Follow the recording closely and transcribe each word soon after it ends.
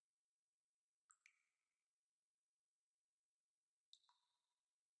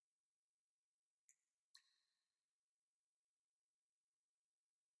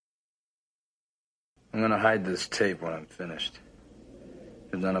I'm gonna hide this tape when I'm finished.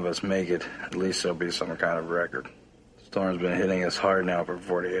 If none of us make it, at least there'll be some kind of record. The storm's been hitting us hard now for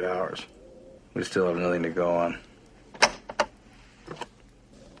 48 hours. We still have nothing to go on.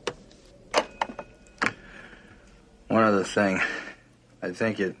 One other thing. I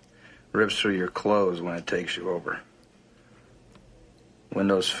think it rips through your clothes when it takes you over.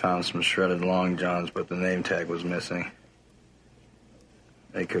 Windows found some shredded long johns, but the name tag was missing.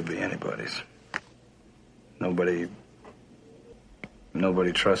 They could be anybody's. Nobody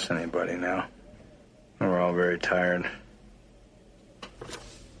trusts anybody now. We're all very tired.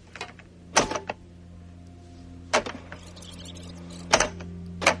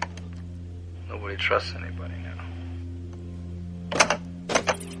 Nobody trusts anybody now.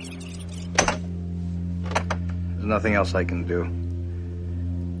 There's nothing else I can do.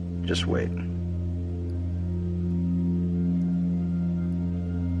 Just wait.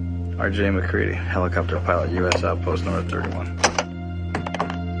 R.J. McCready, helicopter pilot, U.S. Outpost number 31.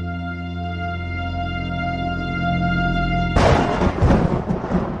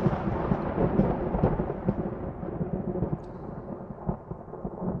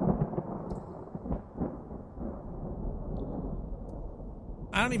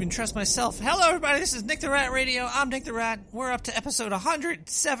 I don't even trust myself. Hello, everybody. This is Nick the Rat Radio. I'm Nick the Rat. We're up to episode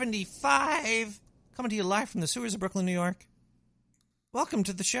 175. Coming to you live from the sewers of Brooklyn, New York. Welcome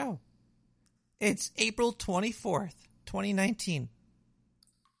to the show. It's April 24th, 2019.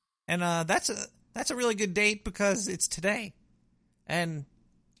 And that's a really good date because it's today. And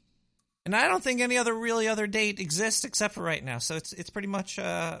I don't think any other date exists except for right now. So it's pretty much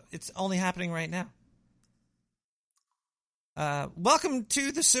it's only happening right now. Welcome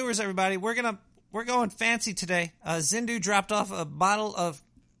to the sewers, everybody. We're going fancy today. Zindu dropped off a bottle of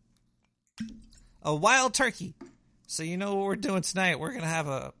a wild turkey. So you know what we're doing tonight. We're gonna have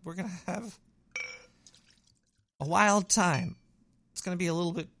a wild time. It's gonna be a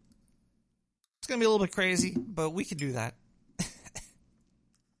little bit crazy, but we can do that.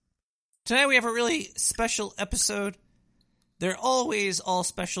 Tonight we have a really special episode. They're always all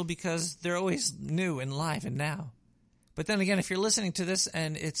special because they're always new and live and now. But then again, if you're listening to this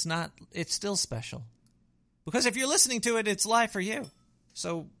and it's not, it's still special. Because if you're listening to it, it's live for you.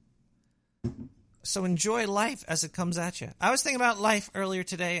 So enjoy life as it comes at you. I was thinking about life earlier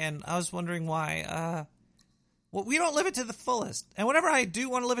today, and I was wondering why, we don't live it to the fullest. And whenever I do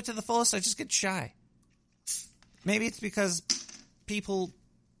want to live it to the fullest, I just get shy. Maybe it's because people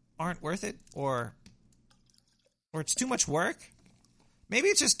aren't worth it, or it's too much work. Maybe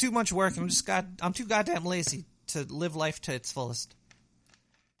it's just too much work, and I'm too goddamn lazy to live life to its fullest.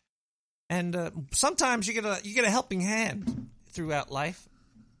 And sometimes you get a helping hand throughout life.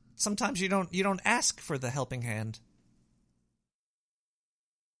 Sometimes you don't ask for the helping hand.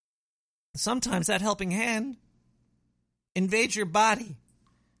 Sometimes that helping hand invades your body.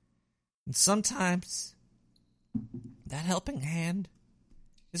 And sometimes that helping hand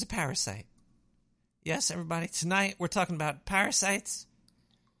is a parasite. Yes, everybody, tonight we're talking about parasites.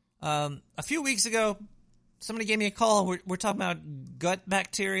 A few weeks ago, somebody gave me a call. We're talking about gut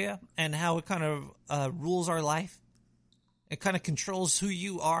bacteria and how it kind of rules our life. It kind of controls who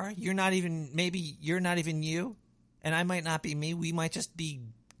you are. Maybe you're not even you, and I might not be me. We might just be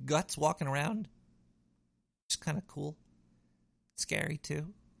guts walking around. It's kind of cool. Scary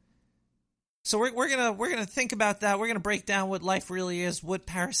too. So we're gonna think about that. We're gonna break down what life really is, what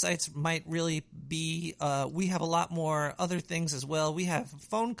parasites might really be. We have a lot more other things as well. We have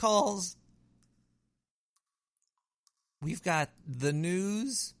phone calls. We've got the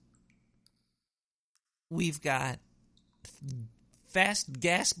news. We've got fast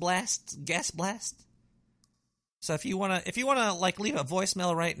gas blast. So if you wanna like leave a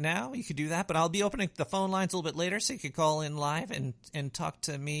voicemail right now, you could do that. But I'll be opening the phone lines a little bit later, so you could call in live and talk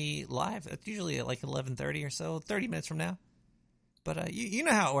to me live. It's usually at like 11:30 or so, 30 minutes from now. But you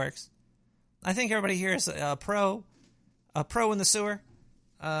know how it works. I think everybody here is a pro in the sewer.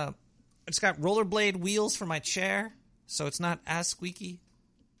 It's got rollerblade wheels for my chair, so it's not as squeaky.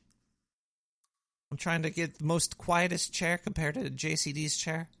 I'm trying to get the most quietest chair compared to JCD's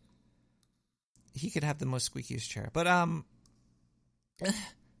chair. He could have the most squeakiest chair. But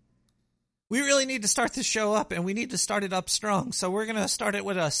we really need to start this show up, and we need to start it up strong. So we're going to start it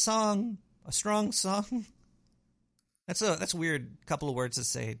with a strong song. That's a weird couple of words to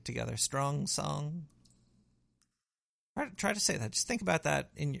say together. Strong song. Try to say that. Just think about that.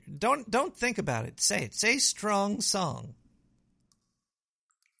 Don't think about it. Say it. Say strong song.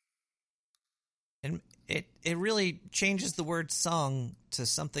 And it really changes the word song to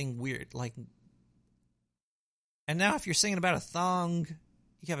something weird. Like, and now if you're singing about a thong,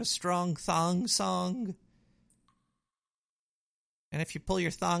 You have a strong thong song. And if you pull your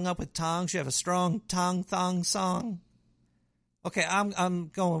thong up with tongs, you have a strong thong song. Okay,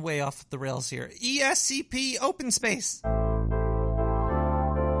 I'm going way off the rails here. ESCP Open Space.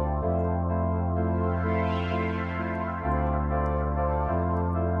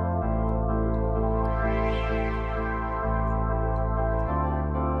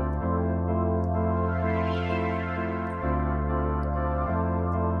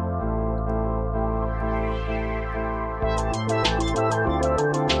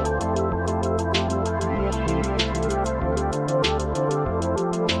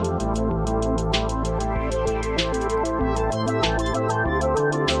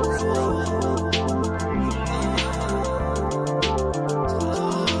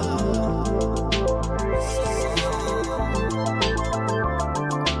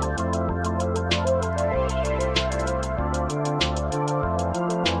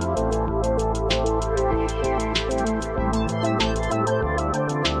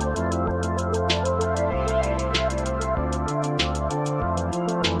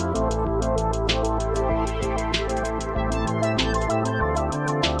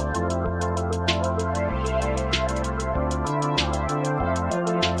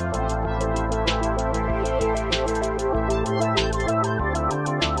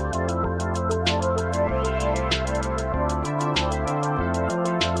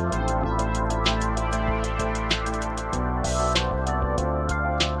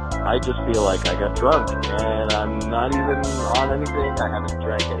 I just feel like I got drunk, and I'm not even on anything. I haven't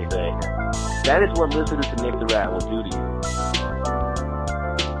drank anything. That is what listening to Nick the Rat will do to you.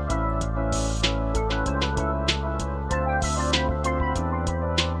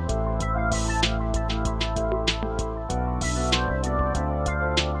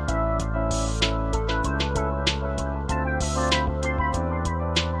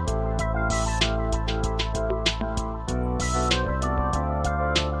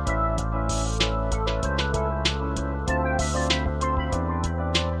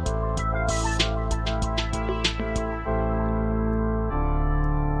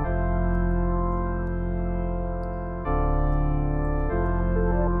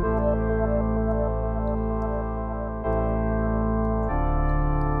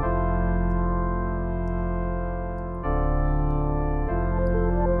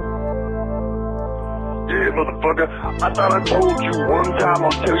 Motherfucker, I thought I told you one time,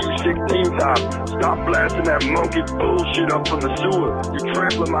 I'll tell you 16 times. Stop blasting that monkey bullshit up from the sewer. You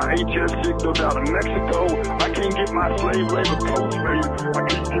trampling my HS signal down to Mexico. I can't get my slave labor coach made. I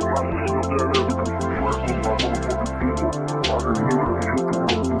can't get my signal down there. Work with my motherfucking people. I can hear it.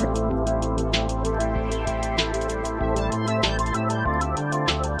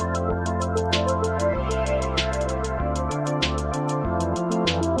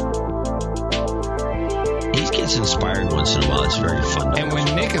 It's inspired once in a while. It's very fun. And when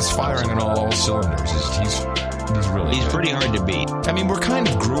Nick is firing on all cylinders, he's really he's good. pretty hard to beat. I mean, we're kind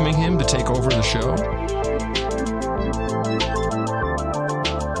of grooming him to take over the show.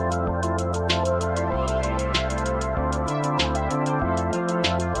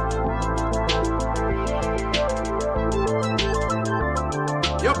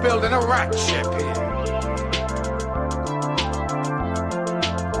 You're building a rat ship here.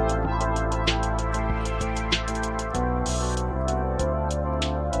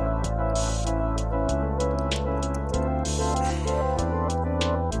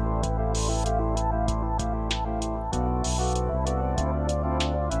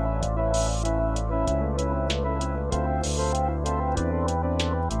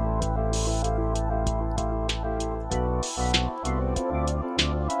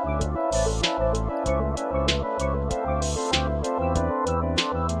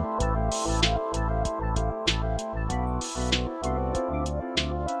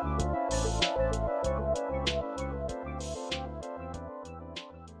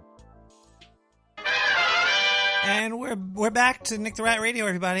 We're back to Nick the Rat Radio,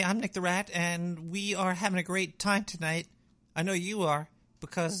 everybody. I'm Nick the Rat, and we are having a great time tonight. I know you are,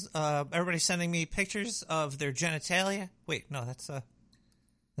 because everybody's sending me pictures of their genitalia. Wait, no, that's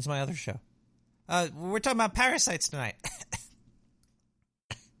my other show. We're talking about parasites tonight.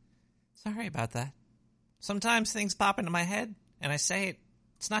 Sorry about that. Sometimes things pop into my head, and I say it.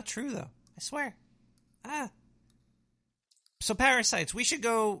 It's not true, though. I swear. So parasites, we should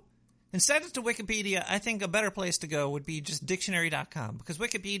go... Instead of to Wikipedia, I think a better place to go would be just dictionary.com, because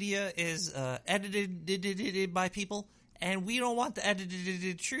Wikipedia is edited by people, and we don't want the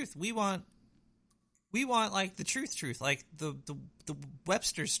edited truth. We want like the truth, like the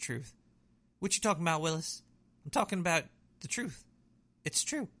Webster's truth. What you talking about, Willis? I'm talking about the truth. It's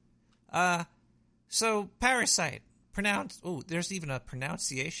true. So parasite, pronounced. Oh, there's even a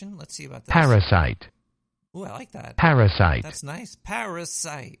pronunciation. Let's see about this. Parasite. Oh, I like that. Parasite. That's nice.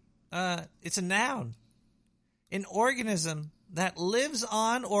 Parasite. It's a noun. An organism that lives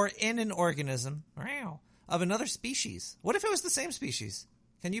on or in an organism of another species. What if it was the same species?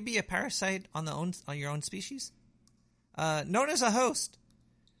 Can you be a parasite on your own species? Known as a host,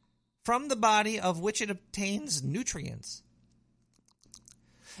 from the body of which it obtains nutrients.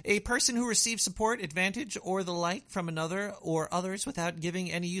 A person who receives support, advantage, or the like from another or others without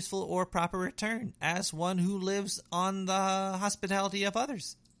giving any useful or proper return, as one who lives on the hospitality of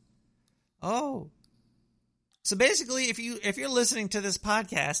others. Oh. So basically, if you're listening to this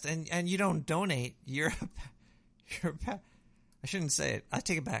podcast and you don't donate, you're I shouldn't say it. I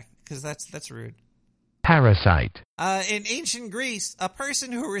take it back because that's rude. Parasite. In ancient Greece, a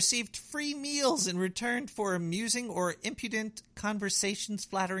person who received free meals in return for amusing or impudent conversations,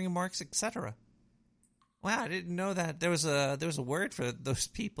 flattering remarks, etc. Wow, I didn't know that there was a word for those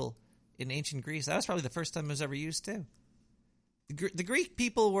people in ancient Greece. That was probably the first time it was ever used too. The Greek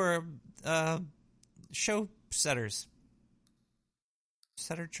people were show setters,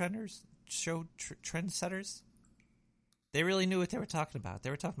 trendsetters. They really knew what they were talking about. They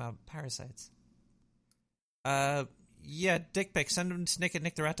were talking about parasites. Yeah, dick pics. Send them to Nick at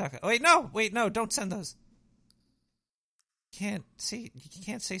nicktherat.com. Oh, wait, no, don't send those. You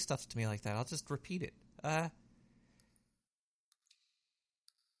can't say stuff to me like that. I'll just repeat it.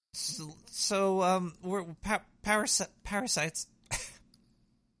 We're parasites.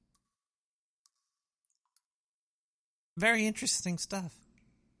 Very interesting stuff.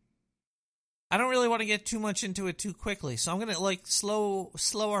 I don't really want to get too much into it too quickly, so I'm gonna slow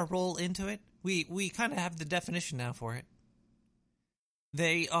our roll into it. We kind of have the definition now for it.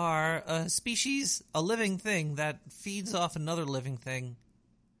 They are a species, a living thing that feeds off another living thing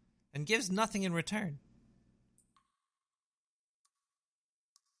and gives nothing in return.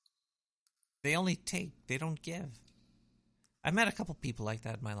 They only take, they don't give. I've met a couple people like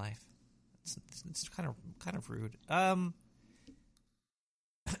that in my life. It's kind of rude.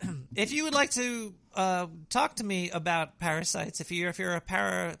 If you would like to talk to me about parasites, if you're a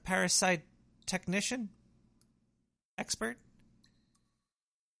parasite technician, expert,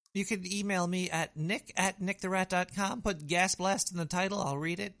 you could email me at nick@nicktherat.com. Put Gas Blast in the title. I'll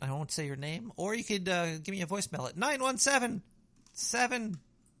read it. I won't say your name. Or you could give me a voicemail at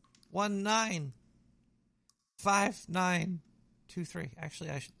 917-719-5923. Actually,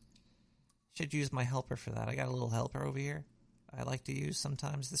 I should use my helper for that. I got a little helper over here I like to use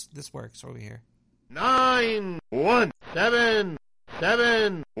sometimes. This works over here.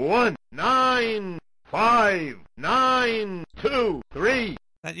 917-719-5923.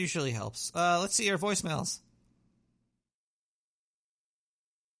 That usually helps. Let's see your voicemails.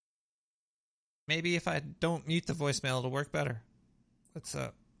 Maybe if I don't mute the voicemail, it'll work better. Let's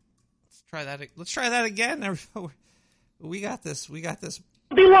try that. Let's try that again. We got this.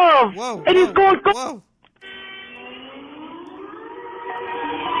 Love. Whoa. And he's going. Whoa.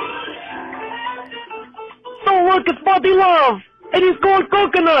 So look, it's Bobby Love, and he's going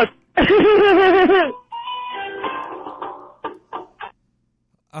coconut.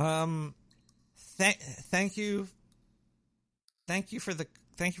 Thank you for the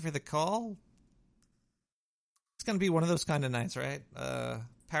call. It's gonna be one of those kind of nights, right?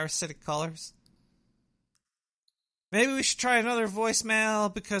 Parasitic callers. Maybe we should try another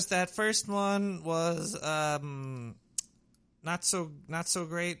voicemail because that first one was not so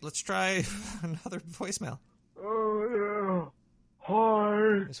great. Let's try another voicemail. Oh, yeah.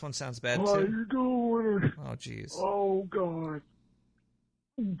 Hi. This one sounds bad How too. you doing? Oh jeez. Oh God.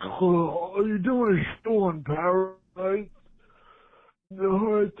 Are you doing a show on parasites?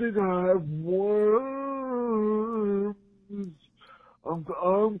 No, I think I have worms. I'm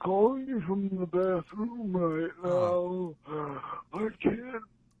calling you from the bathroom right now. I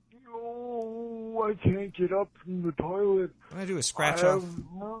can't get up from the toilet. I'm gonna do a scratch off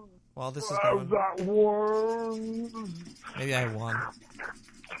while this is going. That worms. Maybe I won.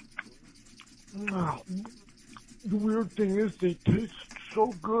 The weird thing is they taste so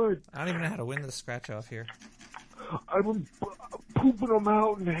good. I don't even know how to win the scratch off here. I've been pooping them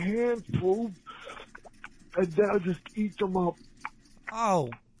out in handfuls, and then I just eat them up. Oh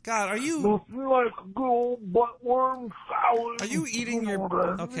God, are you? Nothing like a good old buttworm salad. Are you eating your?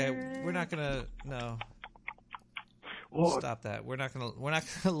 Okay, we're not gonna. No. What? Stop that. We're not gonna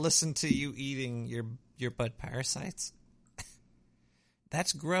listen to you eating your butt parasites.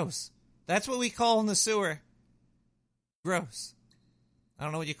 That's gross. That's what we call in the sewer. Gross. I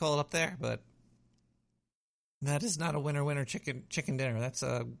don't know what you call it up there, but That is not a winner chicken dinner. That's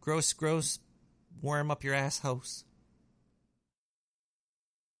a gross worm up your ass house.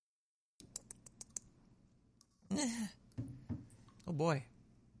 Oh boy.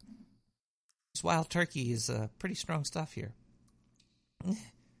 This wild turkey is pretty strong stuff here.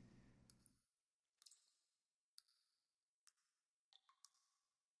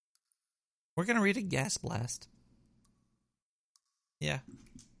 We're going to read a gas blast. Yeah.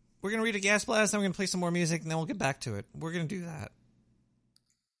 We're going to read a gas blast, then we're going to play some more music, and then we'll get back to it. We're going to do that.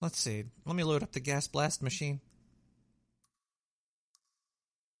 Let's see. Let me load up the gas blast machine.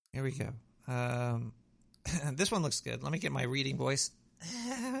 Here we go. This one looks good. Let me get my reading voice.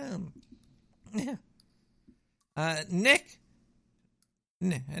 Nick,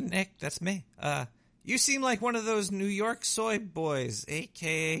 that's me. You seem like one of those New York soy boys,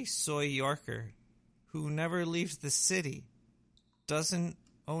 a.k.a. Soy Yorker, who never leaves the city, doesn't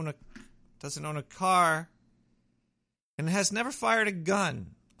own a car, and has never fired a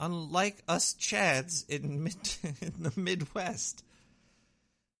gun, unlike us Chads in the Midwest,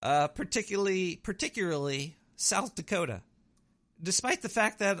 particularly South Dakota. Despite the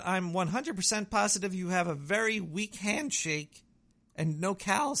fact that I'm 100% positive you have a very weak handshake and no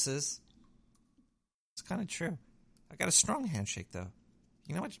calluses. It's kind of true. I got a strong handshake, though.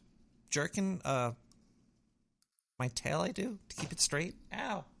 You know what jerking my tail I do to keep it straight?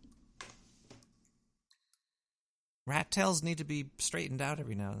 Ow. Rat tails need to be straightened out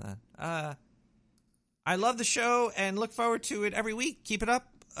every now and then. I love the show and look forward to it every week. Keep it up.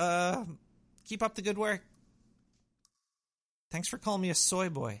 Keep up the good work. Thanks for calling me a soy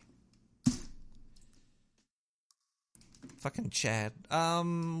boy. Fucking Chad.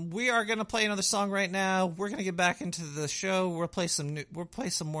 We are gonna play another song right now. We're gonna get back into the show. We'll play some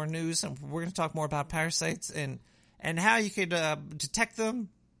more news, and we're gonna talk more about parasites and how you could detect them.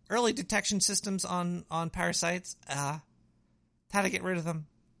 Early detection systems on parasites. How to get rid of them.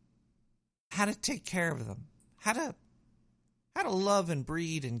 How to take care of them. How to love and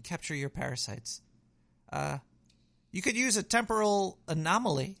breed and capture your parasites. You could use a temporal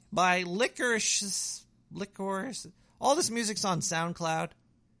anomaly by Licorice. All this music's on SoundCloud.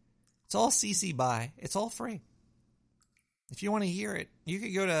 It's all CC BY. It's all free. If you want to hear it, you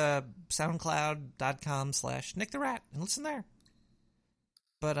could go to soundcloud.com/Nick the Rat and listen there.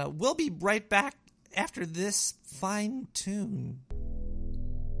 But we'll be right back after this fine tune.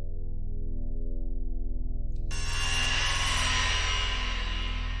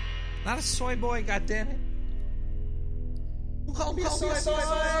 Not a soy boy, goddammit. Who called me a soy boy?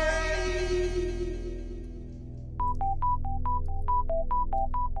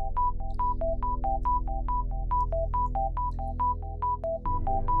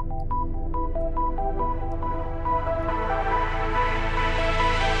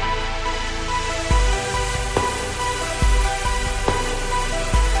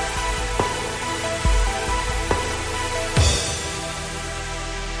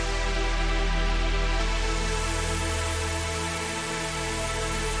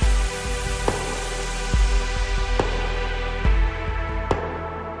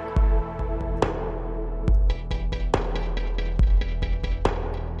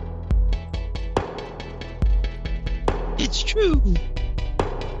 It's true.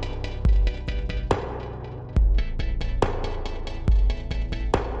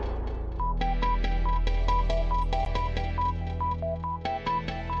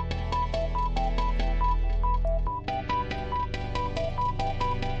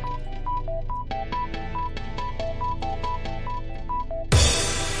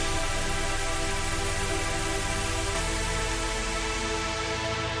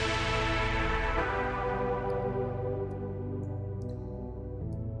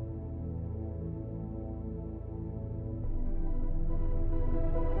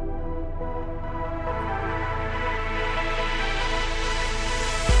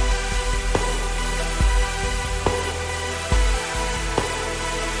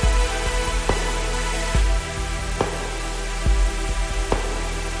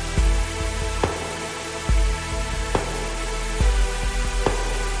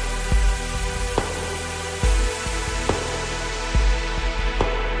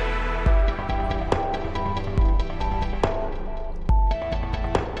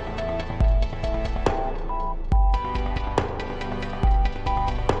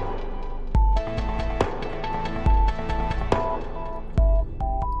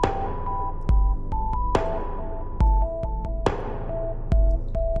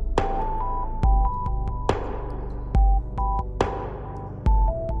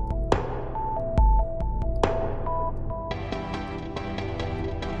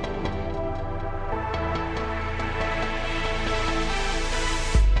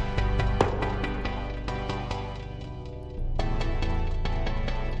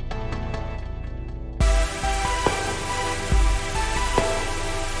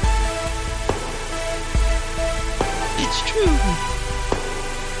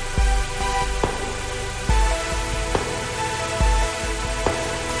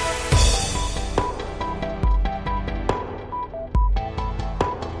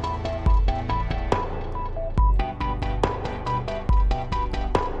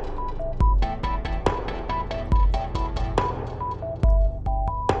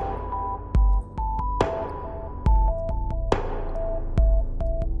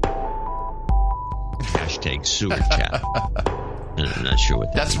 #hashtag sewer chat. I'm not sure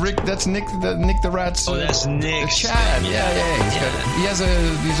what That's Rick. That's Nick the Rat's. Oh, that's Nick's chat. spam, Yeah. He has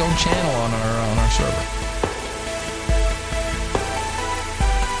his own channel on our server.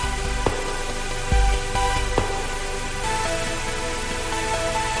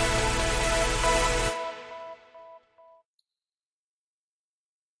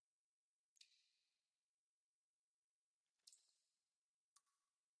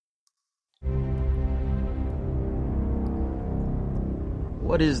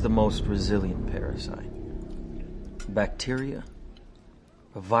 What is the most resilient parasite? Bacteria?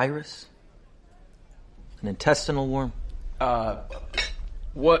 A virus? An intestinal worm?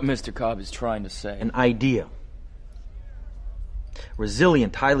 What Mr. Cobb is trying to say. An idea.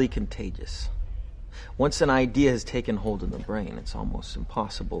 Resilient, highly contagious. Once an idea has taken hold in the brain, it's almost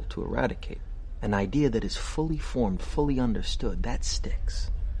impossible to eradicate. An idea that is fully formed, fully understood, that sticks.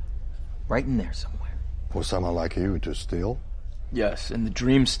 Right in there somewhere. For someone like you to steal? Yes, in the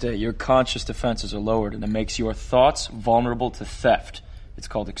dream state, your conscious defenses are lowered, and it makes your thoughts vulnerable to theft. It's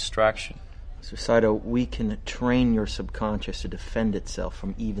called extraction. Mr. Saito, we can train your subconscious to defend itself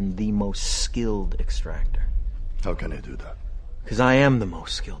from even the most skilled extractor. How can I do that? Because I am the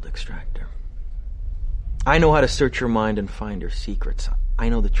most skilled extractor. I know how to search your mind and find your secrets. I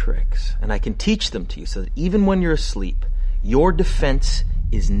know the tricks, and I can teach them to you so that even when you're asleep, your defense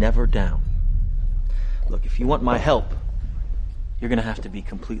is never down. Look, if you want my help, you're going to have to be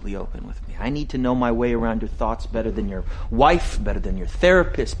completely open with me. I need to know my way around your thoughts better than your wife, better than your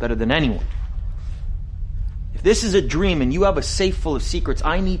therapist, better than anyone. If this is a dream and you have a safe full of secrets,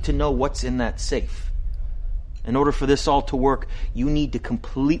 I need to know what's in that safe. In order for this all to work, you need to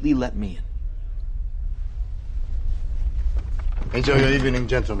completely let me in. Enjoy your evening,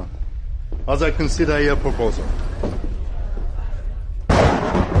 gentlemen. As I consider your proposal.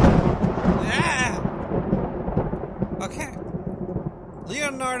 Okay.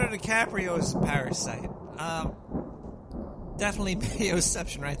 Leonardo DiCaprio is a parasite. Definitely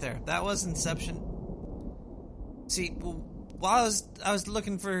Mayoception right there. That was Inception. See, while I was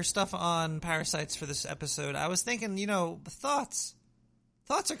looking for stuff on parasites for this episode, I was thinking, thoughts.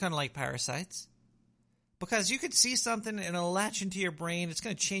 Thoughts are kind of like parasites. Because you could see something and it'll latch into your brain. It's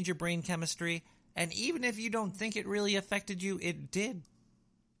going to change your brain chemistry. And even if you don't think it really affected you, it did.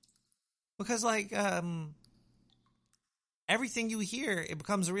 Because, everything you hear, it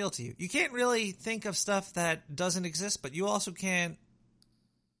becomes real to you. You can't really think of stuff that doesn't exist, but you also can't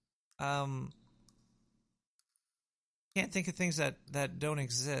think of things that don't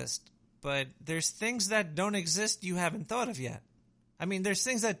exist. But there's things that don't exist you haven't thought of yet. I mean, there's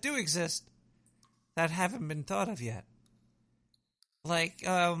things that do exist that haven't been thought of yet.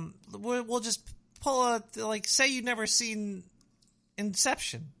 We'll just pull say you've never seen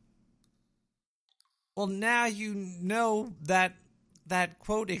Inception. Well, now you know that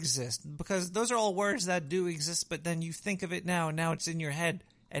quote exists, because those are all words that do exist, but then you think of it now, and now it's in your head,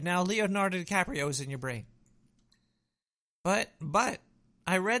 and now Leonardo DiCaprio is in your brain. But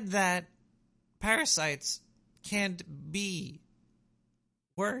I read that parasites can't be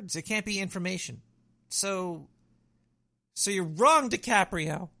words. It can't be information. So you're wrong,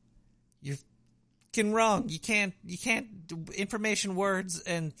 DiCaprio. You're fucking wrong. You can't. Information, words,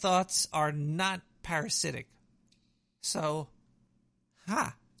 and thoughts are not parasitic. So,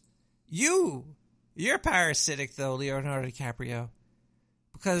 you're parasitic though, Leonardo DiCaprio,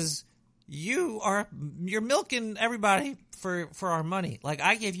 because you're milking everybody for our money. Like,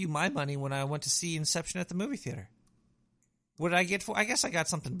 I gave you my money when I went to see Inception at the movie theater. What did I get for? I guess I got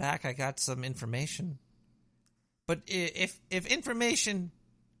something back. I got some information. But if information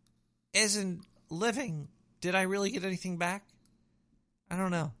isn't living, did I really get anything back? I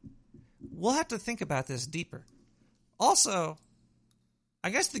don't know. We'll have to think about this deeper. Also, I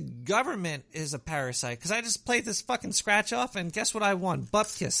guess the government is a parasite, because I just played this fucking scratch off, and guess what I won?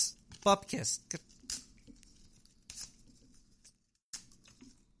 Bupkis. Bupkis.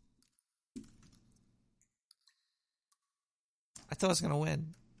 I thought I was gonna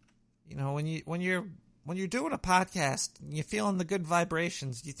win. When you're doing a podcast and you're feeling the good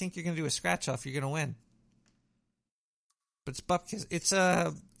vibrations, you think you're gonna do a scratch off, you're gonna win. But it's bupkis. It's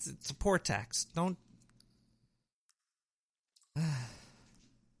a poor tax. Don't.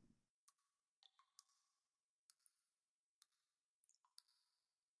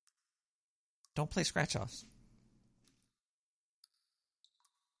 Don't play scratch-offs.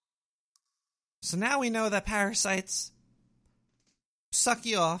 So now we know that parasites suck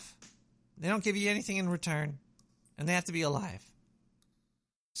you off. They don't give you anything in return. And they have to be alive.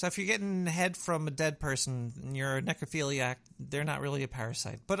 So if you're getting head from a dead person and you're a necrophiliac, they're not really a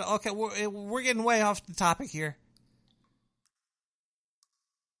parasite. But okay, we're getting way off the topic here.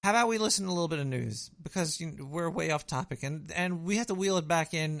 How about we listen to a little bit of news? Because we're way off topic, and we have to wheel it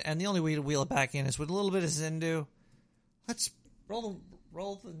back in, and the only way to wheel it back in is with a little bit of Zindu. Let's roll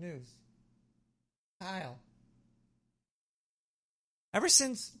the news. Kyle. Ever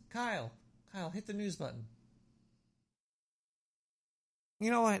since Kyle, hit the news button. You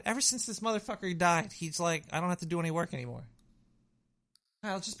know what? Ever since this motherfucker died, he's like, I don't have to do any work anymore.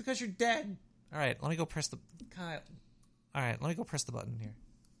 Kyle, just because you're dead. All right, let me go press the button here.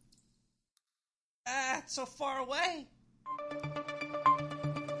 It's so far away.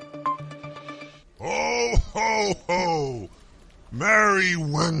 Ho, ho, ho. Merry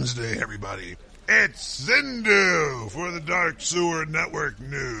Wednesday, everybody. It's Zindu for the Dark Sewer Network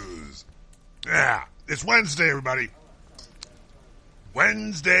News. Yeah, it's Wednesday, everybody.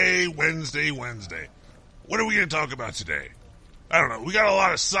 Wednesday. What are we going to talk about today? I don't know. We got a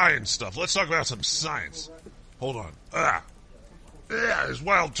lot of science stuff. Let's talk about some science. Hold on. Yeah, there's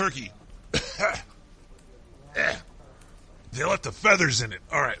wild turkey. They left the feathers in it.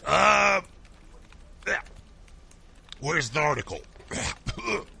 All right. Where's the article?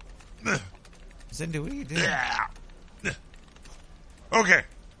 Zindu, what are you doing? Okay,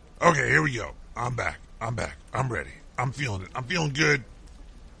 here we go. I'm back. I'm ready. I'm feeling it. I'm feeling good.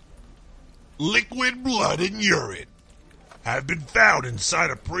 Liquid blood and urine have been found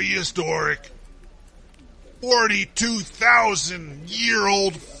inside a prehistoric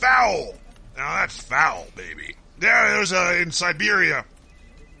 42,000-year-old fowl. Now that's foul, baby. Yeah, there's in Siberia.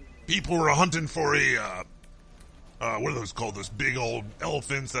 People were hunting for a what are those called? Those big old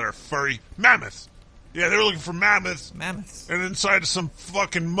elephants that are furry mammoths. Yeah, they're looking for mammoths. And inside of some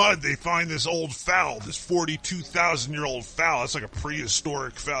fucking mud, they find this old fowl, this 42,000-year-old fowl. That's like a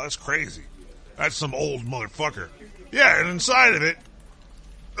prehistoric fowl. That's crazy. That's some old motherfucker. Yeah, and inside of it,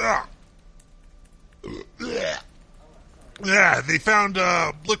 yeah, they found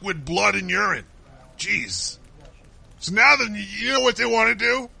liquid blood and urine. Jeez. So now then, you know what they want to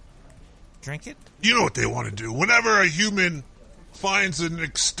do? Drink it? You know what they want to do. Whenever a human finds an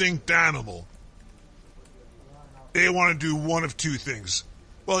extinct animal, they want to do one of two things.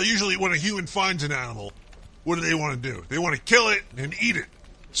 Well, usually when a human finds an animal, what do they want to do? They want to kill it and eat it.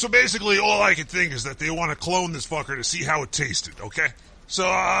 So basically, all I can think is that they want to clone this fucker to see how it tasted, okay? So,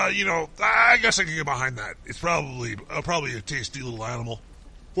 I guess I can get behind that. It's probably a tasty little animal.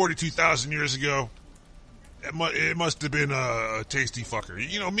 42,000 years ago, it must have been a tasty fucker.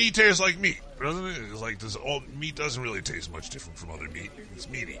 Meat tastes like meat, doesn't it? It's like meat doesn't really taste much different from other meat. It's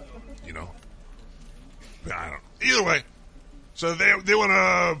meaty, But I don't know. Either way, so they want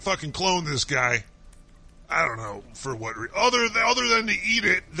to fucking clone this guy. I don't know for what other than to eat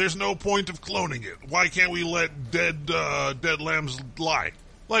it. There's no point of cloning it. Why can't we let dead lambs lie?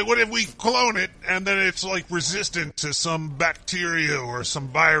 Like, what if we clone it and then it's like resistant to some bacteria or some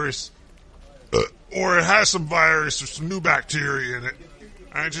virus, or it has some virus or some new bacteria in it,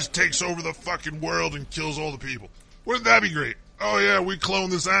 and it just takes over the fucking world and kills all the people? Wouldn't that be great? Oh yeah, we cloned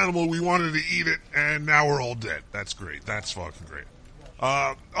this animal, we wanted to eat it, and now we're all dead. That's great. That's fucking great.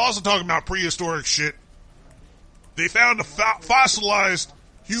 Also talking about prehistoric shit. They found a fossilized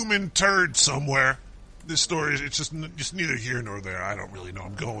human turd somewhere. This story is just neither here nor there. I don't really know.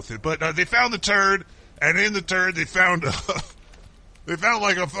 I'm going with it. But they found the turd, and in the turd they found like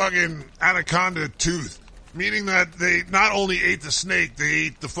a fucking anaconda tooth, meaning that they not only ate the snake, they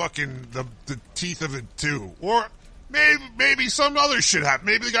ate the fucking the teeth of it too. Or maybe some other shit happened.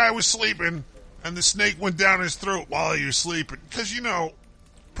 Maybe the guy was sleeping and the snake went down his throat while he was sleeping. Because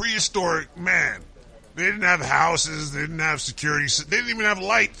prehistoric man. They didn't have houses, they didn't have security, they didn't even have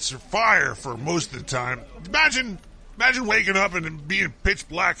lights or fire for most of the time. Imagine waking up and being pitch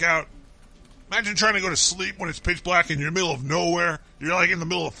black out. Imagine trying to go to sleep when it's pitch black and you're in the middle of nowhere. You're like in the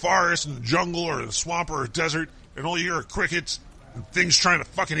middle of a forest, in the jungle, or a swamp, or a desert, and all you hear are crickets and things trying to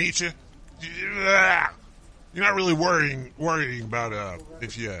fucking eat you. You're not really worrying about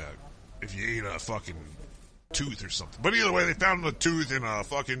if you ate a fucking tooth or something. But either way, they found a tooth in a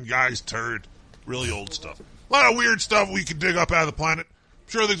fucking guy's turd. Really old stuff. A lot of weird stuff we could dig up out of the planet.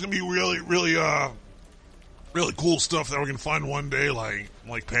 I'm sure there's gonna be really cool stuff that we're gonna find one day, like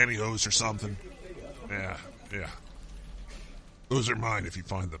pantyhose or something. Yeah. Those are mine if you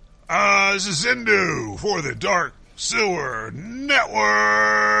find them. This is Zindu for the Dark Sewer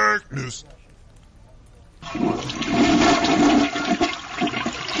Network News.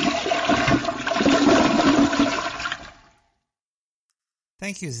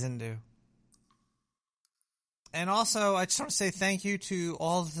 Thank you, Zindu. And also, I just want to say thank you to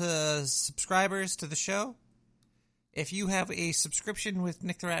all the subscribers to the show. If you have a subscription with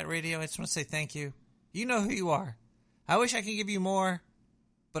Nick the Rat Radio, I just want to say thank you. You know who you are. I wish I could give you more,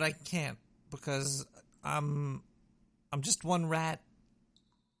 but I can't because I'm just one rat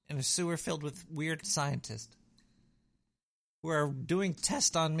in a sewer filled with weird scientists who are doing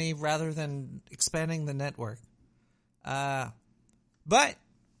tests on me rather than expanding the network. But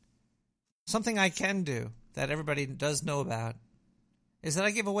something I can do that everybody does know about is that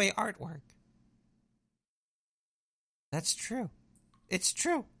I give away artwork. That's true. It's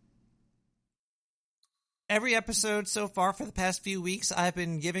true. Every episode so far for the past few weeks, I've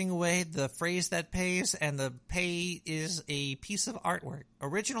been giving away the phrase that pays, and the pay is a piece of artwork.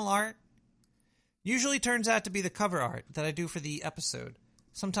 Original art usually turns out to be the cover art that I do for the episode.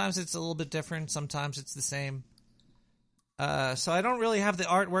 Sometimes it's a little bit different. Sometimes it's the same. So I don't really have the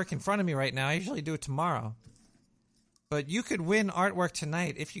artwork in front of me right now. I usually do it tomorrow. But you could win artwork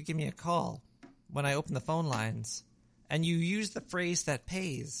tonight if you give me a call when I open the phone lines and you use the phrase that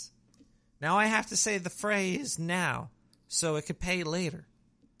pays. Now I have to say the phrase now so it could pay later.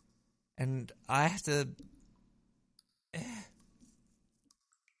 And I have to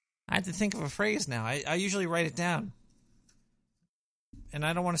think of a phrase now. I usually write it down. And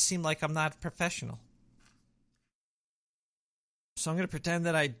I don't want to seem like I'm not professional. So I'm going to pretend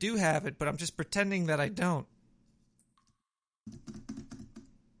that I do have it, but I'm just pretending that I don't.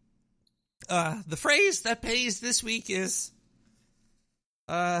 The phrase that pays this week is...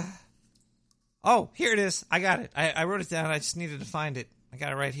 Oh, here it is. I got it. I wrote it down. I just needed to find it. I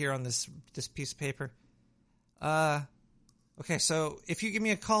got it right here on this piece of paper. Okay, so if you give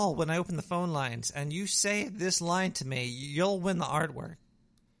me a call when I open the phone lines and you say this line to me, you'll win the artwork.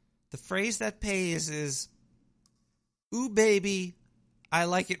 The phrase that pays is, "Ooh, baby, I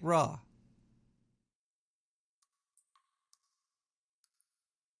like it raw."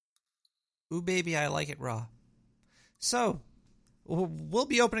 Ooh, baby, I like it raw. So, we'll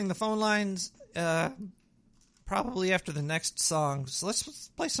be opening the phone lines probably after the next song. So let's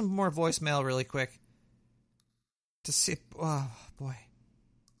play some more voicemail really quick. To see... Oh, boy.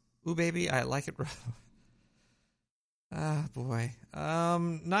 Ooh, baby, I like it raw. Ah, boy.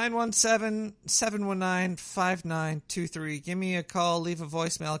 917-719-5923. Give me a call, leave a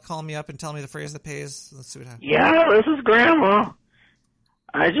voicemail, call me up and tell me the phrase that pays. Let's see what happens. Yeah, this is Grandma.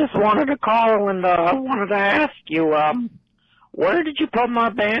 I just wanted to call and wanted to ask you, where did you put my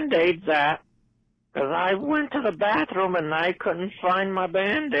Band-Aids at? Because I went to the bathroom and I couldn't find my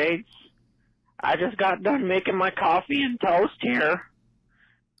Band-Aids. I just got done making my coffee and toast here.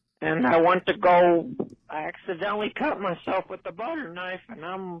 And I went to go, I accidentally cut myself with the butter knife, and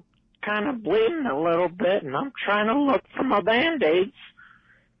I'm kind of bleeding a little bit, and I'm trying to look for my Band-Aids.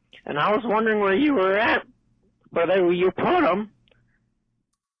 And I was wondering where you were at, where you put them,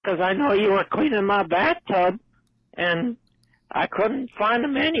 because I know you were cleaning my bathtub, and I couldn't find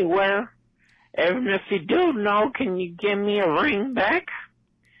them anywhere. Even if you do know, can you give me a ring back?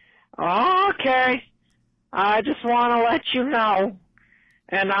 Okay. I just want to let you know.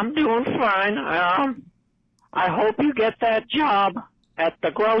 And I'm doing fine. I hope you get that job at the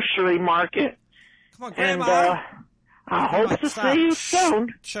grocery market. Come on, Grandma. And I hope to see you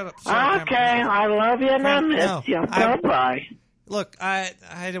soon. Shut up. Okay, I love you and I miss you. Bye-bye. Look, I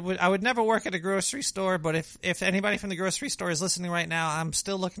would never work at a grocery store, but if anybody from the grocery store is listening right now, I'm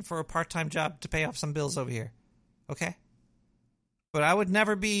still looking for a part-time job to pay off some bills over here. Okay? But I would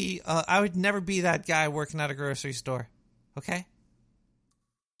never be that guy working at a grocery store. Okay?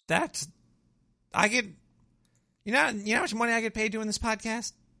 I get, you know how much money I get paid doing this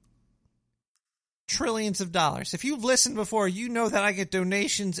podcast? Trillions of dollars. If you've listened before, you know that I get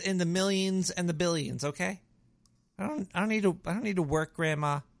donations in the millions and the billions, okay? I don't need to work,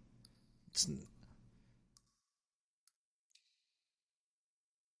 Grandma.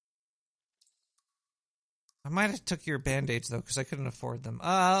 I might have took your Band-Aids, though, because I couldn't afford them.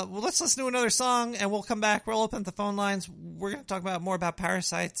 Well, let's listen to another song, and we'll come back. We'll open up the phone lines. We're going to talk more about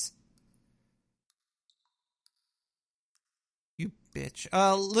parasites. You bitch.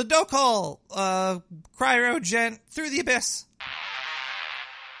 Ladokal, Cryo Gent, Through the Abyss.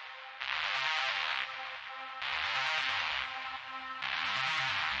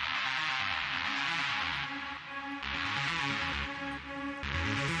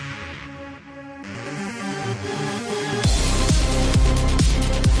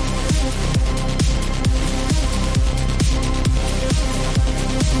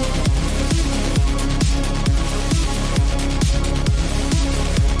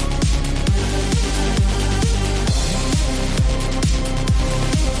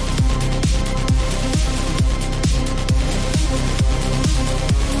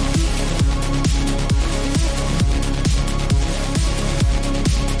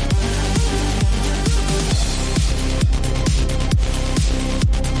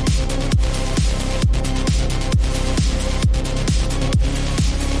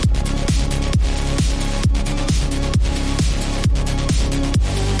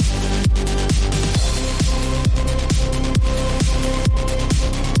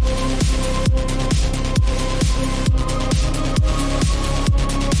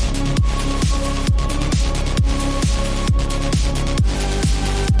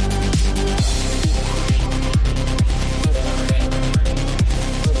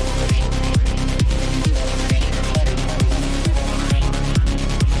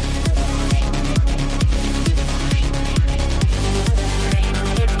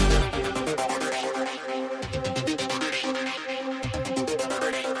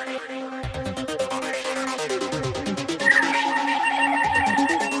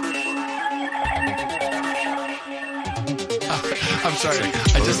 I'm sorry.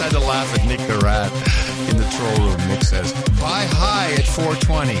 I just had to laugh at Nick the Rat in the troll room. Nick says, buy high at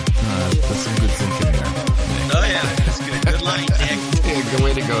 420. That's some good thinking there. Nick. Oh, yeah. That's good. Good line, Nick. Yeah, good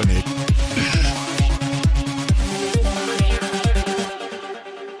way to go, Nick.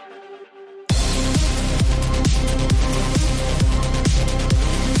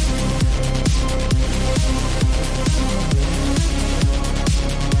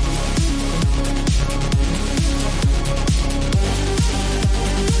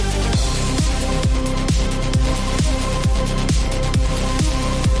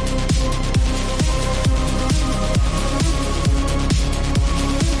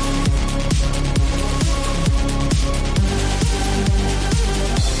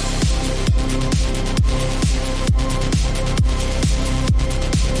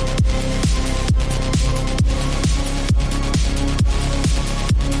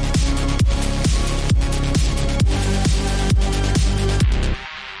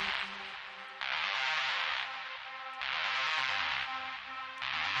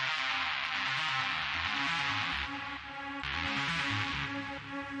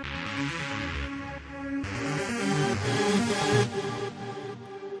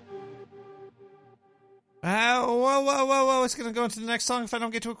 Whoa, it's going to go into the next song if I don't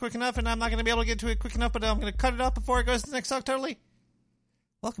get to it quick enough, and I'm not going to be able to get to it quick enough, but I'm going to cut it off before it goes to the next song totally.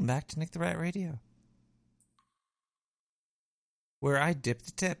 Welcome back to Nick the Rat Radio, where I dip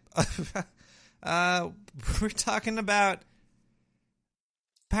the tip. We're talking about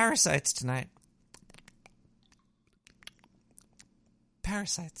parasites tonight.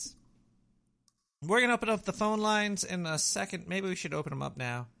 Parasites. We're going to open up the phone lines in a second. Maybe we should open them up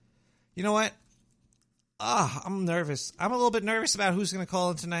now. You know what? I'm nervous. I'm a little bit nervous about who's going to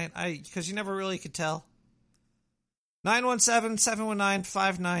call in tonight, because you never really could tell.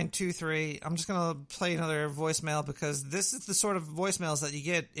 917-719-5923. I'm just going to play another voicemail because this is the sort of voicemails that you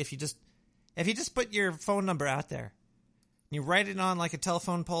get if you just put your phone number out there. You write it on like a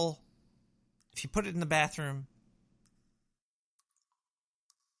telephone pole. If you put it in the bathroom.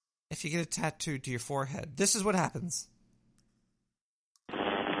 If you get a tattoo to your forehead. This is what happens.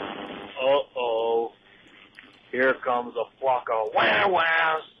 Uh-oh. Here comes a flock of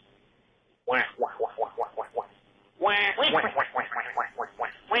wah-wahs. Wah, wah, wah, wah, wah, wah, wah. Wah, wah, wah, wah, wah,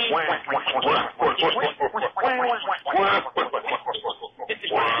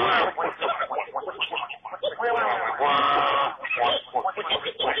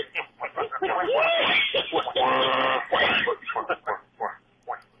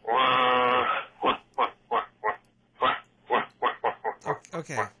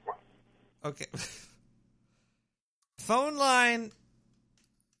 Okay. Phone line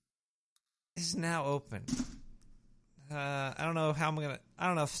is now open. I don't know how I'm gonna. I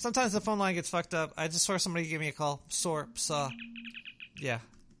don't know. Sometimes the phone line gets fucked up. I just saw somebody give me a call. Yeah.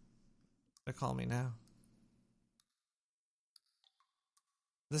 They're calling me now.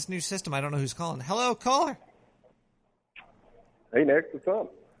 This new system, I don't know who's calling. Hello, caller. Hey, Nick, what's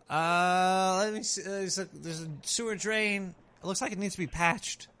up? Let me see. There's a sewer drain. It looks like it needs to be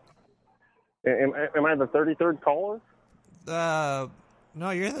patched. Am I the 33rd caller? No,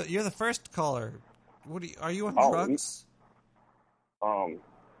 you're the first caller. Are you on drugs?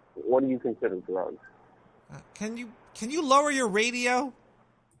 What do you consider drugs? Can you lower your radio?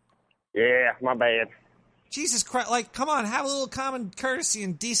 Yeah, my bad. Jesus Christ! Like, come on, have a little common courtesy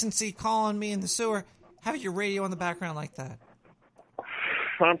and decency calling me in the sewer. Have your radio in the background like that.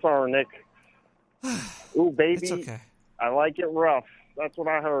 I'm sorry, Nick. Ooh, baby. It's okay. I like it rough. That's what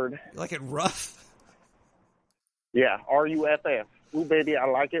I heard. You like it rough? Yeah, R-U-F-F. Ooh, baby, I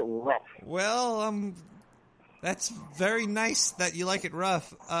like it rough. Well, that's very nice that you like it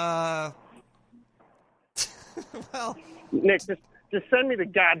rough. Well... Nick, just send me the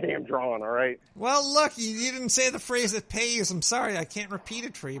goddamn drawing, all right? Well, look, you didn't say the phrase that pays. I'm sorry, I can't repeat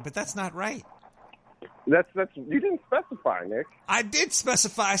it for you, but that's not right. That's you didn't specify, Nick. I did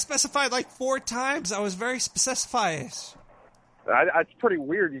specify. I specified like 4 times. I was very specific. It's pretty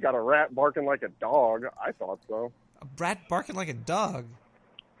weird. You got a rat barking like a dog. I thought so. A rat barking like a dog?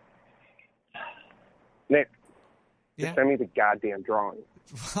 Nick, yeah? Just send me the goddamn drawing.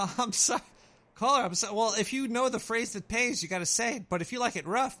 I'm sorry. Caller, I'm sorry. Well, if you know the phrase that pays, you got to say it. But if you like it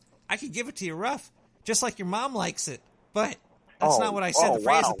rough, I can give it to you rough, just like your mom likes it. But that's not what I said. The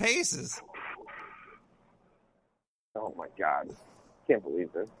phrase that pays is. Oh, my God. Can't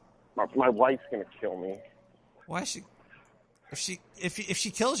believe this. My wife's going to kill me. Why she... If she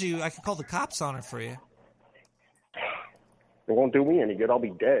kills you, I can call the cops on her for you. It won't do me any good. I'll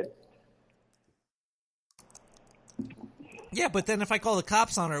be dead. Yeah, but then if I call the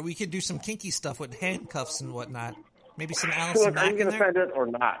cops on her, we could do some kinky stuff with handcuffs and whatnot. Maybe some Allison Look, are Mack you in going to there? send it or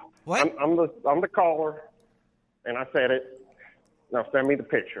not? What? I'm the caller, and I said it. Now send me the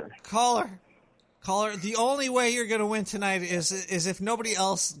picture. Caller, the only way you're going to win tonight is if nobody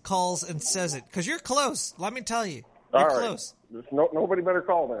else calls and says it. Because you're close. Let me tell you. You're All right. close. Nobody better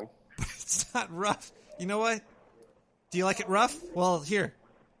call then. It's not rough. You know what? Do you like it rough? Well, here.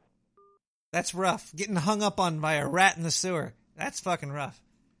 That's rough. Getting hung up on by a rat in the sewer. That's fucking rough.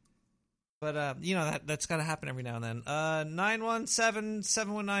 But, that's got to happen every now and then.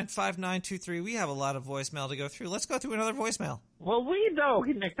 917-719-5923. We have a lot of voicemail to go through. Let's go through another voicemail. Well, we know,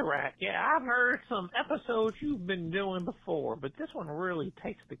 Nick the Rat. Yeah, I've heard some episodes you've been doing before, but this one really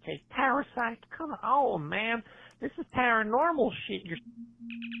takes the cake. Parasite, come on, man. This is paranormal shit.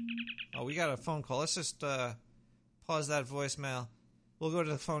 Oh, we got a phone call. Let's just pause that voicemail. We'll go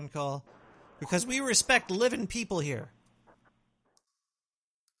to the phone call because we respect living people here.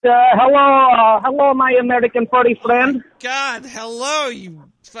 Hello, my American furry friend. God, hello, you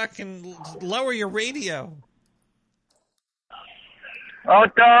fucking lower your radio. Oh,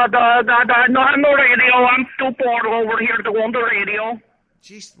 no radio. I'm too poor over here to go on the radio.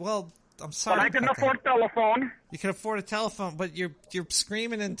 Jeez, well, I'm sorry. But I can afford telephone. You can afford a telephone, but you're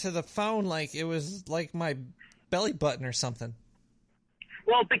screaming into the phone like it was like my belly button or something.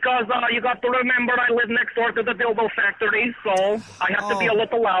 Well, because you got to remember I live next door to the dildo factory, so I have to be a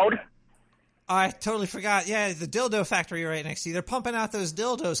little loud. I totally forgot. Yeah, the dildo factory right next to you. They're pumping out those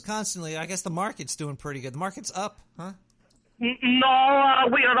dildos constantly. I guess the market's doing pretty good. The market's up, huh? No,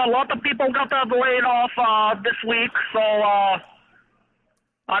 a lot of people got laid off this week, so I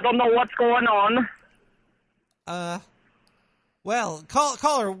don't know what's going on. Well,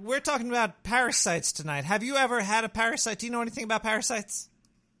 caller, we're talking about parasites tonight. Have you ever had a parasite? Do you know anything about parasites?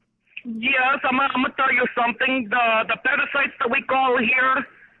 Yes, I'm gonna tell you something. The parasites that we call here,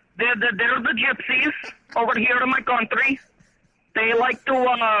 they're the gypsies over here in my country. They like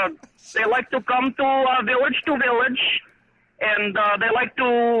to come to village to village, and they like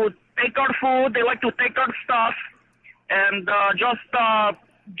to take our food. They like to take our stuff, and just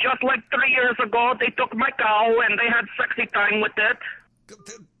like 3 years ago, they took my cow and they had sexy time with it.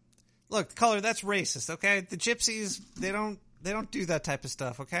 Look, caller, that's racist. Okay, the gypsies they don't do that type of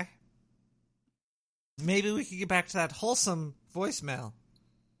stuff. Okay. Maybe we could get back to that wholesome voicemail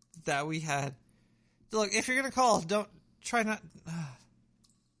that we had. Look, if you're going to call, don't try not...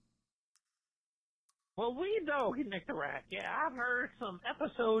 Well, we know, Nick the Rat. Yeah, I've heard some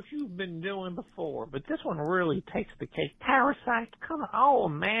episodes you've been doing before, but this one really takes the cake. Parasite, come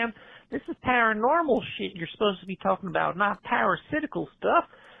on, man. This is paranormal shit you're supposed to be talking about, not parasitical stuff.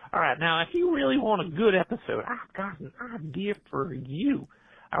 All right, now, if you really want a good episode, I've got an idea for you.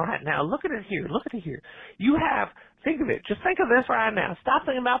 All right, now, look at it here. You have, think of it. Just think of this right now. Stop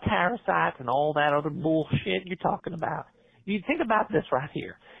thinking about parasites and all that other bullshit you're talking about. You think about this right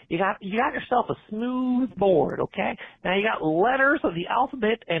here. You got yourself a smooth board, okay? Now you got letters of the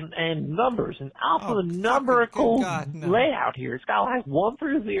alphabet and numbers, and numerical layout here. It's got like 1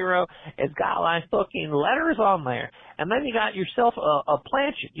 through 0. It's got like fucking letters on there. And then you got yourself a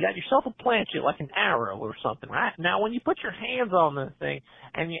planchet. You got yourself a planchet like an arrow or something, right? Now when you put your hands on this thing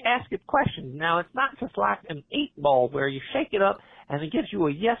and you ask it questions, now it's not just like an 8-ball where you shake it up and it gives you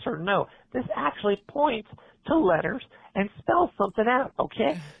a yes or no. This actually points to letters and spells something out,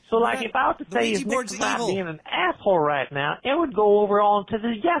 okay? So, like, if I was to say is Nick not being an asshole right now, it would go over on to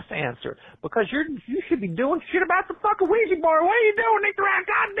the yes answer. Because you should be doing shit about the fucking Ouija board. What are you doing, Nick the Rat?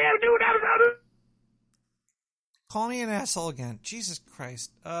 Goddamn, do that. Call me an asshole again. Jesus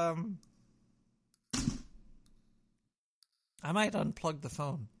Christ. I might unplug the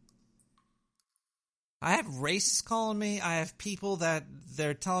phone. I have racists calling me. I have people that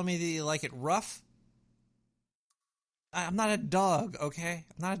they're telling me they like it rough. I'm not a dog, okay?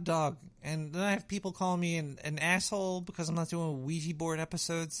 I'm not a dog. And then I have people calling me an asshole because I'm not doing Ouija board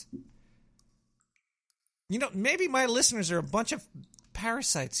episodes. You know, maybe my listeners are a bunch of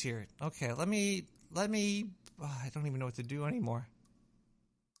parasites here. Okay, let me I don't even know what to do anymore.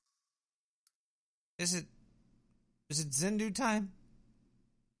 Is it Zindu time?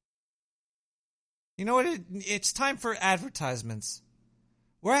 You know what? It's time for advertisements.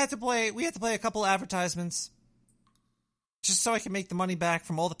 We have to play a couple advertisements. Just so I can make the money back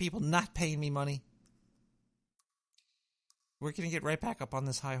from all the people not paying me money. We're going to get right back up on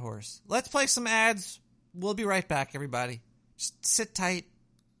this high horse. Let's play some ads. We'll be right back, everybody. Just sit tight.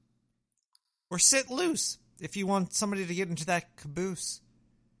 Or sit loose if you want somebody to get into that caboose.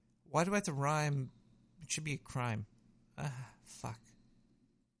 Why do I have to rhyme? It should be a crime. Fuck.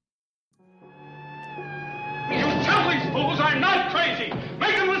 You tell these fools I'm not crazy.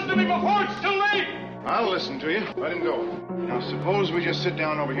 Make them listen to me before it's too late. I'll listen to you. Let him go. Now, suppose we just sit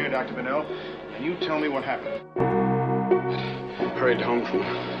down over here, Dr. Bennell, and you tell me what happened. Hurried home from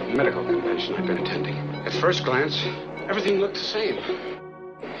a medical convention I'd been attending. At first glance, everything looked the same.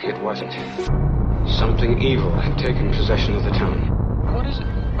 It wasn't. Something evil had taken possession of the town. What is it?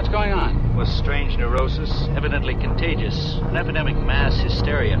 What's going on? Was strange neurosis, evidently contagious, an epidemic mass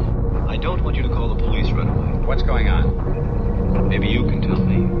hysteria. I don't want you to call the police right away. What's going on? Maybe you can tell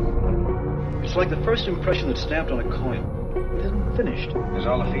me. It's like the first impression that's stamped on a coin. It isn't finished. There's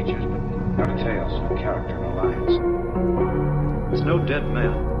all the features, but no details, no character, no lines. There's no dead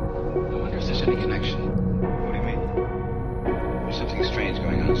man. I wonder if there's any connection. What do you mean? There's something strange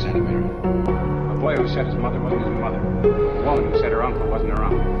going on in Santa Mira. A boy who said his mother wasn't his mother. A woman who said her uncle wasn't her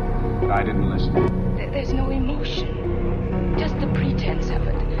uncle. But I didn't listen. There's no emotion. Just the pretense of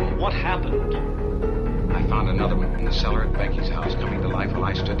it. What happened? I found another one in the cellar at Becky's house coming to life while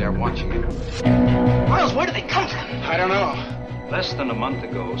I stood there watching it. Miles, where did they come from? I don't know. Less than a month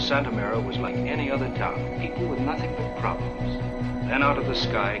ago, Santa Mira was like any other town. People with nothing but problems. Then out of the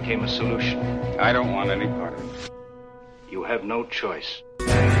sky came a solution. I don't want any part of it. You have no choice.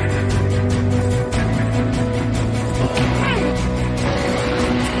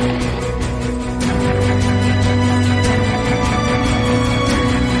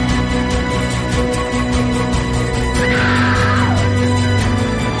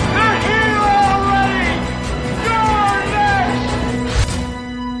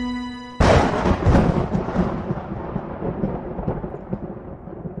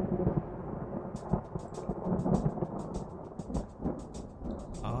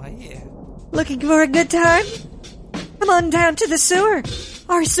 Looking for a good time? Come on down to the sewer.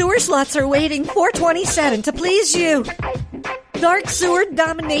 Our sewer slots are waiting 427 to please you. Dark sewer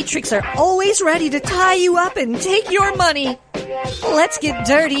dominatrix are always ready to tie you up and take your money. Let's get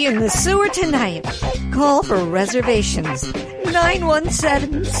dirty in the sewer tonight. Call for reservations.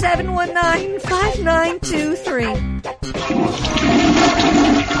 917-719-5923.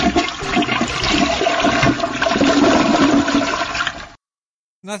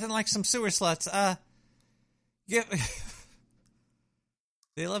 Nothing like some sewer sluts.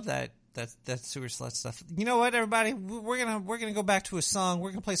 They love that sewer slut stuff. You know what, everybody? We're gonna go back to a song.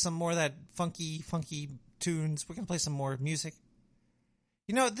 We're gonna play some more of that funky tunes. We're gonna play some more music.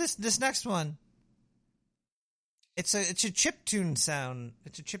 You know, this next one. It's a chiptune sound.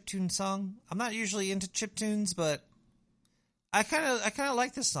 It's a chiptune song. I'm not usually into chiptunes, but I kind of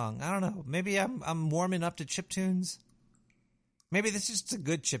like this song. I don't know. Maybe I'm warming up to chiptunes. Maybe this is just a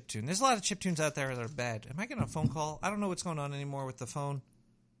good chiptune. There's a lot of chiptunes out there that are bad. Am I getting a phone call? I don't know what's going on anymore with the phone.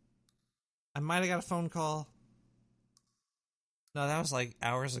 I might have got a phone call. No, that was like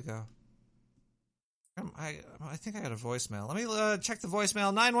hours ago. I think I got a voicemail. Let me check the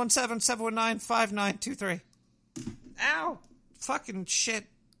voicemail. 917-719-5923. Ow! Fucking shit.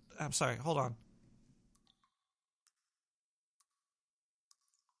 I'm sorry. Hold on.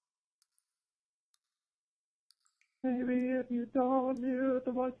 Maybe if you don't mute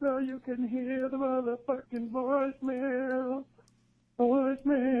the voicemail, you can hear the motherfucking voicemail.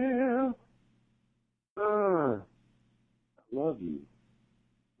 Voicemail. I love you.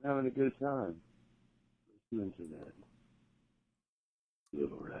 I'm having a good time listening to that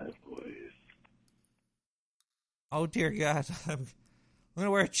little rat voice. Oh, dear God. I'm going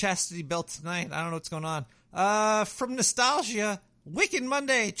to wear a chastity belt tonight. I don't know what's going on. From Nostalgia, Wicked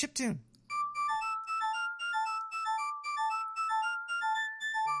Monday, chiptune.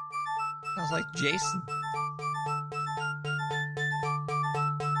 Sounds like Jason.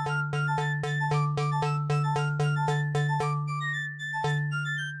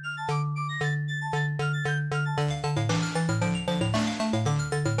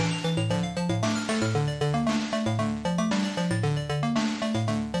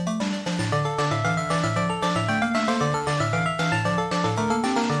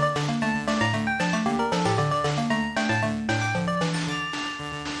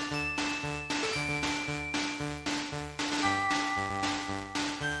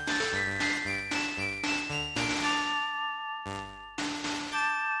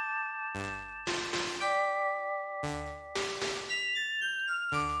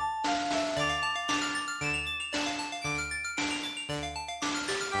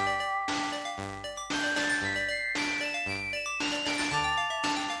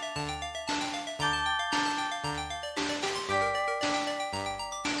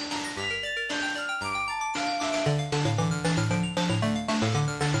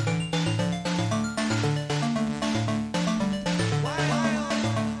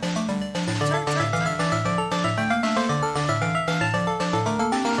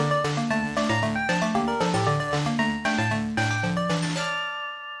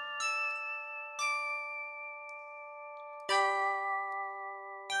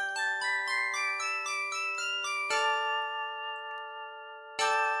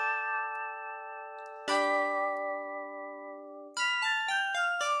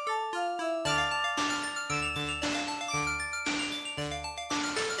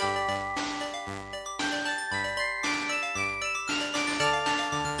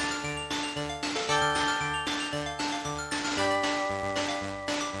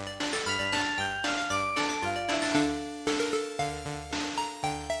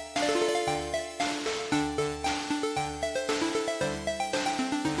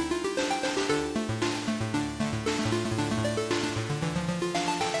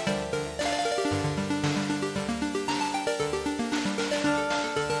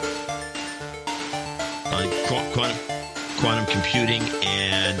 on quantum computing,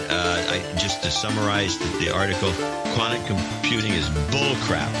 and just to summarize the article, quantum computing is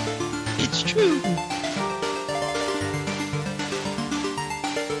bullcrap. It's true.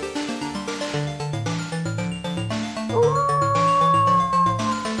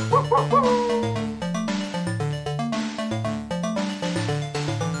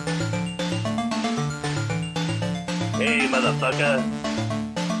 Hey, motherfucker.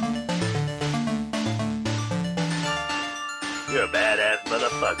 You're a badass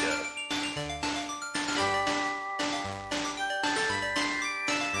motherfucker.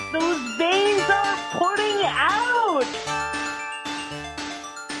 Those veins are putting out!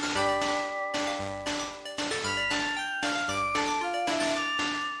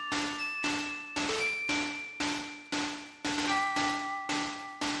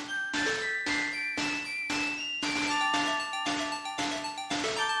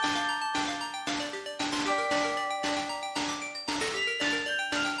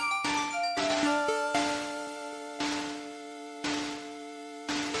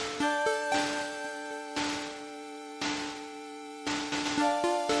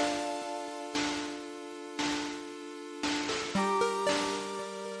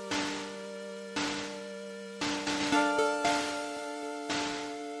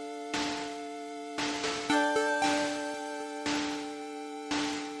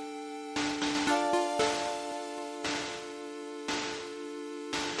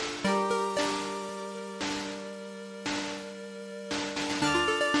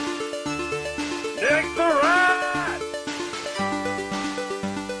 Nick the Rat!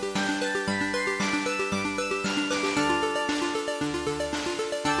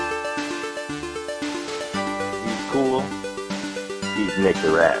 He's cool. He's Nick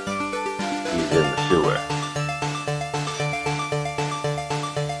the Rat. He's in the sewer.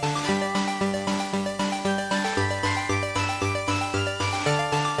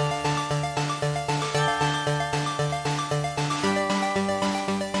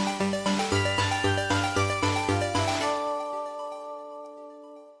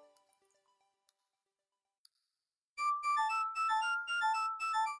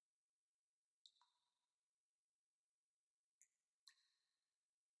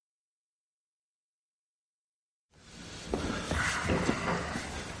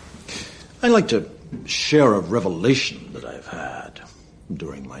 I'd like to share a revelation that I've had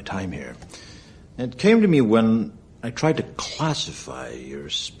during my time here. It came to me when I tried to classify your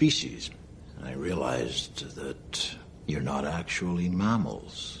species. I realized that you're not actually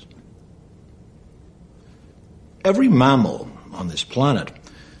mammals. Every mammal on this planet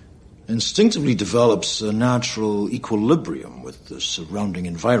instinctively develops a natural equilibrium with the surrounding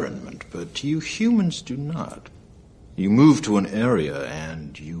environment, but you humans do not. You move to an area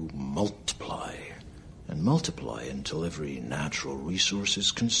and you multiply, and multiply until every natural resource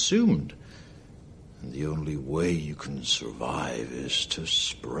is consumed. And the only way you can survive is to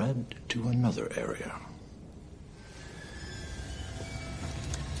spread to another area.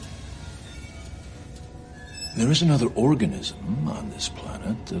 There is another organism on this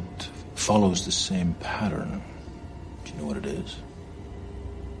planet that follows the same pattern. Do you know what it is?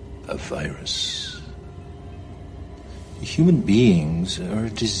 A virus. Human beings are a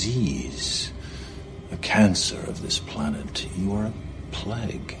disease, a cancer of this planet. You are a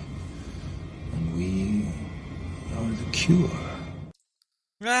plague, and we are the cure.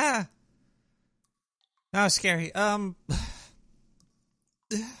 Ah! That was scary. Oh,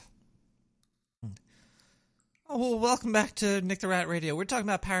 well, welcome back to Nick the Rat Radio. We're talking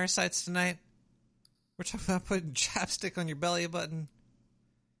about parasites tonight. We're talking about putting chapstick on your belly button.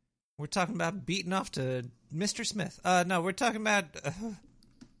 We're talking about beating off to Mr. Smith. No, we're talking about...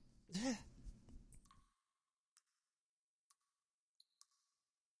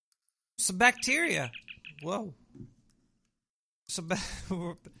 some bacteria. Whoa.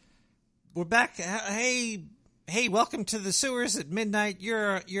 We're back. Hey, welcome to the sewers at midnight.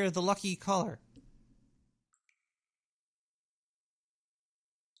 You're the lucky caller.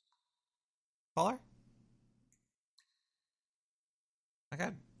 Caller? I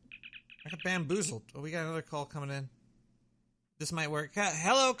got bamboozled. Oh, we got another call coming in. This might work.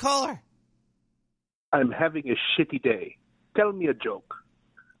 Hello, caller. I'm having a shitty day. Tell me a joke.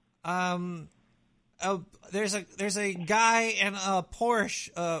 There's a guy in a Porsche,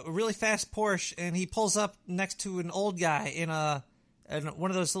 a really fast Porsche, and he pulls up next to an old guy in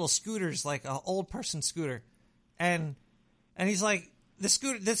one of those little scooters, like an old person scooter, and he's like, this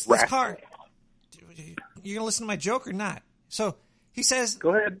car. You gonna listen to my joke or not? So he says,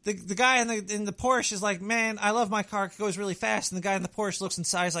 "Go ahead." The guy in the Porsche is like, "Man, I love my car. It goes really fast." And the guy in the Porsche looks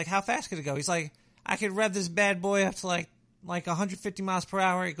inside. He's like, "How fast could it go?" He's like, I could rev this bad boy up to like 150 miles per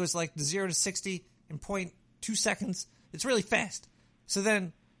hour. It goes like 0 to 60 in 0.2 seconds. It's really fast. So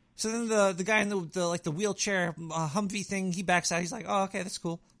then the guy in the wheelchair Humvee thing, he backs out. He's like, oh, okay, that's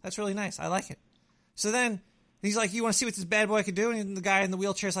cool. That's really nice. I like it. So then he's like, you want to see what this bad boy could do? And the guy in the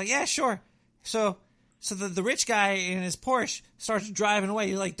wheelchair is like, yeah, sure. So the rich guy in his Porsche starts driving away.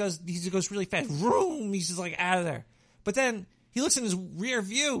 He goes really fast. Vroom! He's just like out of there. But then he looks in his rear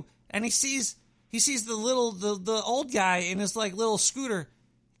view and he sees the old guy in his like little scooter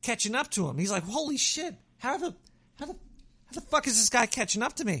catching up to him. He's like, holy shit! How the fuck is this guy catching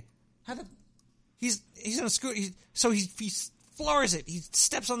up to me? He's in a scooter. He floors it. He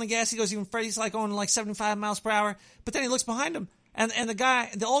steps on the gas. He goes even further. He's like going like 75 miles per hour. But then he looks behind him. And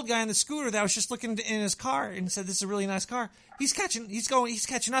the old guy in the scooter that was just looking in his car and said, "This is a really nice car." He's catching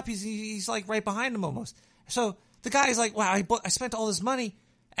up. He's like right behind him almost. So the guy's like, "Wow, I spent all this money,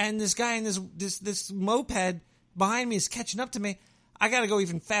 and this guy in this moped behind me is catching up to me. I got to go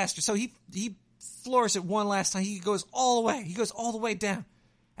even faster." So he floors it one last time. He goes all the way. He goes all the way down,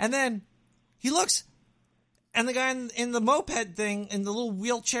 and then he looks, and the guy in the moped thing, in the little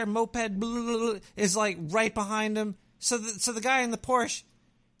wheelchair moped, is like right behind him. So the guy in the Porsche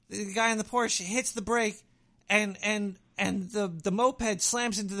hits the brake, and the moped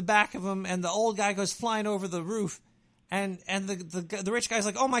slams into the back of him, and the old guy goes flying over the roof, and the rich guy's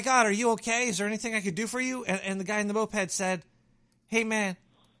like, "Oh my God, are you okay? Is there anything I could do for you?" And the guy in the moped said, "Hey man,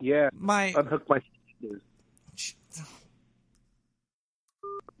 yeah, unhook my."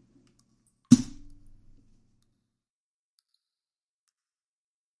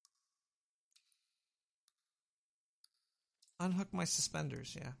 Unhook my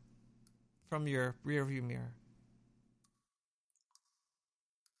suspenders, yeah, from your rear view mirror.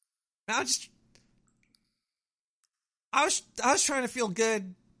 I was trying to feel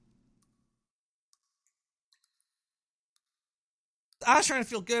good. I was trying to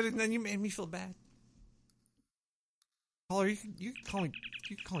feel good, and then you made me feel bad. Caller, you can call me.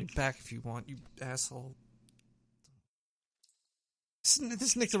 You can call me back if you want, you asshole. This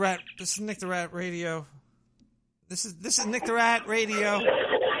is Nick the Rat. This is Nick the Rat Radio. This is Nick the Rat Radio.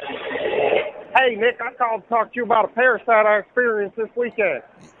 Hey, Nick, I called to talk to you about a parasite I experienced this weekend.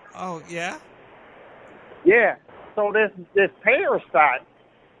 Oh, yeah? Yeah. So this parasite,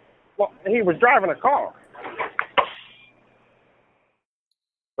 well, he was driving a car.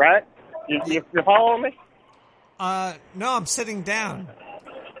 Right? You following me? No, I'm sitting down.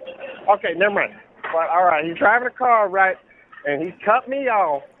 Okay, never mind. But, all right, he's driving a car, right? And he cut me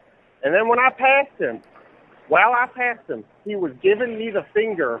off. And then when I passed him, he was giving me the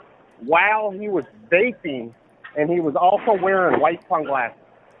finger while he was vaping, and he was also wearing white sunglasses.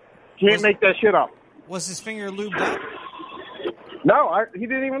 Can't make that shit up. Was his finger lubed up? No, he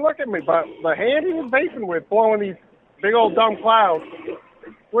didn't even look at me, but the hand he was vaping with, blowing these big old dumb clouds,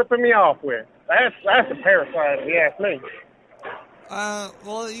 flipping me off with. That's a parasite, if you ask me.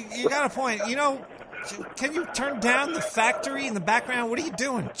 Well, you got a point. You know, can you turn down the factory in the background? What are you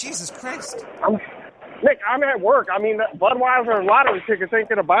doing? Jesus Christ. Nick, I'm at work. I mean, Budweiser lottery tickets ain't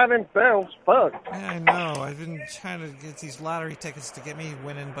going to buy themselves. Fuck. Yeah, I know. I've been trying to get these lottery tickets to get me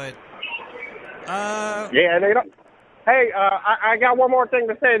winning, but... Yeah, they don't... Hey, I got one more thing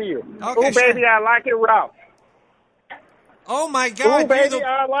to say to you. Okay, Ooh, baby, I like it rough. Oh, my God. Ooh, baby,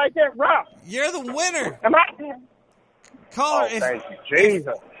 I like it rough. You're the winner. Am I... Caller, thank you,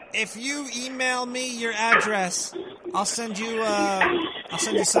 Jesus. If you email me your address, I'll send you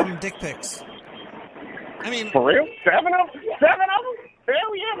some dick pics. I mean, for real? 7 of them?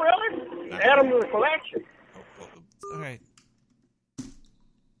 Hell yeah, really? Add them to the collection. All right.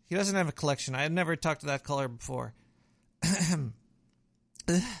 He doesn't have a collection. I had never talked to that caller before.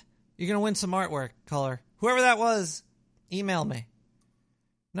 You're gonna win some artwork, caller. Whoever that was, email me.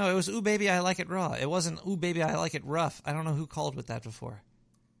 No, it was "Ooh baby, I like it raw." It wasn't "Ooh baby, I like it rough." I don't know who called with that before.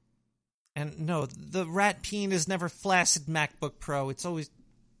 And no, the rat peen is never flaccid MacBook Pro. It's always...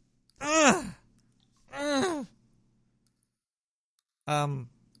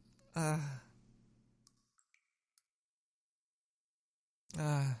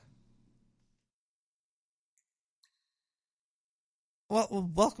 Well,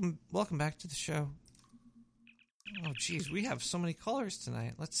 welcome back to the show. Oh, geez, we have so many callers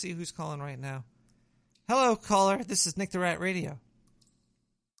tonight. Let's see who's calling right now. Hello, caller. This is Nick the Rat Radio.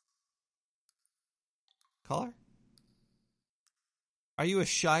 Caller? Are you a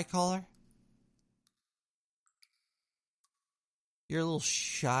shy caller? You're a little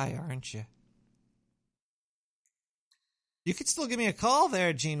shy, aren't you? You could still give me a call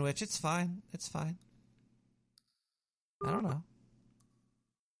there, Gene Witch. It's fine. It's fine. I don't know.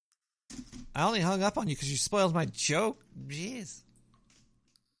 I only hung up on you because you spoiled my joke. Jeez.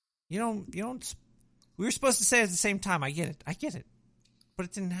 You don't. We were supposed to say it at the same time. I get it. But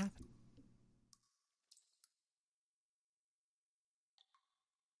it didn't happen.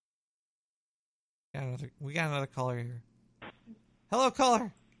 We got another caller here. Hello,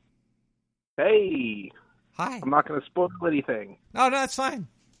 caller. Hey. Hi. I'm not going to spoil anything. No, that's fine.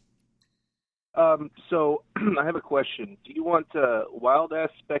 So I have a question. Do you want wild-ass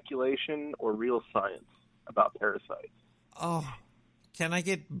speculation or real science about parasites? Oh, can I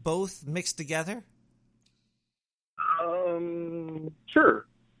get both mixed together? Sure.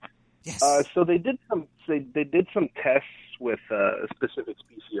 Yes. So they did some tests with a specific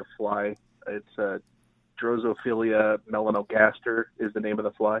species of fly. It's Drosophila melanogaster is the name of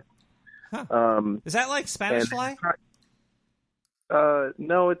the fly. Huh. Is that like Spanish fly?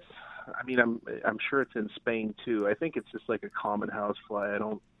 No, it's. I mean, I'm sure it's in Spain too. I think it's just like a common house fly. I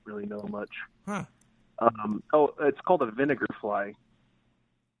don't really know much. Huh. It's called a vinegar fly.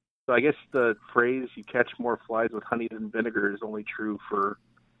 So I guess the phrase "you catch more flies with honey than vinegar" is only true for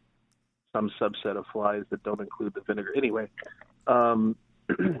some subset of flies that don't include the vinegar. Anyway, so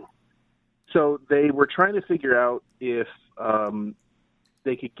they were trying to figure out if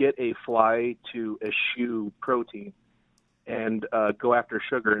they could get a fly to eschew protein and go after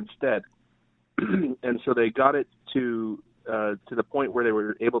sugar instead. And so they got it to the point where they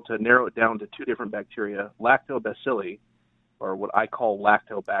were able to narrow it down to two different bacteria, lactobacilli, or what I call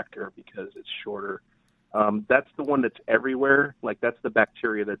lactobacter because it's shorter. That's the one that's everywhere. Like, that's the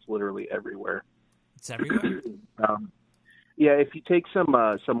bacteria that's literally everywhere. It's everywhere? Yeah, if you take some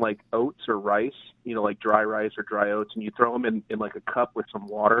like oats or rice, like dry rice or dry oats, and you throw them in like a cup with some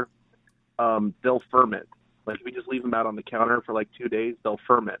water, they'll ferment. Like, if you just leave them out on the counter for like 2 days, they'll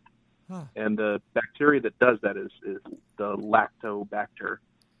ferment. Huh. And the bacteria that does that is the lactobacter.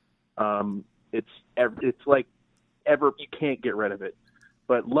 It's like you can't get rid of it.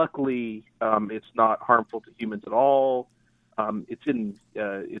 But luckily, it's not harmful to humans at all. It's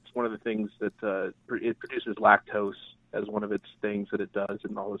one of the things that it produces lactose as one of its things that it does,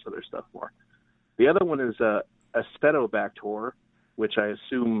 and all this other stuff more. The other one is Aspidobacter, which I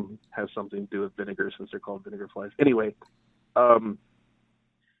assume has something to do with vinegar since they're called vinegar flies. Anyway,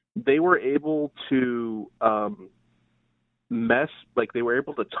 they were able to they were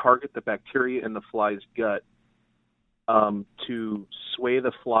able to target the bacteria in the fly's gut to sway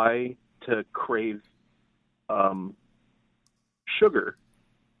the fly to crave sugar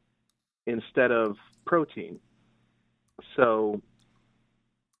instead of protein. So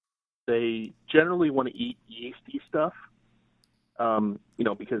they generally want to eat yeasty stuff,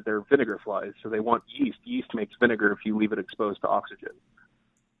 because they're vinegar flies. So they want yeast. Yeast makes vinegar if you leave it exposed to oxygen.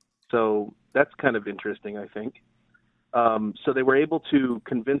 So that's kind of interesting, I think. So they were able to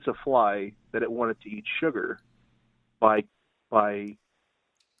convince a fly that it wanted to eat sugar by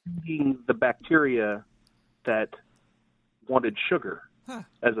eating the bacteria that wanted sugar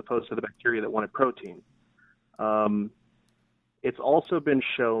as opposed to the bacteria that wanted protein. It's also been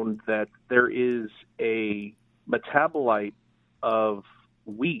shown that there is a metabolite of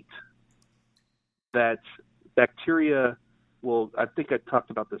wheat that bacteria I think I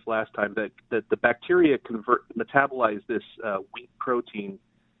talked about this last time, that the bacteria metabolize this wheat protein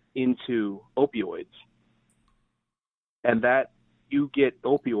into opioids. And that you get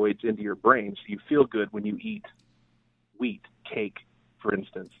opioids into your brain, so you feel good when you eat wheat cake, for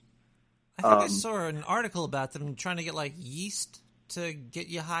instance. I think I saw an article about them trying to get like yeast to get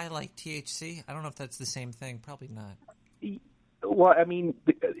you high, like THC. I don't know if that's the same thing. Probably not. Well, I mean,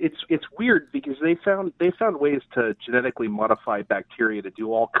 it's weird because they found ways to genetically modify bacteria to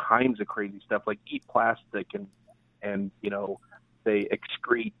do all kinds of crazy stuff, like eat plastic and they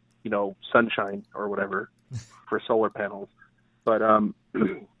excrete sunshine or whatever for solar panels. But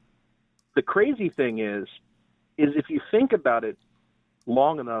the crazy thing is if you think about it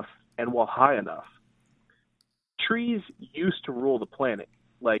long enough and while high enough, trees used to rule the planet.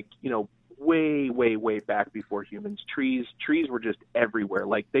 Like, way, way, way back before humans, trees were just everywhere.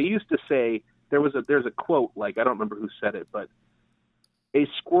 Like, they used to say, there's a quote, like, I don't remember who said it, but a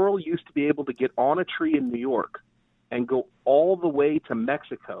squirrel used to be able to get on a tree in New York and go all the way to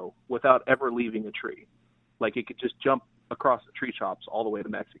Mexico without ever leaving a tree. Like, it could just jump across the tree tops all the way to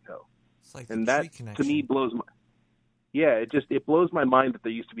Mexico. It's like and that, to me, blows it blows my mind that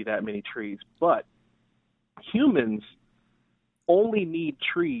there used to be that many trees. But humans only need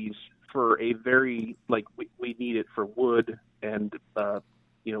trees for a very, like, we need it for wood and,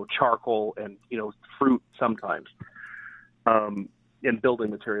 charcoal and, fruit sometimes, and building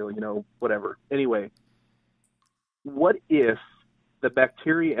material, whatever. Anyway, what if the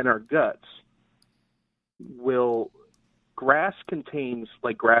bacteria in our guts grass contains,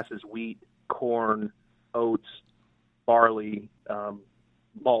 like grass is wheat, corn, oats, barley,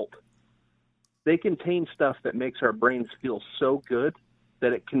 malt. They contain stuff that makes our brains feel so good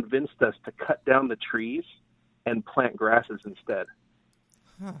that it convinced us to cut down the trees and plant grasses instead.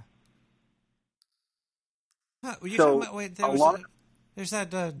 Huh. Were you So, talking about, there's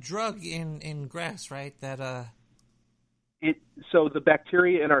that drug in grass, right? That So the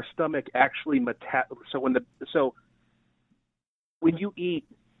bacteria in our stomach actually so when you eat,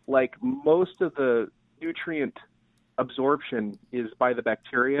 like, most of the nutrient absorption is by the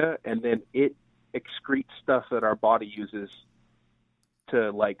bacteria, and then it excretes stuff that our body uses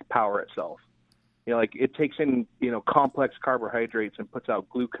to, like, power itself. You know, like, it takes in, complex carbohydrates and puts out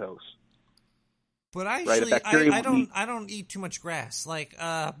glucose. But I Right, actually, I don't eat too much grass. Like,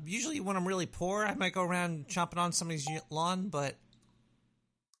 usually when I'm really poor, I might go around chomping on somebody's lawn, but...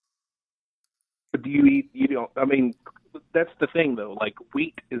 Do you eat, I mean, that's the thing, though. Like,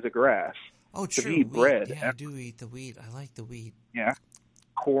 wheat is a grass. Oh, So true. if you eat Wheat. bread. Yeah, I do eat the wheat. I like the wheat. Yeah.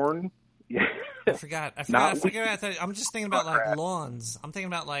 Corn. Yeah. I forgot. I'm just thinking about, like, lawns. I'm thinking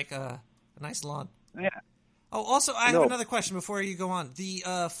about, like, a nice lawn. Yeah. Oh, also, I have another question before you go on.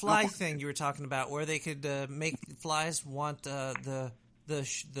 The fly thing you were talking about, where they could make flies want the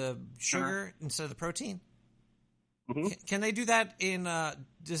sugar instead of the protein. Mm-hmm. Can they do that in?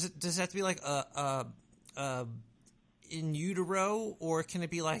 Does it have to be like in utero, or can it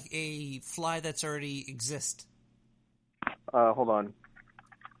be like a fly that's already exist? Hold on.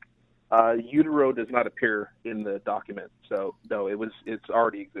 Utero does not appear in the document, so no, it's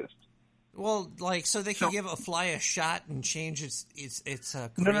already exists. Well, like, so they could give a fly a shot and change its No.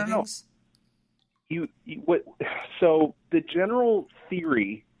 cravings? So the general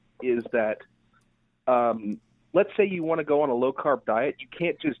theory is that, let's say you want to go on a low carb diet, you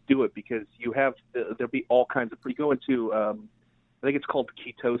can't just do it because there'll be all kinds of. You go into, I think it's called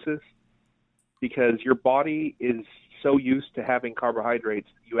ketosis, because your body is so used to having carbohydrates,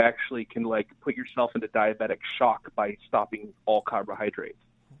 you actually can, like, put yourself into diabetic shock by stopping all carbohydrates.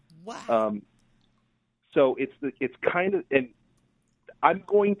 Wow. So it's kind of, and I'm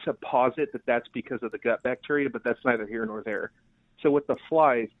going to posit that that's because of the gut bacteria, but that's neither here nor there. So with the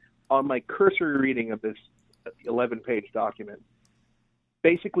flies, on my cursory reading of this 11-page document,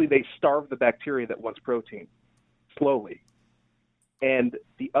 basically they starve the bacteria that wants protein slowly. And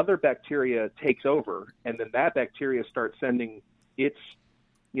the other bacteria takes over, and then that bacteria starts sending its,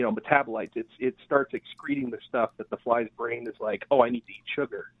 metabolites. It starts excreting the stuff that the fly's brain is like, oh, I need to eat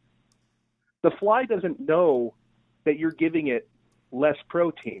sugar. The fly doesn't know that you're giving it less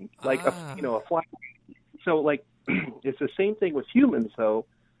protein, like a fly. So, like, it's the same thing with humans, though.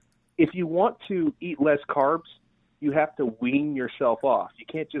 If you want to eat less carbs, you have to wean yourself off. You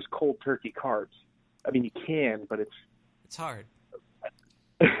can't just cold turkey carbs. I mean, you can, but it's hard.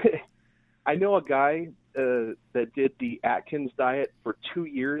 I know a guy that did the Atkins diet for 2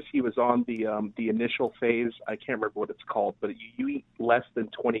 years. He was on the initial phase. I can't remember what it's called, but you eat less than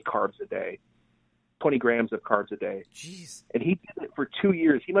 20 carbs a day, 20 grams of carbs a day. Jeez. And he did it for 2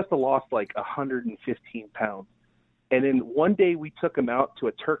 years. He must have lost like 115 pounds. And then one day we took him out to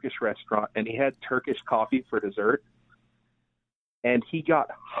a Turkish restaurant, and he had Turkish coffee for dessert. And he got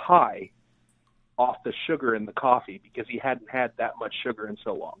high off the sugar in the coffee because he hadn't had that much sugar in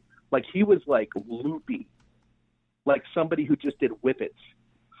so long. Like, he was, like, loopy, like somebody who just did whippets.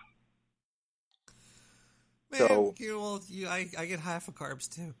 Man, so, I get high for carbs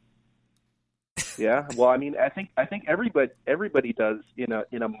too. Yeah, well, I mean, I think everybody does in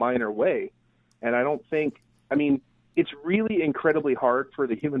a minor way, and I don't think. I mean, it's really incredibly hard for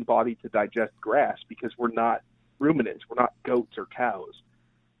the human body to digest grass because we're not ruminants, we're not goats or cows.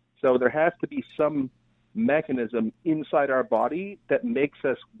 So there has to be some mechanism inside our body that makes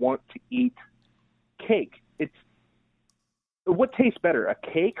us want to eat cake. What tastes better, a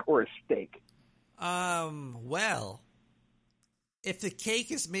cake or a steak? Well, if the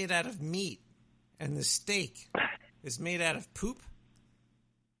cake is made out of meat and the steak is made out of poop,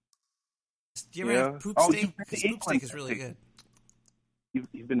 do you ever have poop steak? Because poop steak is really good.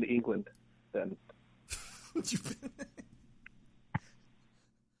 You've been to England, then. It's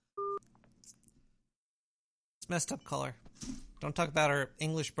messed up, caller. Don't talk about our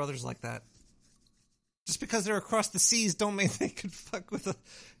English brothers like that. Just because they're across the seas don't mean they could fuck with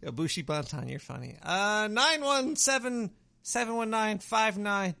a Bushi Bantan. You're funny.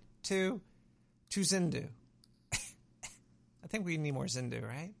 917-719-592 Zindu. I think we need more Zindu,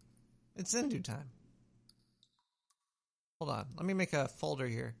 right? It's Zindu time. Hold on. Let me make a folder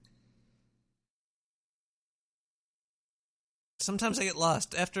here. Sometimes I get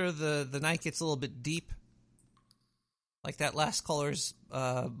lost after the night gets a little bit deep, like that last caller's.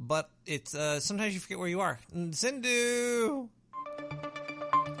 But it's sometimes you forget where you are. Zindu.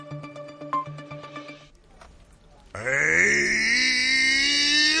 Hey,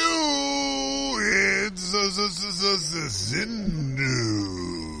 it's Zindu,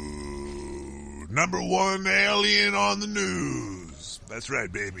 number one alien on the news. That's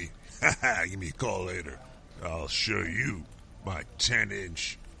right, baby. Give me a call later. I'll show you my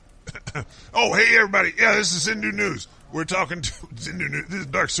 10-inch. Oh, hey, everybody. Yeah, this is Zindu News. We're talking to Zindu News. This is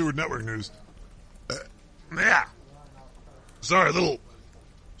Dark Sewer Network News. Yeah. Sorry, this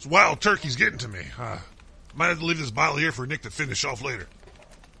wild turkey's getting to me. Might have to leave this bottle here for Nick to finish off later.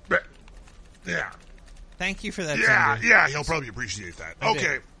 Yeah. Thank you for that. Yeah, Zindu. yeah, he'll probably appreciate that. I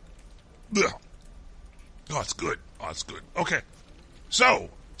Okay. Ugh. Oh, it's good. Okay. So,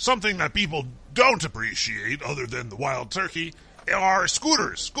 something that people don't appreciate, other than the wild turkey, are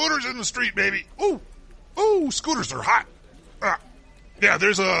scooters. Scooters in the street, baby. Ooh, scooters are hot. Yeah,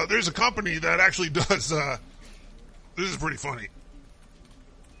 there's a company that actually does. This is pretty funny.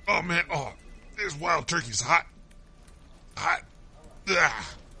 Oh man, this wild turkey's hot.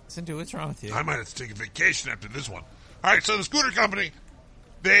 Zindu, what's wrong with you? I might have to take a vacation after this one. All right, so the scooter company,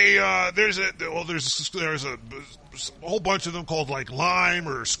 there's a whole bunch of them called like Lime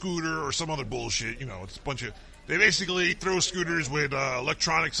or Scooter or some other bullshit. You know, it's a bunch of. They basically throw scooters with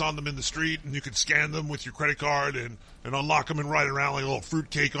electronics on them in the street, and you can scan them with your credit card and unlock them and ride around like a little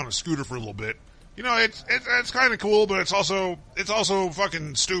fruitcake on a scooter for a little bit. You know, it's kind of cool, but it's also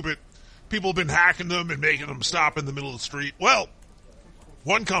fucking stupid. People have been hacking them and making them stop in the middle of the street. Well,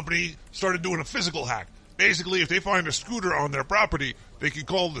 one company started doing a physical hack. Basically, if they find a scooter on their property, they can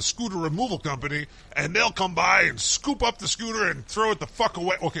call the scooter removal company, and they'll come by and scoop up the scooter and throw it the fuck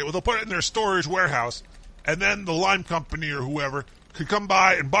away. Okay, well, they'll put it in their storage warehouse, and then the Lime company or whoever could come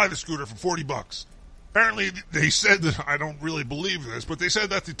by and buy the scooter for $40. Apparently, they said that, I don't really believe this, but they said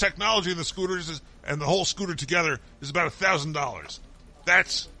that the technology in the scooters and the whole scooter together is about $1,000.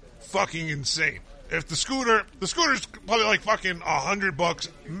 That's fucking insane. If the scooter's probably like fucking $100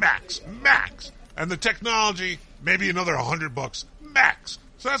 max, and the technology maybe another $100 max.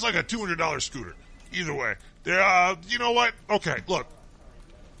 So that's like a $200 scooter. Either way, you know what? Okay, look,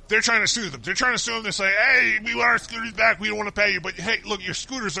 they're trying to sue them. They're trying to sue them. They say, "Hey, we want our scooters back. We don't want to pay you." But hey, look, your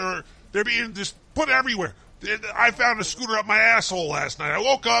scooters they're being just put everywhere. I found a scooter up my asshole last night. I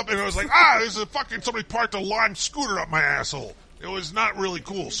woke up and it was like, there's a fucking somebody parked a Lime scooter up my asshole. It was not really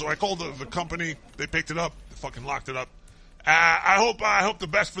cool. So I called the company. They picked it up. They fucking locked it up. I hope the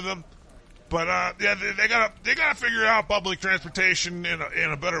best for them. But yeah, they gotta figure out public transportation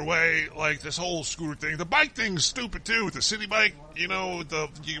in a better way. Like this whole scooter thing. The bike thing's stupid too. With the city bike, you know,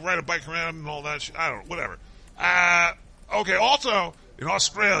 you ride a bike around and all that shit. I don't know, whatever. Okay. Also in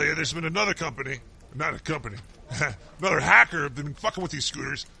Australia, there's been another company, not a company, another hacker been fucking with these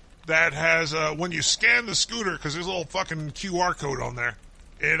scooters. That has when you scan the scooter, because there's a little fucking QR code on there,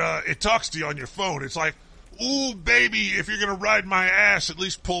 it talks to you on your phone. It's like, "Ooh, baby, if you're gonna ride my ass, at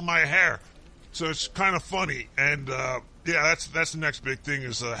least pull my hair." So it's kind of funny, and yeah, that's the next big thing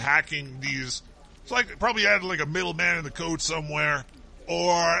is hacking these. It's like probably added like a middleman in the code somewhere,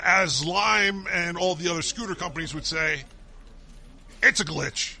 or as Lime and all the other scooter companies would say, it's a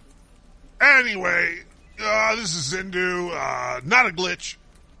glitch. Anyway, this is Zindu, not a glitch.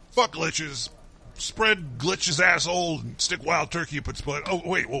 Fuck glitches. Spread glitches asshole and stick wild turkey up its butt. Oh,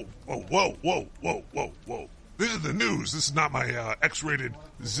 wait, whoa. This is the news. This is not my X-rated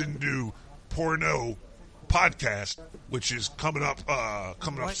Zindu porno podcast, which is coming up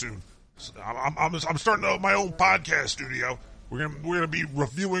soon. So I'm starting out my own podcast studio. We're gonna be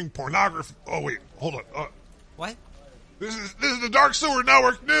reviewing pornography. Oh wait, hold on. What? This is the Dark Sewer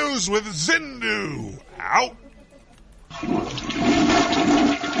Network News with Zindu. Out.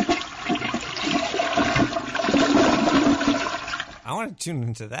 I want to tune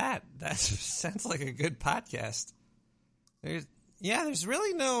into that. That sounds like a good podcast. There's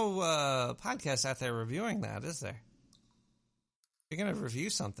really no podcast out there reviewing that, is there? If you're going to review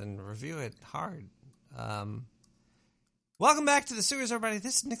something, review it hard. Welcome back to the Sewers, everybody.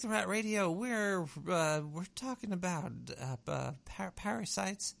 This is Nick the Rat Radio. We're talking about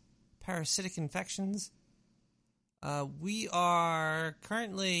parasites, parasitic infections. We are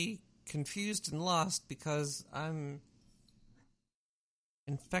currently confused and lost because I'm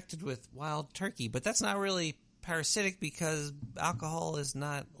infected with wild turkey, but that's not really parasitic because alcohol is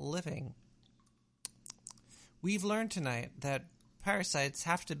not living. We've learned tonight that parasites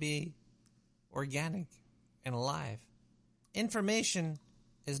have to be organic and alive. Information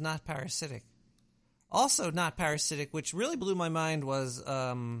is not parasitic. also not parasitic, which really blew my mind, was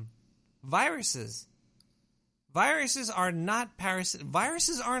viruses. Viruses are not parasitic.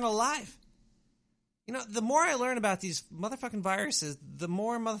 Viruses aren't alive. You know, the more I learn about these motherfucking viruses, the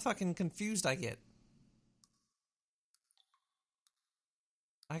more motherfucking confused I get.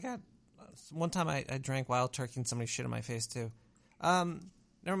 One time I drank wild turkey and somebody shit in my face too.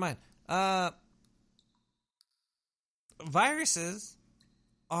 Never mind. Viruses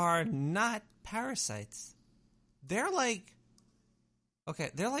are not parasites. They're like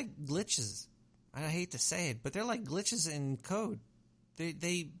glitches. I hate to say it, but they're like glitches in code.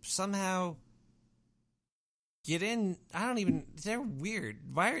 They somehow get in. They're weird.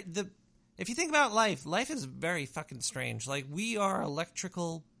 If you think about life is very fucking strange. Like, we are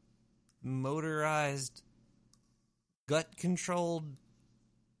electrical, motorized, gut-controlled.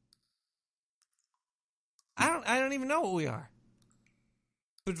 I don't even know what we are.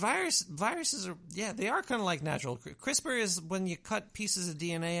 But viruses are, they are kind of like natural. CRISPR is when you cut pieces of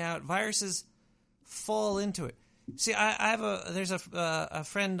DNA out. Viruses fall into it. See, there's a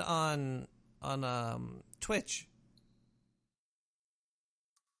friend on Twitch,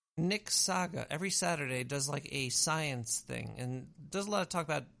 Nick Saga. Every Saturday does like a science thing and does a lot of talk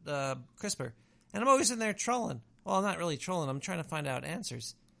about CRISPR. And I'm always in there trolling. Well, I'm not really trolling. I'm trying to find out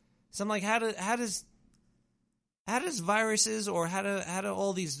answers. So I'm like, how does viruses, or how do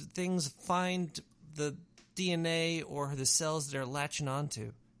all these things find the DNA or the cells they're latching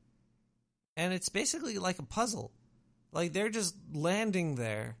onto? And it's basically like a puzzle. Like, they're just landing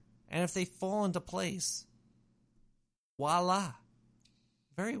there, and if they fall into place, voila.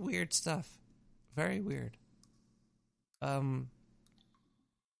 Very weird stuff. Very weird. We're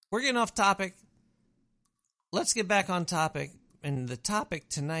getting off topic. Let's get back on topic. And the topic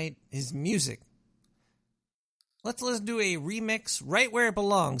tonight is music. Let's do a remix right where it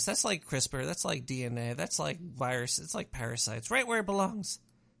belongs. That's like CRISPR. That's like DNA. That's like virus. It's like parasites. Right where it belongs.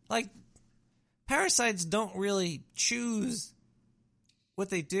 Like, parasites don't really choose what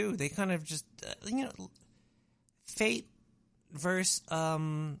they do. They kind of just, fate versus,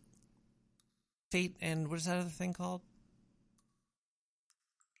 fate and what is that other thing called?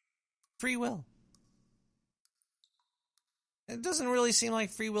 Free will. It doesn't really seem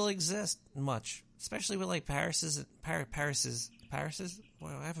like free will exists much. Especially with like Parises.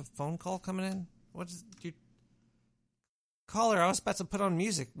 Well, I have a phone call coming in. What's you caller? I was about to put on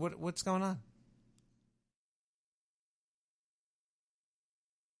music. What's going on?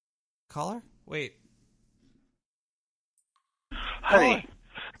 Caller? Wait. Honey.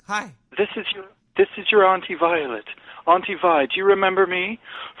 Hi. This is your Auntie Violet. Auntie Vi, do you remember me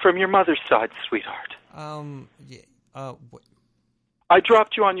from your mother's side, sweetheart? Yeah. I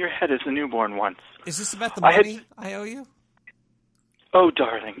dropped you on your head as a newborn once. Is this about the money I owe you? Oh,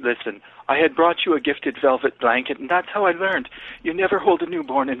 darling, listen. I had brought you a gifted velvet blanket, and that's how I learned. You never hold a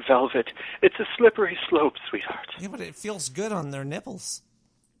newborn in velvet. It's a slippery slope, sweetheart. Yeah, but it feels good on their nipples.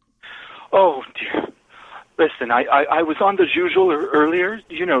 Oh, dear. Listen, I was on the Zhuzel earlier.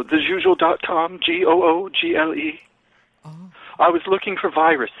 You know, thezhuzel.com, Google. I was looking for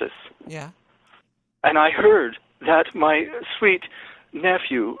viruses. Yeah. And I heard that my sweet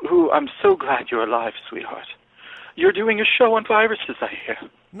nephew, who I'm so glad you're alive, sweetheart. You're doing a show on viruses, I hear.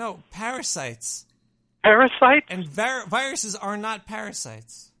 No, parasites. Parasites? And viruses are not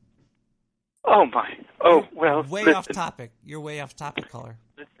parasites. Oh, my. Oh, well, way off topic. You're way off topic, caller.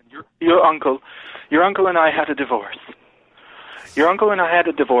 Listen, your uncle and I had a divorce. Your uncle and I had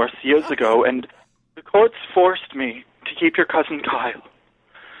a divorce years ago, and the courts forced me to keep your cousin Kyle.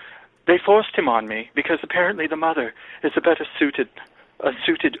 They forced him on me because apparently the mother is a better suited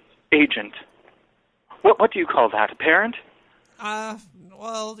agent. What do you call that? A parent?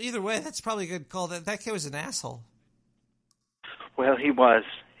 Well, either way, that's probably a good call. That kid was an asshole. Well, he was.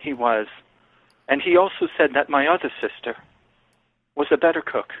 And he also said that my other sister was a better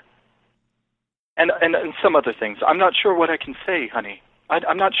cook. And some other things. I'm not sure what I can say, honey.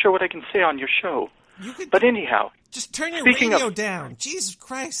 I'm not sure what I can say on your show. But anyhow. Just turn your radio down. Jesus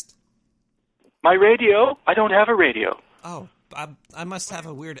Christ. My radio? I don't have a radio. Oh, I must have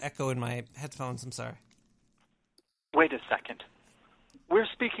a weird echo in my headphones. I'm sorry. Wait a second. We're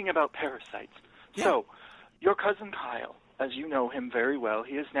speaking about parasites. Yeah. So, your cousin Kyle, as you know him very well,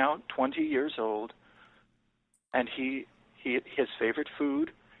 he is now 20 years old, and his favorite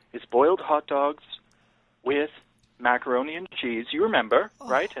food is boiled hot dogs with macaroni and cheese. You remember,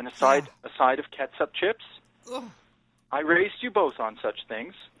 right? And a side of ketchup chips. Oh. I raised you both on such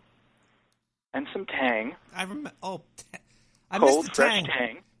things. And some Tang. I remember. Oh, I cold, missed the fresh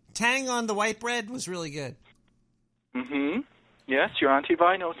Tang. Tang on the white bread was really good. Mm-hmm. Yes, your Auntie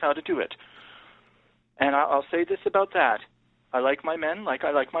Vi knows how to do it. And I'll say this about that. I like my men like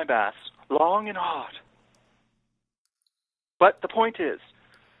I like my baths, long and hot. But the point is,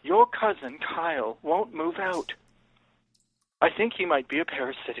 your cousin, Kyle, won't move out. I think he might be a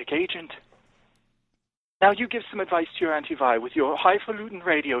parasitic agent. Now you give some advice to your Auntie Vi with your highfalutin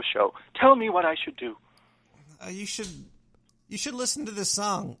radio show. Tell me what I should do. You should listen to this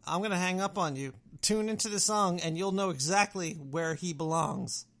song. I'm going to hang up on you. Tune into the song, and you'll know exactly where he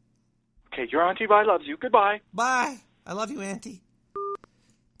belongs. Okay, your Auntie Vi loves you. Goodbye. Bye. I love you, Auntie.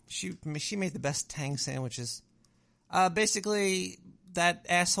 She made the best Tang sandwiches. Basically, that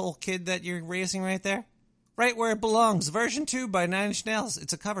asshole kid that you're raising right there, right where it belongs. Version 2 by Nine Inch Nails.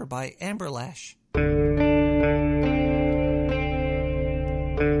 It's a cover by Amber Lash.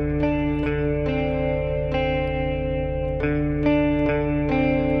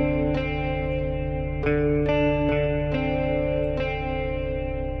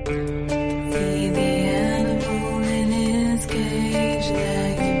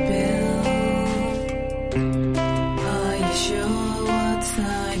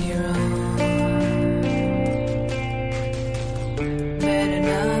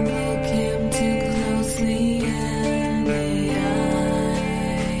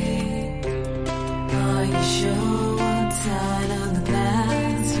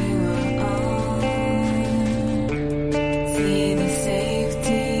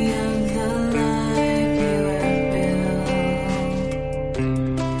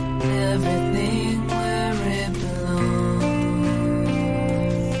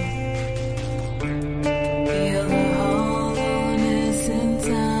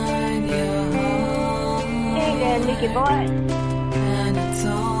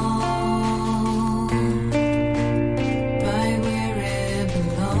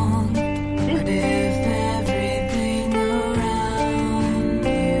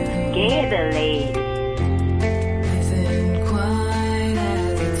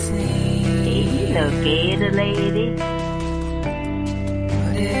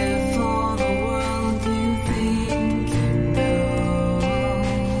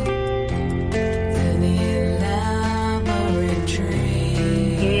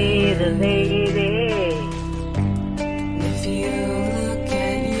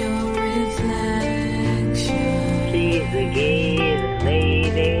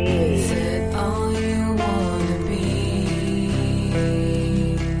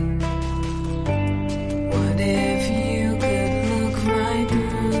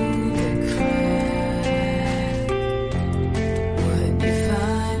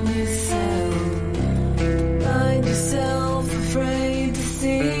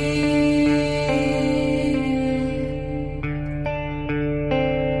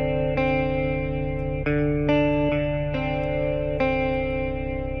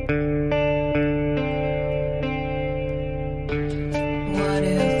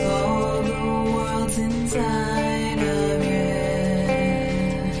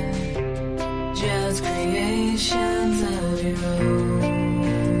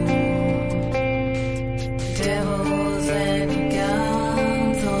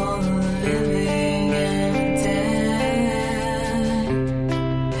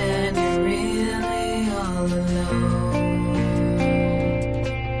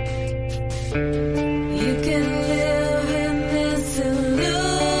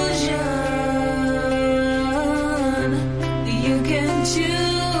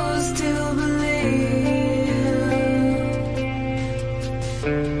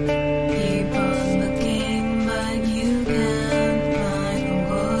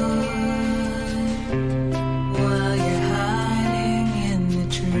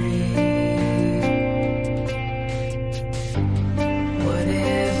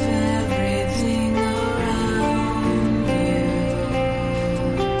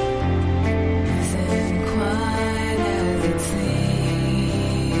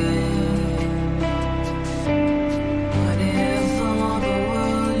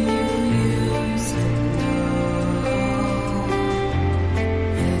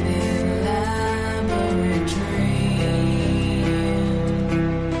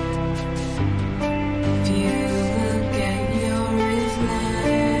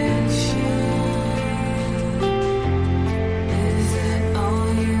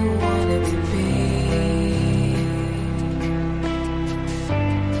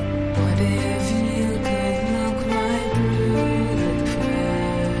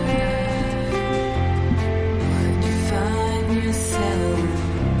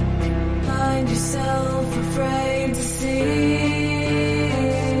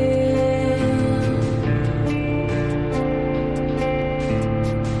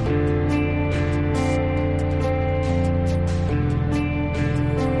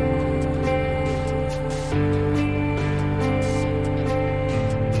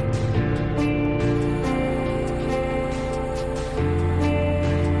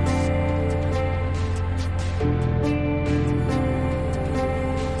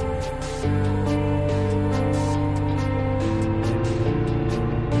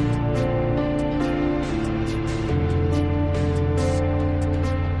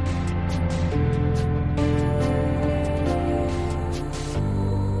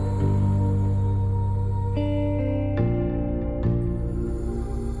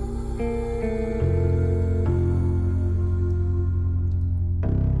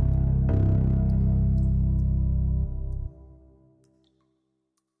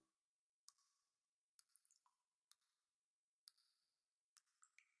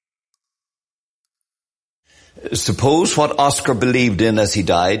 Suppose what Oscar believed in as he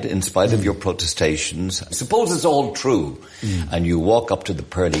died, in spite of your protestations, suppose it's all true, and you walk up to the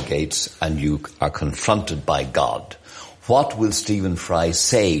pearly gates and you are confronted by God. What will Stephen Fry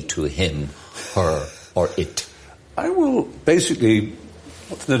say to him, her, or it? I will basically,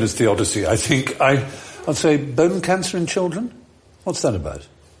 what's known as theodicy, I think. I'll say bone cancer in children? What's that about?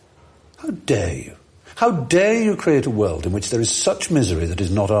 How dare you? How dare you create a world in which there is such misery that is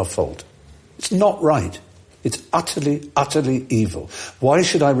not our fault? It's not right. It's utterly, utterly evil. Why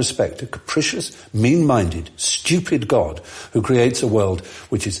should I respect a capricious, mean-minded, stupid God who creates a world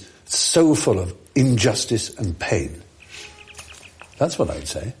which is so full of injustice and pain? That's what I'd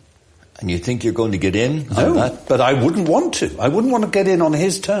say. And you think you're going to get in on No, that? but I wouldn't want to. I wouldn't want to get in on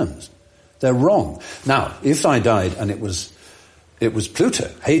his terms. They're wrong. Now, if I died and it was Pluto,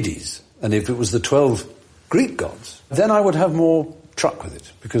 Hades, and if it was the 12 Greek gods, then I would have more truck with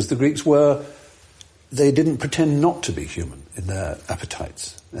it, because the Greeks they didn't pretend not to be human in their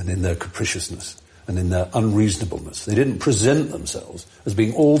appetites and in their capriciousness and in their unreasonableness. They didn't present themselves as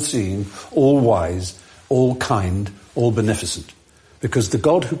being all-seeing, all-wise, all-kind, all-beneficent. Because the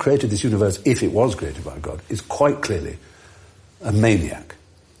God who created this universe, if it was created by God, is quite clearly a maniac.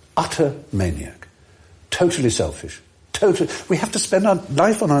 Utter maniac. Totally selfish. We have to spend our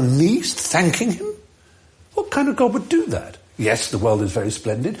life on our knees thanking him? What kind of God would do that? Yes, the world is very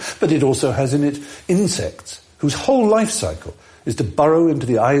splendid, but it also has in it insects whose whole life cycle is to burrow into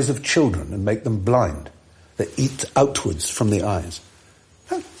the eyes of children and make them blind. They eat outwards from the eyes.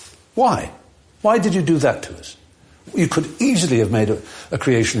 Why? Why did you do that to us? You could easily have made a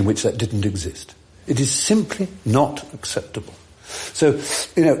creation in which that didn't exist. It is simply not acceptable. So,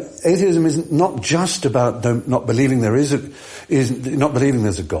 atheism is not just about not believing there's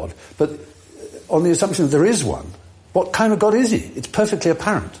a God, but on the assumption that there is one. What kind of God is he? It's perfectly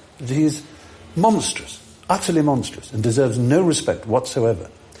apparent that he is monstrous, utterly monstrous, and deserves no respect whatsoever.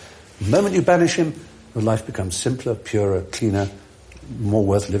 The moment you banish him, your life becomes simpler, purer, cleaner, more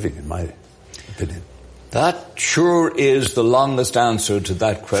worth living, in my opinion. That sure is the longest answer to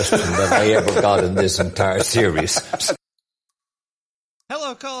that question that I ever got in this entire series.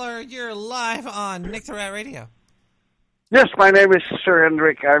 Hello, caller. You're live on Nick the Rat Radio. Yes, my name is Sir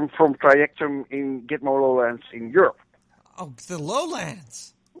Hendrik. I'm from Trajectum in Gitmo Lowlands in Europe. Oh, the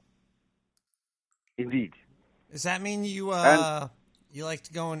Lowlands. Indeed. Does that mean you like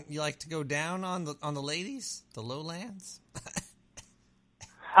to go down on the ladies, the Lowlands?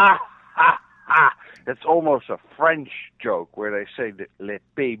 Ha ha ha! That's almost a French joke where they say the les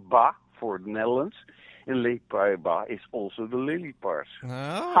Pays-Bas for the Netherlands, and les Pays-Bas is also the lily parts.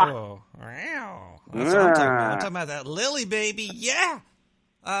 Oh, wow! That's what I'm talking about. I'm talking about that lily baby. Yeah.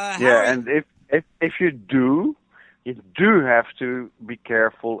 And if you do have to be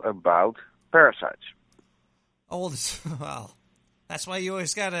careful about parasites. Oh, well, that's why you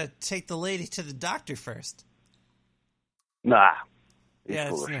always got to take the lady to the doctor first. Nah. Yeah,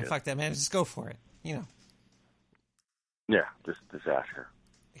 fuck that, man. Just go for it. Yeah, just ask her.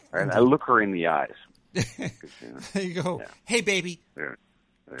 And I look her in the eyes. There you go. Yeah. Hey, baby. Yeah.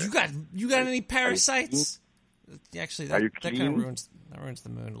 You got any parasites? Actually, that kind of ruins the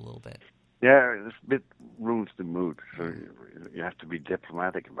mood a little bit. Yeah, this bit ruins the mood. So you have to be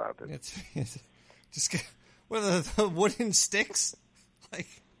diplomatic about it. It's just what are the wooden sticks? Like.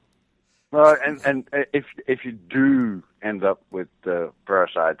 Well, and if you do end up with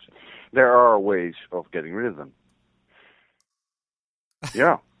parasites, there are ways of getting rid of them.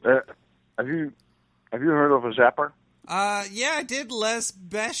 Yeah. Have you heard of a zapper? Yeah, I did. Les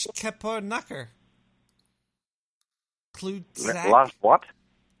Besh Keponucker. Last what?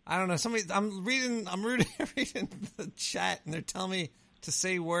 I don't know. I'm reading the chat, and they're telling me to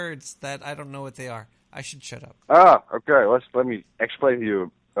say words that I don't know what they are. I should shut up. Okay. Let me explain to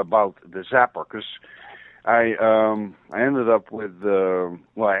you about the zapper, because I ended up with I'm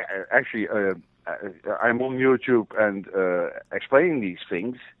on YouTube and explaining these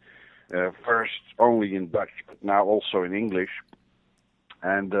things first only in Dutch, but now also in English.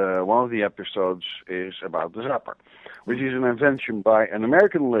 And one of the episodes is about the zapper, which is an invention by an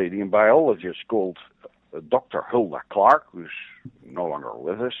American lady, a biologist called Dr. Hulda Clark, who's no longer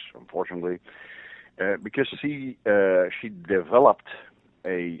with us, unfortunately, because she developed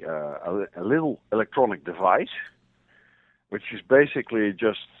a little electronic device, which is basically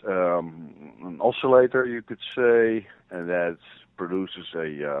just an oscillator, you could say, and that produces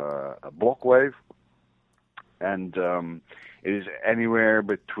a block wave, and it is anywhere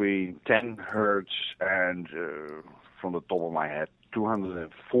between 10 hertz and, from the top of my head,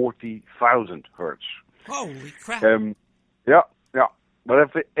 240,000 hertz. Holy crap! Yeah. But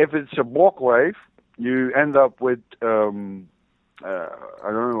if it's a block wave, you end up with, I don't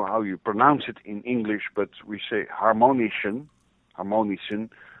know how you pronounce it in English, but we say harmonischen,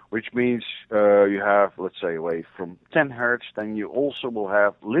 which means you have, let's say, a wave from 10 hertz, then you also will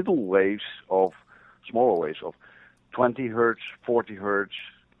have little waves of, smaller waves of 20 hertz, 40 hertz,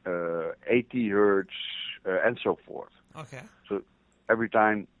 80 hertz, and so forth. Okay. So every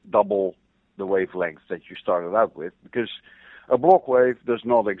time double the wavelength that you started out with, because a Bloch wave does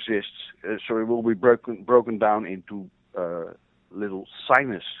not exist, so it will be broken down into little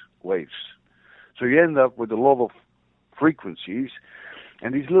sinus waves. So you end up with a lot of frequencies,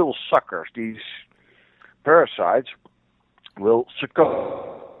 and these little suckers, these parasites, will succumb.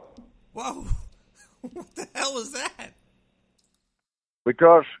 Whoa! What the hell was that?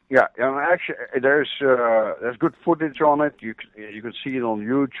 Because actually there's good footage on it. You can see it on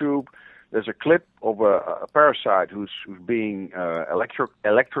YouTube. There's a clip of a parasite who's being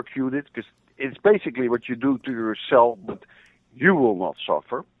electrocuted, because it's basically what you do to yourself, but you will not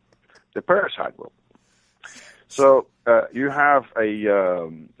suffer. The parasite will. So you have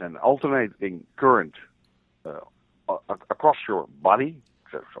an alternating current across your body.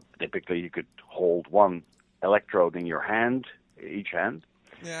 So typically you could hold one electrode in your hand, each hand,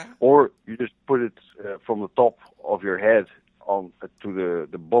 or you just put it from the top of your head on to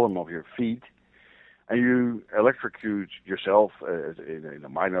the bottom of your feet, and you electrocute yourself in a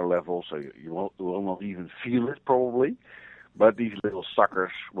minor level, so you will not even feel it probably, but these little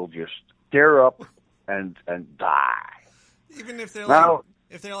suckers will just tear up and die. Even if they're now,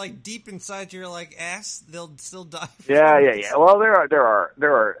 if they're like deep inside your like ass, they'll still die. Yeah. Well,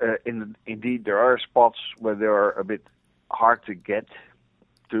 indeed there are spots where they are a bit hard to get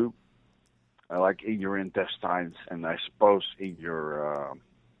to, like in your intestines, and I suppose in your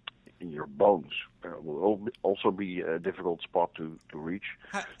bones. Will also be a difficult spot to reach.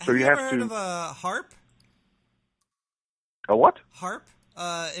 So you ever heard of a HAARP? A what? HAARP.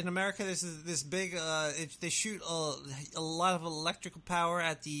 In America, there's this big. They shoot a lot of electrical power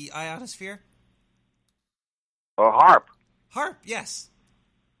at the ionosphere. A HAARP. HAARP, yes.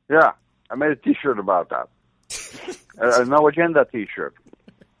 Yeah, I made a T-shirt about that. A No Agenda T-shirt.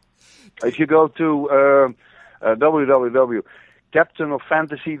 If you go to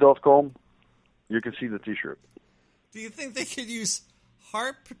www.captainoffantasy.com, you can see the T-shirt. Do you think they could use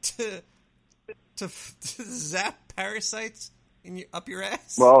HAARP to zap parasites up your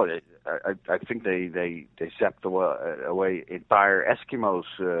ass? Well, I think they zapped away entire Eskimos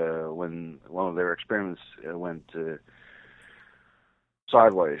when one of their experiments went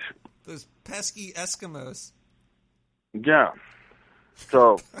sideways. Those pesky Eskimos. Yeah.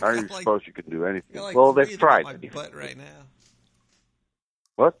 So I suppose you can do anything. Like, well, they've tried. My butt right now.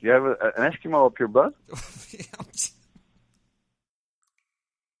 What? You have an Eskimo up your butt?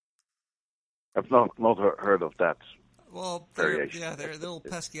 I've not heard of that. Well, they're little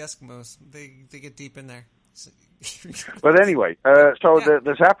pesky Eskimos. They get deep in there. But anyway,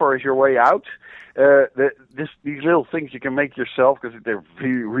 the zapper is your way out. These little things you can make yourself, because they're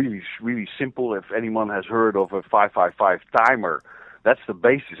really, really simple. If anyone has heard of a 555 timer, that's the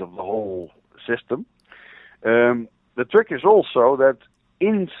basis of the whole system. The trick is also that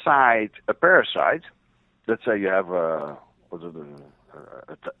inside a parasite, let's say you have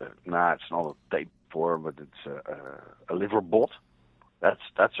it's not a tapeworm, but it's a liver bot.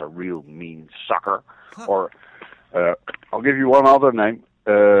 That's a real mean sucker. Huh. Or I'll give you one other name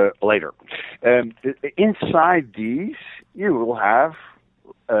later. Inside these, you will have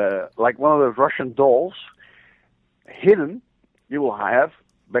like one of those Russian dolls. Hidden, you will have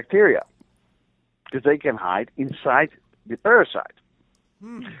bacteria, because they can hide inside the parasite.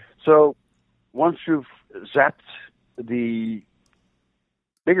 So once you've zapped the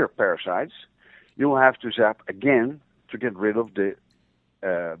bigger parasites, you will have to zap again to get rid of the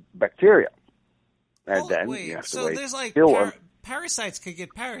bacteria. And then you have to wait. So there's like parasites could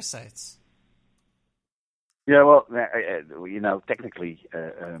get parasites. Yeah, well, technically,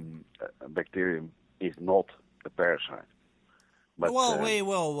 a bacterium is not a parasite. But,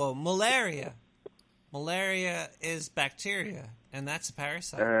 whoa. Malaria is bacteria, and that's a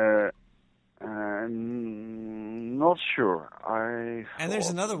parasite. Not sure. And there's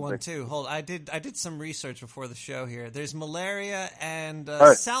another one too. I did some research before the show here. There's malaria and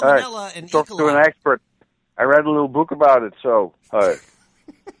salmonella and E. coli. Talk to an expert. I read a little book about it. So,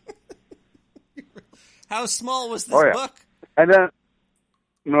 how small was this book? And then,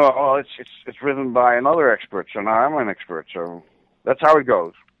 it's written by another expert. So now I'm an expert. So that's how it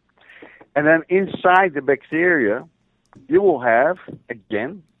goes. And then inside the bacteria, you will have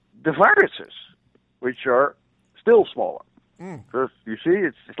again the viruses, which are still smaller. Because you see,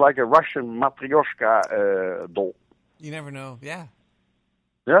 it's like a Russian Matryoshka doll. You never know. Yeah.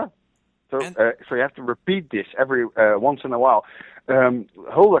 Yeah. So so you have to repeat this every once in a while.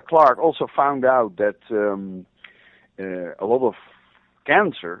 Hulda Clark also found out that a lot of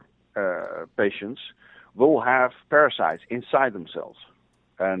cancer patients will have parasites inside themselves,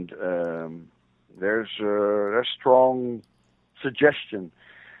 and there's a strong suggestion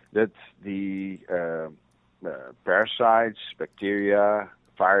that the parasites, bacteria,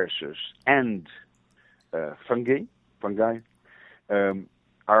 viruses, and fungi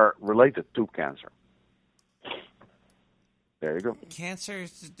are related to cancer. There you go. Cancer,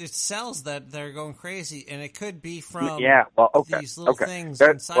 it's cells that they're going crazy, and it could be from these little things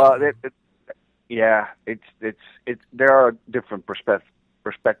inside. Well, there are different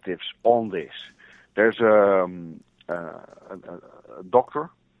perspectives on this. There's a doctor,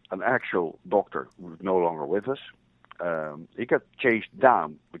 an actual doctor who's no longer with us. He got chased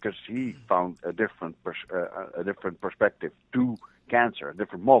down because he found a different perspective to cancer, a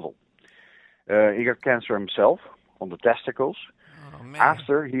different model. He got cancer himself on the testicles. Oh, man.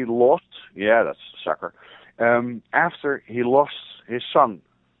 After he lost, that's a sucker. After he lost his son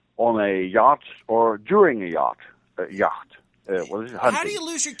on a yacht or during a yacht. What is it? Hunting. How do you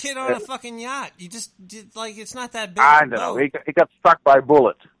lose your kid on a fucking yacht? You just it's not that big. I don't know. He got struck by a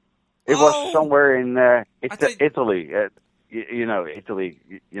bullet. It was somewhere in Italy. You know, Italy.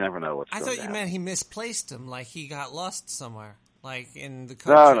 You never know what's going on. I thought you meant he misplaced him, like he got lost somewhere, like in the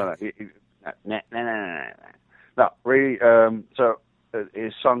country. No, really. So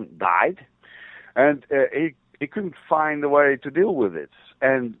his son died, and he couldn't find a way to deal with it.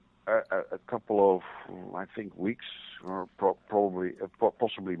 And a couple of, I think, weeks or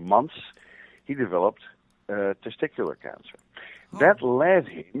possibly months, he developed testicular cancer. Oh. That led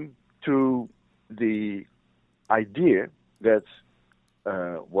him to the idea that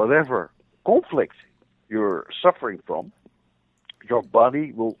whatever conflict you're suffering from, your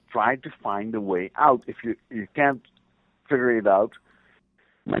body will try to find a way out if you can't figure it out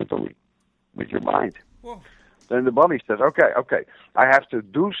mentally with your mind. Whoa. Then the body says, okay, I have to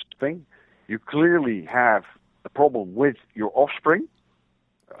do something. You clearly have a problem with your offspring.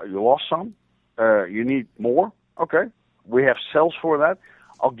 You lost some. You need more. Okay, we have cells for that.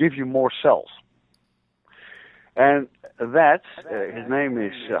 I'll give you more cells. And that, his name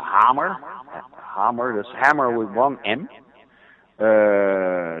is Hamer. Hamer, that's Hammer with one M.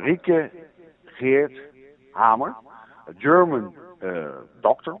 Rieke Geert Hamer, a German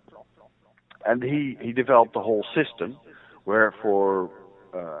doctor. And he developed a whole system where for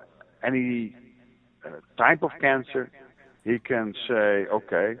any type of cancer, he can say,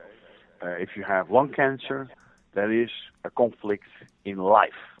 okay, if you have lung cancer, that is a conflict in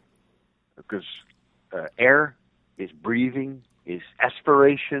life. Because air is breathing, is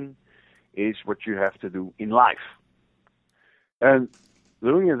aspiration, is what you have to do in life. And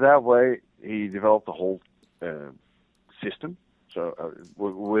doing it that way, he developed a whole system. So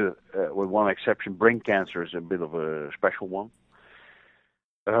with one exception, brain cancer is a bit of a special one.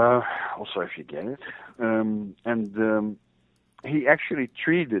 Also, if you get it. And he actually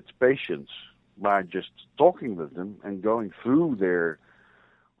treated patients by just talking with them and going through their,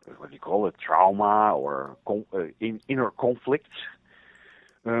 what do you call it, trauma or inner conflicts,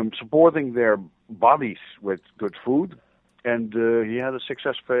 supporting their bodies with good food. And he had a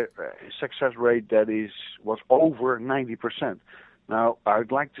success rate that was over 90%. Now,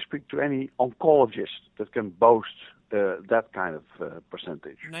 I'd like to speak to any oncologist that can boast that kind of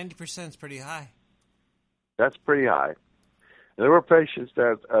percentage. 90% is pretty high. That's pretty high. There were patients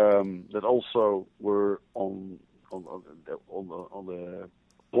that also were on the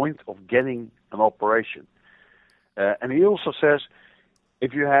point of getting an operation, and he also says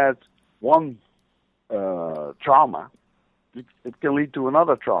if you had one trauma, it can lead to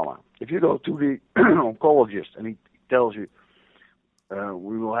another trauma. If you go to the oncologist and he tells you,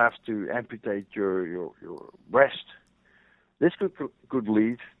 we will have to amputate your breast, this could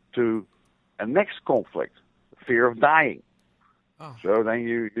lead to a next conflict, fear of dying. Oh. So then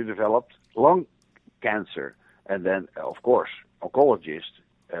you developed lung cancer, and then of course oncologists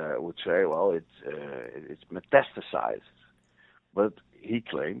would say, well, it's metastasized, but he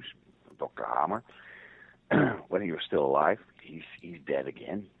claims, Dr. Hamer, when he was still alive, he's dead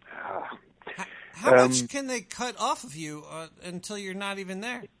again. How much can they cut off of you until you're not even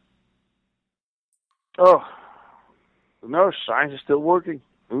there? Oh, who knows? Science is still working.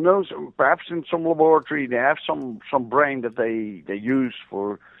 Who knows? Perhaps in some laboratory they have some brain that they use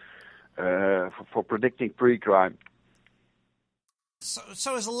for predicting pre-crime.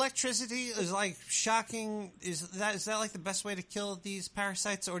 So is electricity is like shocking? Is that like the best way to kill these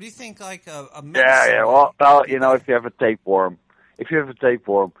parasites, or do you think like a medicine? Yeah. Well, if you have a tapeworm,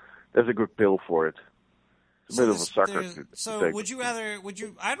 there's a good pill for it. It's a bit of a sucker. Would you rather?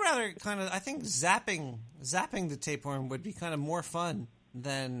 I'd rather kind of. I think zapping the tapeworm would be kind of more fun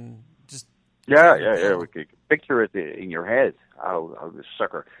than just. Yeah. We can picture it in your head. How the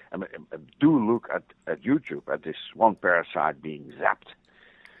sucker. Do look at YouTube at this one parasite being zapped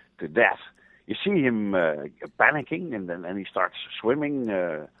to death. You see him panicking, and he starts swimming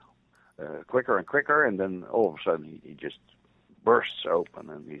quicker and quicker, and then all of a sudden he just bursts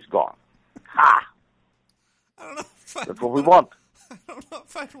open and he's gone. Ha! I don't know. That's what we want. I don't know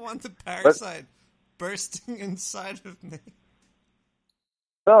if I'd want the parasite bursting inside of me.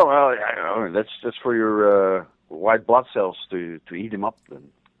 Oh well, that's just for your white blood cells to eat him up, and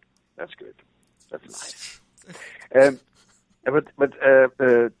that's good. That's nice. But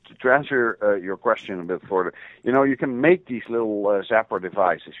to answer your question a bit further, you can make these little zapper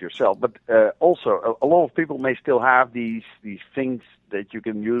devices yourself, but also a lot of people may still have these things that you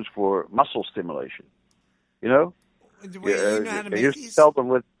can use for muscle stimulation. Wait, you know how to make these? Tell them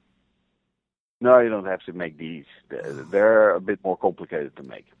with. No, you don't have to make these. They're a bit more complicated to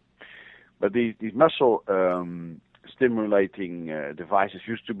make. But these muscle stimulating devices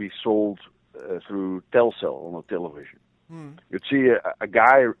used to be sold through Telcel on the television. You'd see a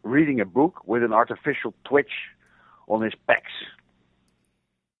guy reading a book with an artificial twitch on his pecs.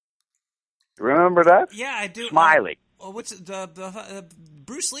 Remember that? Yeah, I do. Smiling. What's the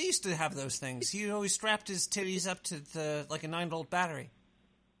Bruce Lee used to have those things. He always strapped his titties up to like a 9-volt battery.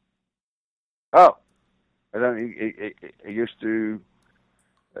 Oh, and then he used to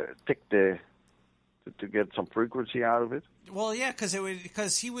tick to get some frequency out of it. Well, yeah,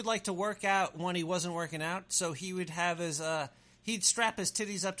 because he would like to work out when he wasn't working out, so he would have he'd strap his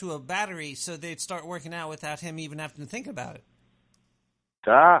titties up to a battery so they'd start working out without him even having to think about it.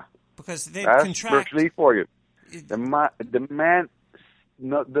 Because they'd contract. Bruce Lee for you. The man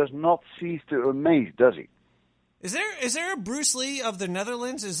does not cease to amaze, does he? Is there a Bruce Lee of the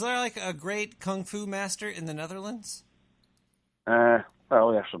Netherlands? Is there like a great kung fu master in the Netherlands? Well,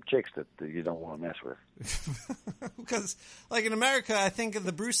 we have some chicks that you don't want to mess with. Because, like in America, I think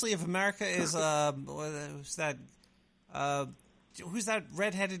the Bruce Lee of America is who's that? Who's that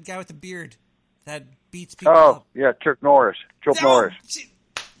redheaded guy with the beard that beats people up? Oh, yeah, Chuck Norris. Norris.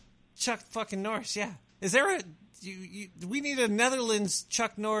 Chuck fucking Norris. Yeah. Is there we need a Netherlands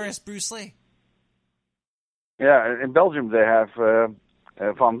Chuck Norris Bruce Lee. Yeah, in Belgium they have Van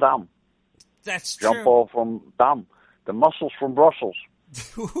Damme. That's true. Jean-Paul Van Damme. The muscles from Brussels.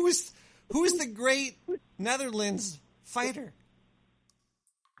 Who's the great Netherlands fighter?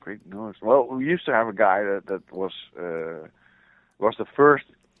 Great Norris. Well, we used to have a guy that was the first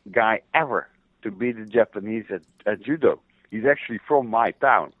guy ever to beat the Japanese at judo. He's actually from my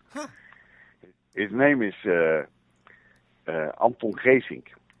town. Huh. His name is Anton Geesink.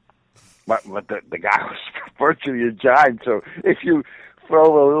 But the guy was virtually a giant, so if you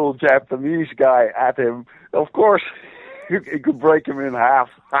throw a little Japanese guy at him, of course, you could break him in half.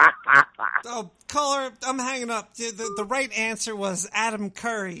 Oh, caller, I'm hanging up. The right answer was Adam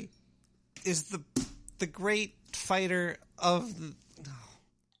Curry is the great fighter of the... Oh,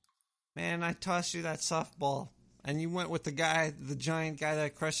 man, I tossed you that softball, and you went with the giant guy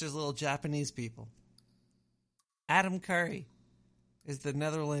that crushes little Japanese people. Adam Curry is the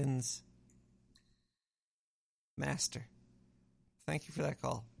Netherlands master. Thank you for that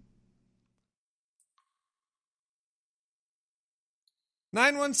call.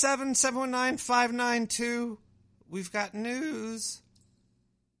 917-719-592. We've got news.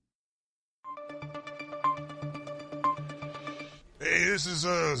 Hey, this is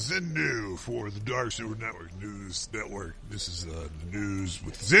Zindu for the Dark Sewer Network News Network. This is the news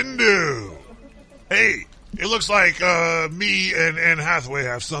with Zindu. Hey, it looks like me and Anne Hathaway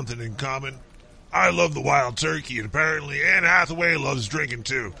have something in common. I love the wild turkey, and apparently Anne Hathaway loves drinking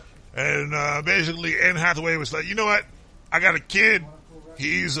too. And basically, Anne Hathaway was like, you know what? I got a kid.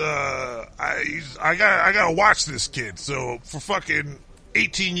 I gotta watch this kid. So for fucking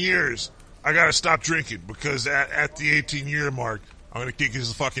 18 years, I gotta stop drinking because at the 18-year mark, I'm gonna kick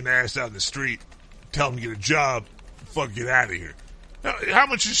his fucking ass out in the street, tell him to get a job, and fucking get out of here. Now, how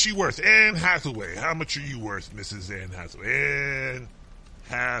much is she worth? Anne Hathaway. How much are you worth, Mrs. Anne Hathaway? Anne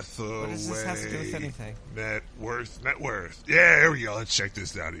Hathaway. What does this have to do with anything? Net worth. Yeah, there we go. Let's check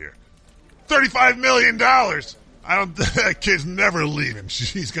this out here. $35 million. That kid's never leaving.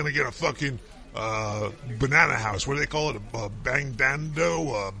 She's gonna get a fucking banana house. What do they call it? A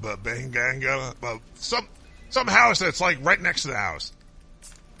bangdando? Banganga? Some house that's like right next to the house.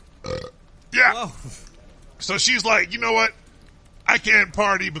 Yeah. Whoa. So she's like, you know what? I can't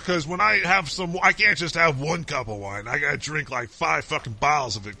party because when I have I can't just have one cup of wine. I gotta drink like 5 fucking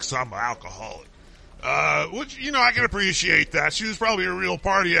bottles of it because I'm an alcoholic. Which, you know, I can appreciate that. She was probably a real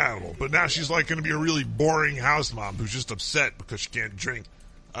party animal, but now she's like gonna be a really boring house mom who's just upset because she can't drink.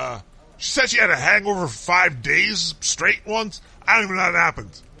 She said she had a hangover for 5 days straight once. I don't even know how that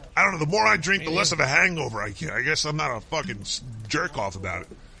happens. I don't know. The more I drink, the less of a hangover I get. I guess I'm not a fucking jerk off about it.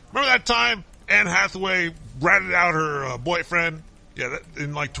 Remember that time Anne Hathaway ratted out her boyfriend? Yeah,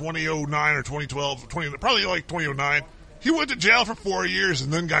 in like 2009 or 2012, probably like 2009. He went to jail for 4 years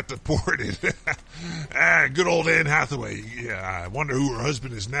and then got deported. Good old Anne Hathaway. Yeah, I wonder who her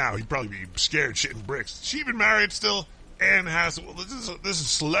husband is now. He'd probably be scared shitting bricks. Is she even married still? Anne Hathaway. This is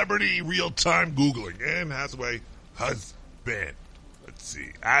celebrity real-time Googling. Anne Hathaway, husband. Let's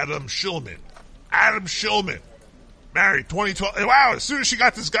see. Adam Shulman. Married 2012. Wow, as soon as she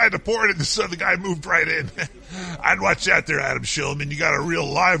got this guy deported, this other guy moved right in. I'd watch out there, Adam Shulman. You got a real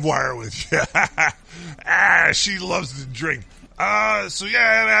live wire with you. She loves to drink. So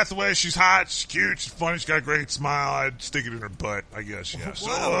yeah, Anne Hathaway, she's hot, she's cute, she's funny, she's got a great smile. I'd stick it in her butt, I guess, yeah.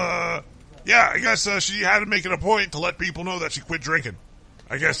 So, I guess she had to make it a point to let people know that she quit drinking.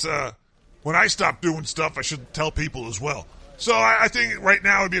 I guess when I stop doing stuff, I should tell people as well. So I think right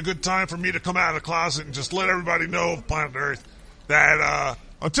now would be a good time for me to come out of the closet and just let everybody know of planet Earth that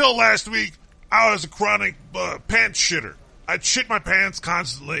until last week, I was a chronic pants shitter. I'd shit my pants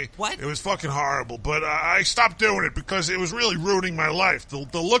constantly. What? It was fucking horrible, but I stopped doing it because it was really ruining my life. The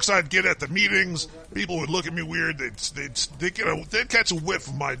looks I'd get at the meetings, people would look at me weird. They'd catch a whiff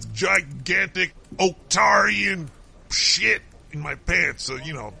of my gigantic Octarian shit in my pants. So,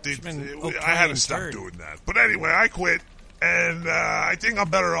 you know, I had to stop doing that. But anyway, I quit. And I think I'm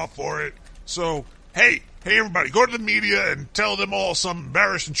better off for it. So, hey, everybody, go to the media and tell them all some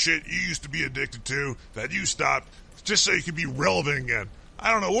embarrassing shit you used to be addicted to that you stopped, just so you can be relevant again. I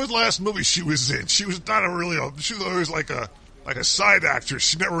don't know, what was the last movie she was in? She was not she was always like a side actress.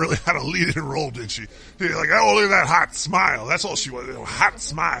 She never really had a lead-in role, did she? Like, oh, look at that hot smile. That's all she was. Hot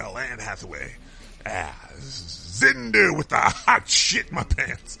smile, Anne Hathaway. Zindu with the hot shit in my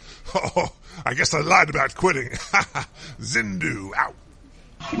pants. Oh, I guess I lied about quitting. Zindu, out.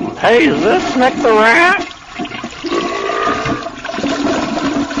 Hey, is this Nick the Rat?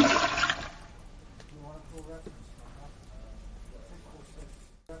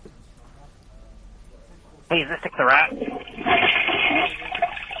 Hey, is this Nick the Rat?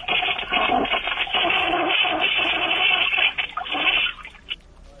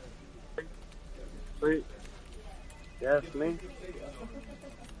 Sweet. Yes, me.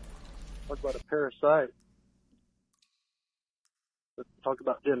 Talk about a parasite. Let's talk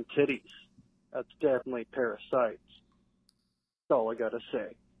about them titties. That's definitely parasites. That's all I gotta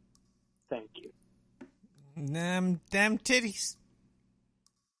say. Thank you. Damn titties.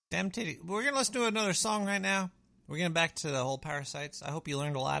 Damn titties. We're gonna listen to another song right now. We're getting back to the whole parasites. I hope you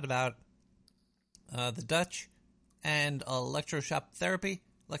learned a lot about the Dutch and electroshock therapy,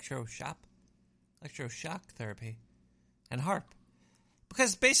 and HAARP.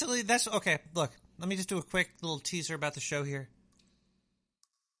 Because basically that's... Okay, look. Let me just do a quick little teaser about the show here.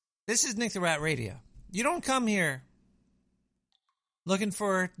 This is Nick the Rat Radio. You don't come here looking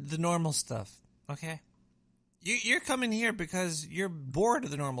for the normal stuff, okay? You're coming here because you're bored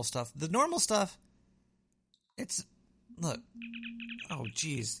of the normal stuff. The normal stuff, it's... Look. Oh,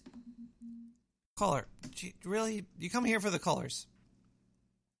 jeez. Caller. Really? You come here for the callers.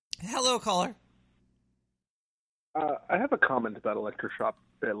 Hello, caller. I have a comment about electroshock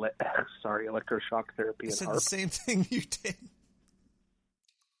therapy I and said HAARP. the same thing you did.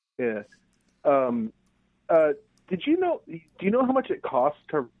 Yeah. Did you know? Do you know how much it costs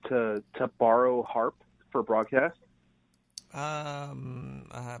to borrow HAARP for broadcast?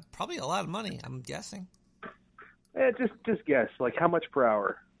 Probably a lot of money. I'm guessing. Just guess. Like how much per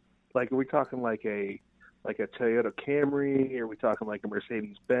hour? Like are we talking like a Toyota Camry? Are we talking like a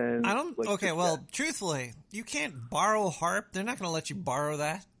Mercedes Benz? I don't. Okay, well, truthfully, you can't borrow HAARP. They're not going to let you borrow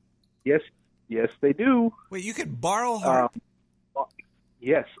that. Yes, they do. Wait, you could borrow HAARP?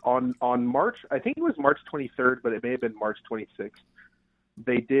 Yes, on March, I think it was March 23rd, but it may have been March 26th.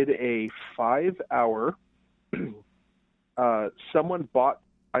 They did a 5-hour. Someone bought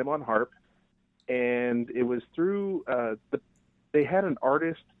I'm on HAARP, and it was through they had an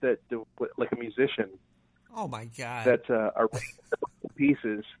artist like a musician. Oh my god! That arranged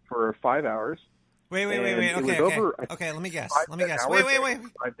pieces for 5 hours. Wait. Okay, let me guess. Wait.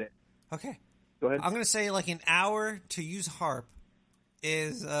 Okay. Go ahead. I'm going to say like an hour to use HAARP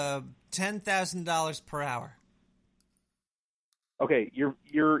is $10,000 per hour. Okay, you're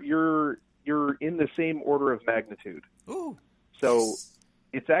in the same order of magnitude. Ooh. So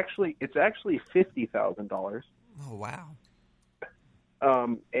it's actually $50,000. Oh wow.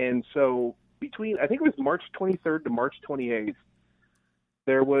 And so between, I think it was March 23rd to March 28th,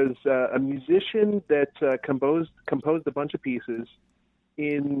 there was a musician that composed a bunch of pieces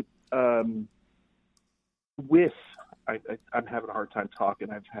in with. I'm having a hard time talking.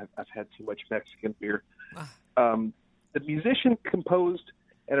 I've had too much Mexican beer. The musician composed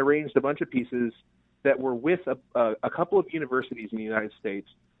and arranged a bunch of pieces that were with a couple of universities in the United States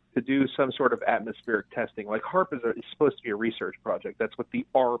to do some sort of atmospheric testing. Like HARP is supposed to be a research project. That's what the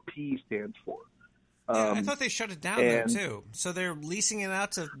RP stands for. Yeah, I thought they shut it down there too. So they're leasing it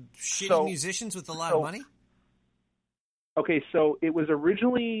out to shitty musicians with a lot of money? Okay, so it was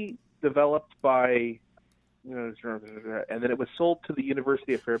originally developed by, and then it was sold to the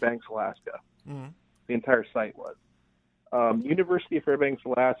University of Fairbanks, Alaska. Mm-hmm. The entire site was. University of Fairbanks,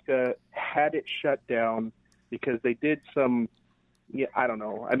 Alaska had it shut down because they did some, I don't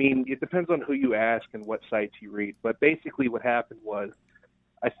know. I mean, it depends on who you ask and what sites you read. But basically what happened was,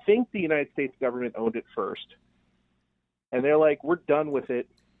 I think the United States government owned it first. And they're like, we're done with it.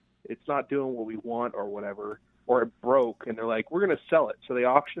 It's not doing what we want or whatever. Or it broke. And they're like, we're going to sell it. So they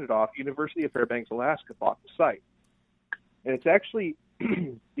auctioned it off. University of Fairbanks, Alaska bought the site. And it's actually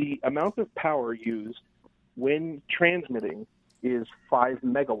the amount of power used when transmitting is 5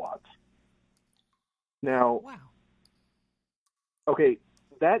 megawatts. Now, okay,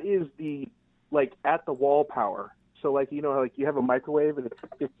 that is the, like, at-the-wall power. So, like, you know, like you have a microwave and it's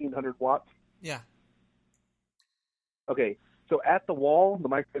 1,500 watts? Yeah. Okay, so at the wall, the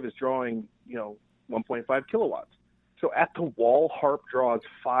microwave is drawing, 1.5 kilowatts. So at the wall, HARP draws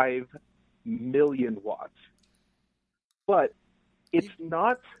 5 million watts. But it's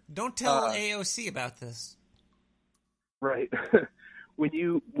not... Don't tell AOC about this. Right. When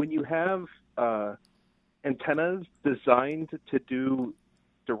you have antennas designed to do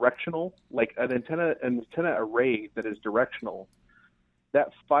directional, like an antenna array that is directional, that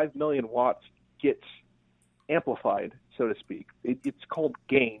 5 million watts gets amplified, so to speak. It's called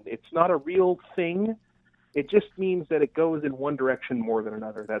gain. It's not a real thing. It just means that it goes in one direction more than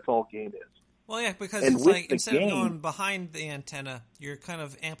another. That's all gain is. Well, yeah, because it's like instead of going behind the antenna, you're kind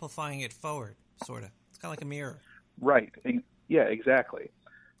of amplifying it forward, sort of. It's kind of like a mirror. Right. Yeah, exactly.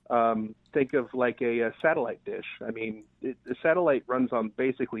 Think of like a satellite dish. I mean, the satellite runs on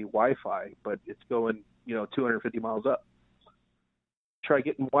basically Wi-Fi, but it's going, 250 miles up. Try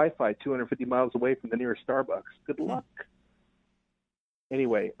getting Wi-Fi 250 miles away from the nearest Starbucks. Good luck.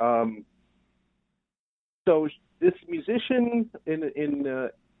 Anyway, so this musician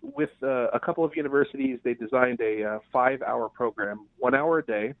with a couple of universities, they designed a 5-hour program, 1 hour a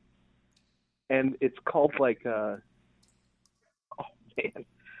day, and it's called like oh man,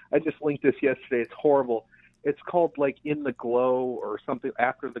 I just linked this yesterday. It's horrible. It's called like In the Glow or something,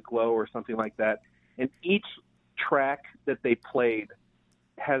 After the Glow or something like that. And each track that they played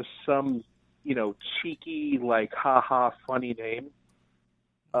has some, cheeky, like, ha-ha, funny name.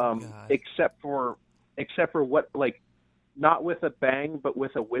 Except for what, like, not with a bang, but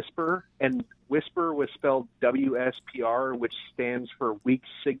with a whisper. And whisper was spelled WSPR, which stands for Weak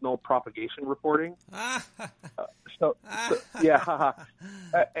Signal Propagation Reporting. So yeah, haha.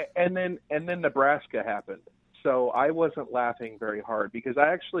 And then Nebraska happened. So I wasn't laughing very hard because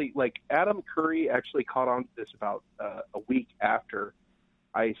I actually, like, Adam Curry actually caught on to this about a week after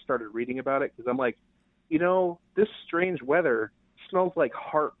I started reading about it because I'm like, this strange weather smells like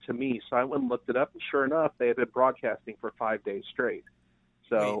HARP to me. So I went and looked it up, and sure enough, they had been broadcasting for 5 days straight.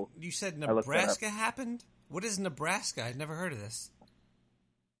 So wait, you said Nebraska happened? What is Nebraska? I'd never heard of this.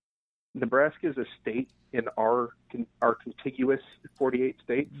 Nebraska is a state in our contiguous 48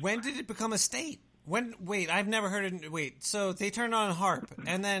 states. When did it become a state? Wait, I've never heard of. Wait, so they turned on HARP,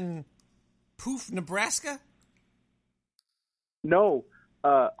 and then poof, Nebraska? No,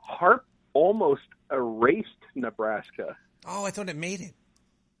 HARP almost erased Nebraska. Oh, I thought it made it.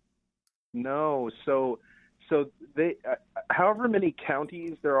 No, so they, however many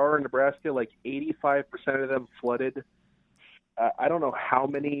counties there are in Nebraska, like 85% of them flooded. I don't know how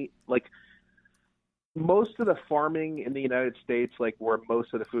many, like, most of the farming in the United States, like where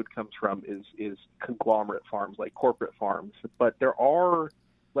most of the food comes from, is conglomerate farms, like corporate farms. But there are,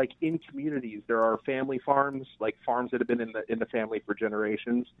 like, in communities, there are family farms, like farms that have been in the family for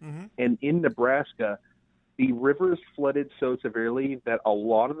generations. Mm-hmm. And in Nebraska, the rivers flooded so severely that a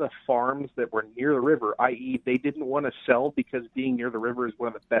lot of the farms that were near the river, i.e., they didn't want to sell because being near the river is one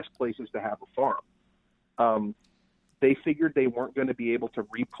of the best places to have a farm. They figured they weren't going to be able to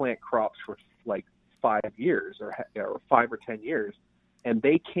replant crops for like 5 years or 5 or 10 years, and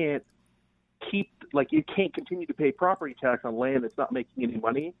they can't you can't continue to pay property tax on land that's not making any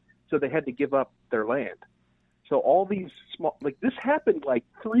money, so they had to give up their land. So all these small, this happened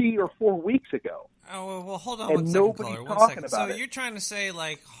 3 or 4 weeks ago. Oh, well, hold on and one second, nobody's caller. talking About about so it. You're trying to say,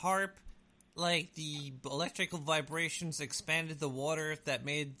 HAARP, the electrical vibrations expanded the water that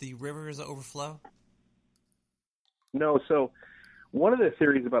made the rivers overflow? No, so one of the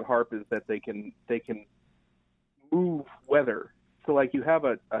theories about HAARP is that they can move weather. So you have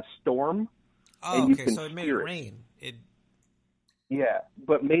a storm, and you can so it made it steer rain. Yeah,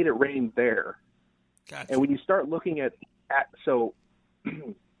 but made it rain there. Gotcha. And when you start looking at so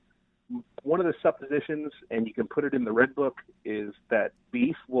one of the suppositions, and you can put it in the Red Book, is that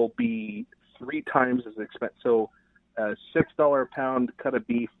beef will be 3 times as expensive. So a $6 a pound cut of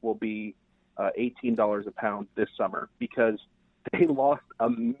beef will be $18 a pound this summer because they lost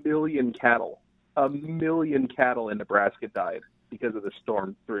 1 million cattle. 1 million cattle in Nebraska died because of the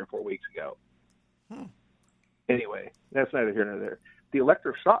storm 3 or 4 weeks ago. Anyway, that's neither here nor there. The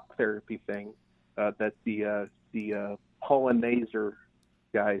electroshock therapy thing that the Pollinazer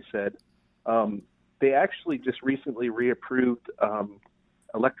guy said, they actually just recently reapproved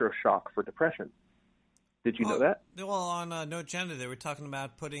electroshock for depression. Did you know that? Well, on No Agenda, they were talking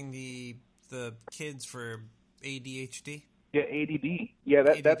about putting the kids for ADHD. Yeah, ADD. Yeah,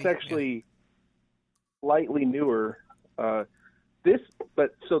 that's actually slightly newer. That's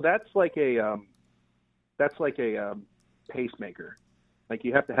like a pacemaker.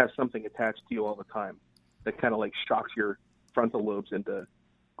 You have to have something attached to you all the time that kind of shocks your frontal lobes into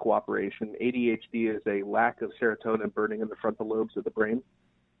cooperation. ADHD is a lack of serotonin burning in the frontal lobes of the brain.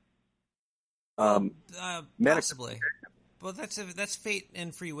 Possibly. Well, that's fate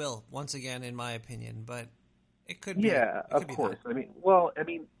and free will once again, in my opinion. But it could be. Yeah, of course.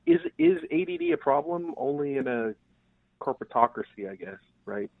 Is ADD a problem only in a corporatocracy? I guess,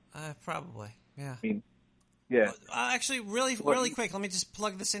 right? Probably. Yeah. Yeah. Actually, really quick, let me just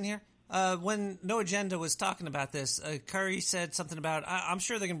plug this in here. When No Agenda was talking about this, Curry said something about, I'm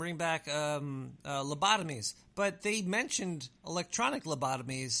sure they can bring back lobotomies, but they mentioned electronic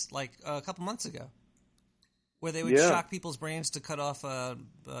lobotomies a couple months ago, where they would shock people's brains to cut off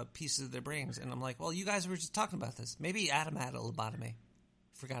pieces of their brains. And I'm like, well, you guys were just talking about this. Maybe Adam had a lobotomy.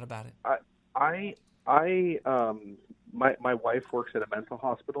 Forgot about it. My wife works at a mental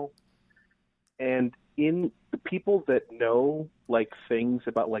hospital, and in the people that know things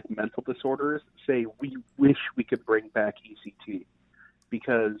about mental disorders say we wish we could bring back ECT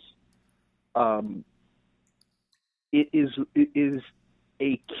because it is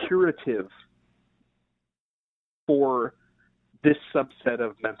a curative for this subset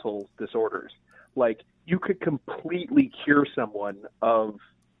of mental disorders. You could completely cure someone of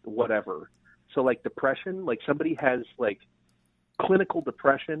whatever. So depression, somebody has clinical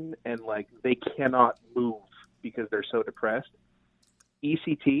depression and they cannot move because they're so depressed.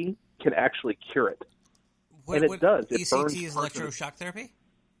 ECT can actually cure it. And it does. It burns ECT is electroshock therapy?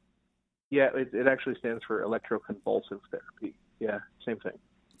 Yeah, it actually stands for electroconvulsive therapy. Yeah, same thing.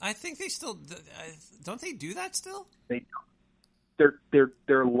 I think they still don't they do that still?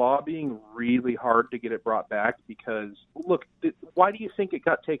 They're lobbying really hard to get it brought back because look, why do you think it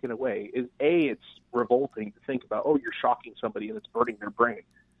got taken away? It's revolting to think about. Oh, you're shocking somebody and it's burning their brain.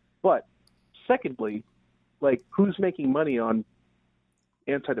 But secondly, who's making money on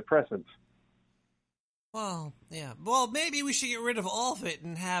antidepressants? Well, yeah. Well, maybe we should get rid of all of it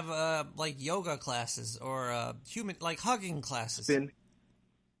and have yoga classes or human hugging classes.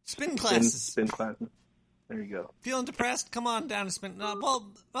 Spin classes. Spin classes. There you go. Feeling depressed? Come on down to spin.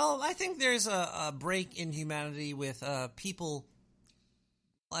 Well, I think there's a break in humanity with people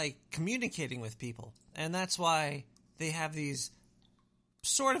communicating with people, and that's why they have these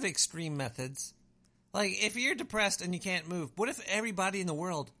sort of extreme methods. If you're depressed and you can't move, what if everybody in the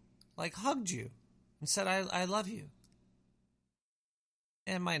world hugged you and said, I love you?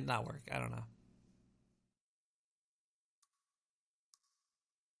 It might not work. I don't know.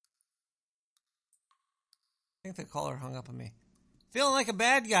 I think the caller hung up on me. Feeling like a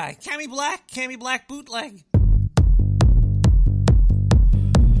bad guy. Cammy Black bootleg.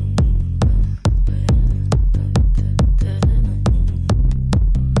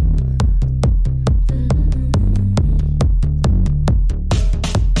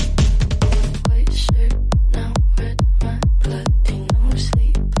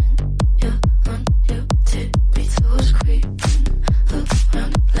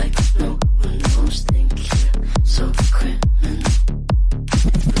 So criminal.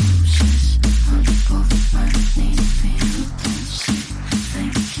 Bruises on both my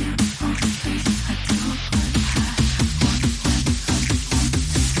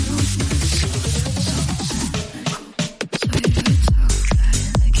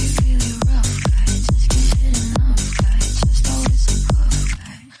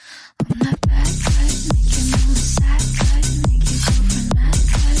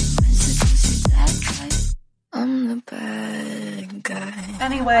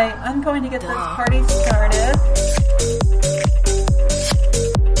Anyway, I'm going to get this party started.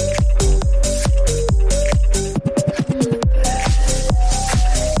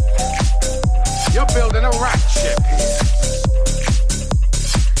 You're building a rocket ship here.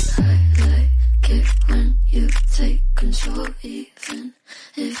 It when you take control, even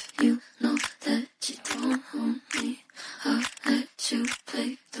if you know that you don't own me. I'll let you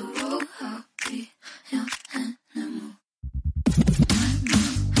play the role. I'll be your animal. My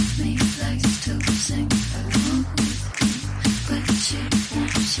mommy likes to sing along with me, but she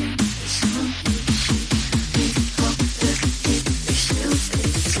won't sing the song. She hope that she'll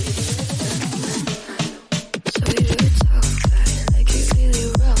so you're a tough guy, like you're really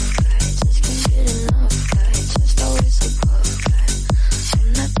rough guy. Just can't get enough guy, just always a puff guy. I'm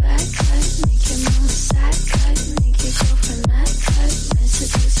that bad guy, make your mama sad guy, make your girlfriend mad guy, might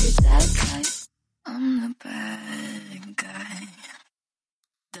seduce your dad guy. I'm the bad guy.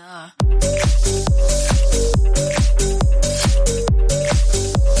 Duh.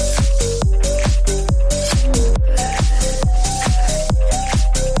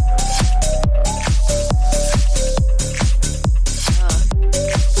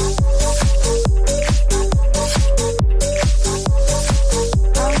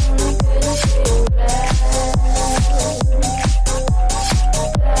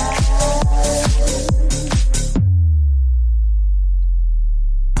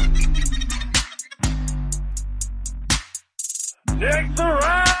 Nick the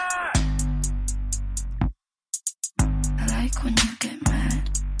Rat! I like when you get mad.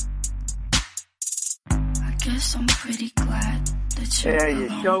 I guess I'm pretty glad that you're Yeah, you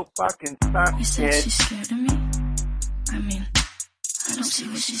alone. so fucking suck, You said kid. she's scared of me? I mean, I don't see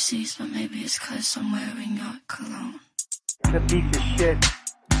what she sees, but maybe it's 'cause I'm wearing your cologne. It's a piece of shit.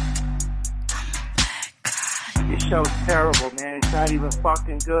 Your show's terrible, man. It's not even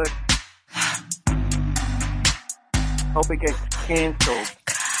fucking good. Hope it gets canceled.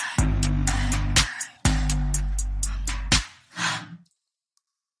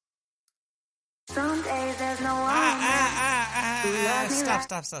 Some days there's no Stop.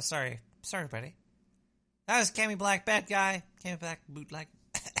 Sorry, buddy. That was Cammy Black, bad guy. Cammy Black, bootleg.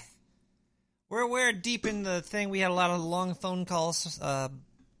 We're deep in the thing. We had a lot of long phone calls. I'm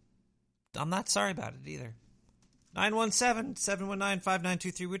not sorry about it either.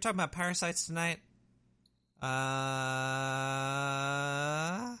 917-719-5923. We're talking about parasites tonight. Shit,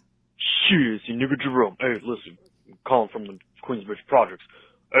 it's your nigga Jerome. Hey, listen, I'm calling from the Queensbridge Projects.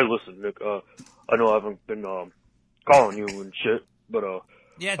 Hey, listen, Nick, I know I haven't been, calling you and shit, but,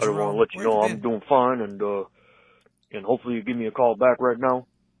 yeah, I just Jerome, want to let you where know you I'm been? doing fine, and hopefully you give me a call back right now.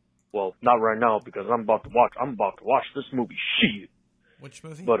 Well, not right now, because I'm about to watch this movie, shit. Which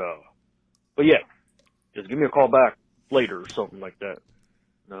movie? But yeah, just give me a call back later or something like that.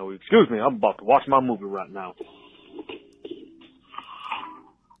 Now, excuse me, I'm about to watch my movie right now.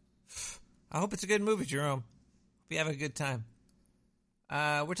 I hope it's a good movie, Jerome. Hope you have a good time.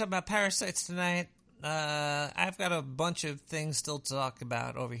 We're talking about parasites tonight. I've got a bunch of things still to talk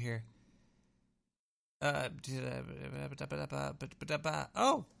about over here. Oh!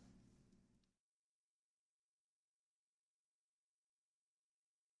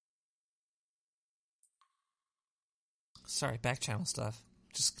 Sorry, back channel stuff.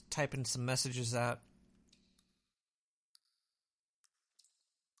 Just typing some messages out.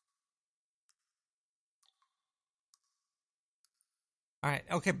 Alright,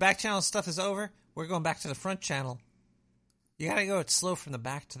 okay, back channel stuff is over. We're going back to the front channel. You gotta go it slow from the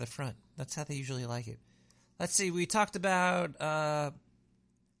back to the front. That's how they usually like it. Let's see, we talked about, how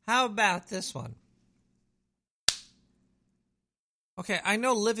about this one? Okay, I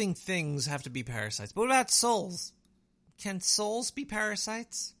know living things have to be parasites, but what about souls? Can souls be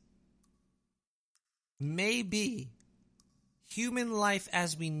parasites? Maybe. Human life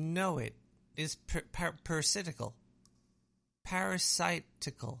as we know it is parasitical.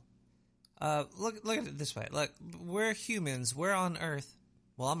 Parasitical. Look at it this way. Look, we're humans. We're on Earth.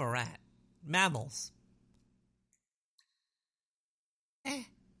 Well, I'm a rat. Mammals.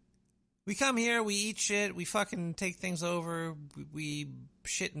 We come here, we eat shit, we fucking take things over, we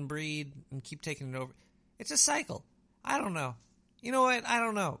shit and breed and keep taking it over. It's a cycle. I don't know. You know what? I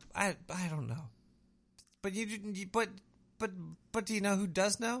don't know. I don't know. But but do you know who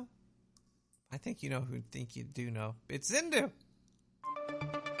does know? I think you know who think you do know. It's Zindu.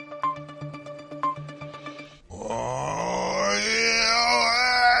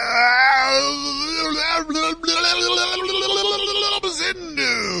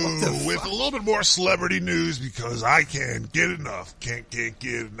 Zindu with a little bit more celebrity news because I can't get enough. Can't get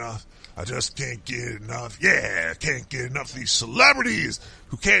enough. I just can't get enough. Yeah, can't get enough of these celebrities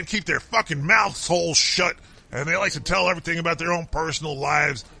who can't keep their fucking mouths holes shut, and they like to tell everything about their own personal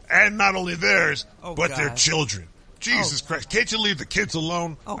lives, and not only theirs, but their children. Jesus Christ, can't you leave the kids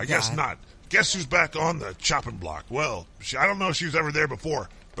alone? I guess not. Guess who's back on the chopping block? Well, I don't know if she was ever there before,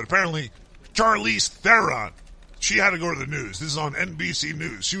 but apparently Charlize Theron, she had to go to the news. This is on NBC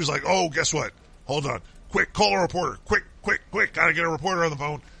News. She was like, oh, guess what? Hold on. Quick, call a reporter. Quick. Gotta get a reporter on the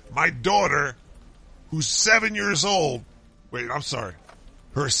phone. My daughter, who's 7 years old,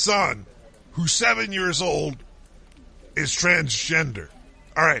 her son, who's 7 years old, is transgender.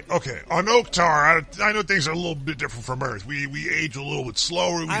 All right, okay. On Oktar, I know things are a little bit different from Earth. We age a little bit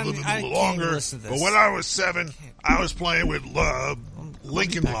slower. We live a little longer. But when I was 7, I was playing with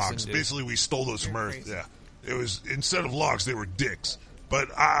Lincoln Logs. Basically, we stole those from Earth. Yeah, it was, instead of logs, they were dicks. But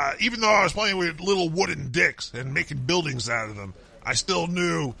even though I was playing with little wooden dicks and making buildings out of them, I still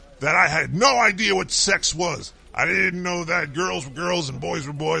knew that I had no idea what sex was. I didn't know that girls were girls and boys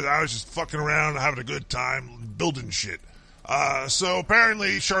were boys. I was just fucking around, having a good time, building shit. So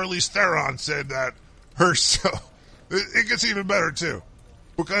apparently Charlize Theron said that it gets even better too.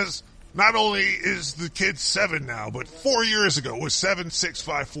 Because not only is the kid 7 now, but 4 years ago was 7, 6,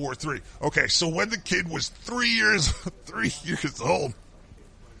 5, 4, 3. Okay, so when the kid was 3 years old,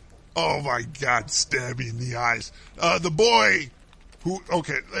 oh my God, stab me in the eyes. The boy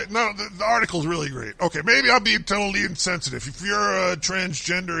the article's really great. Okay, maybe I'm being totally insensitive. If you're a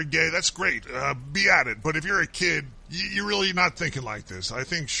transgender or gay, that's great. Be at it. But if you're a kid, you're really not thinking like this. I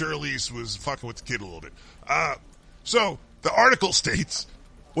think Charlize was fucking with the kid a little bit. So the article states,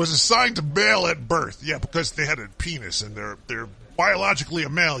 was assigned to male at birth. Yeah, because they had a penis and they're biologically a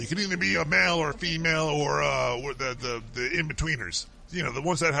male. You can either be a male or a female or the in-betweeners. You know, the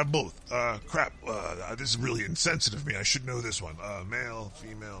ones that have both. Crap. This is really insensitive of me. I should know this one. Male,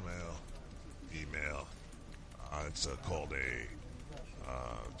 female, male, female. It's called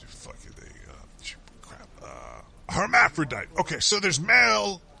hermaphrodite. Okay, so there's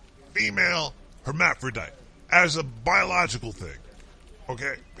male, female, hermaphrodite as a biological thing.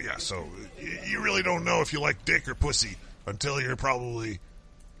 Okay? Yeah, so you really don't know if you like dick or pussy until you're probably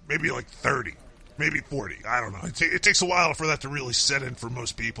maybe like 30. Maybe 40. I don't know. It takes a while for that to really set in for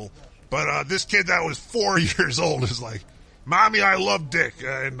most people. But this kid that was 4 years old is like, Mommy, I love dick,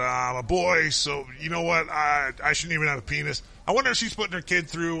 and I'm a boy, so you know what? I shouldn't even have a penis. I wonder if she's putting her kid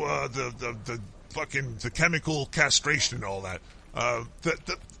through the chemical castration and all that.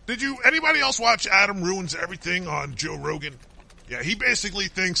 Did anybody else watch Adam Ruins Everything on Joe Rogan? Yeah, he basically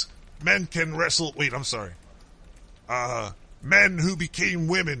thinks men can wrestle. Wait, I'm sorry. Men who became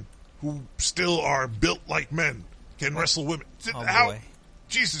women who still are built like men can wrestle women. Oh, boy.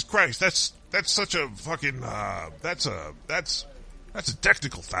 Jesus Christ, that's such a fucking that's a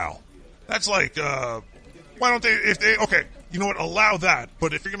technical foul. That's like why don't they okay, you know what, allow that,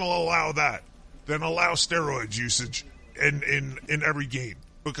 but if you're gonna allow that, then allow steroids usage in every game.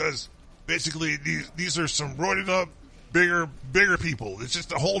 Because basically these are some roided up, bigger people. It's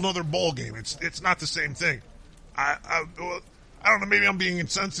just a whole nother ball game. It's not the same thing. I don't know, maybe I'm being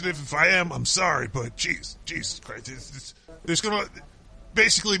insensitive. If I am, I'm sorry, but Jesus Christ, there's gonna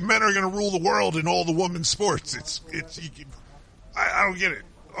basically men are gonna rule the world in all the women's sports. I don't get it.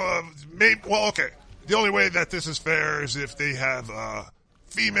 Okay. The only way that this is fair is if they have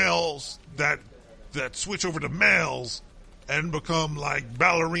females that switch over to males and become like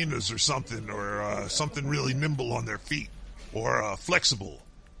ballerinas or something, or something really nimble on their feet, or flexible.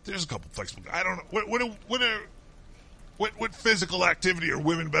 There's a couple flexible. I don't know what physical activity are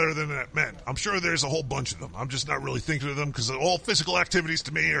women better than men? I'm sure there's a whole bunch of them. I'm just not really thinking of them because all physical activities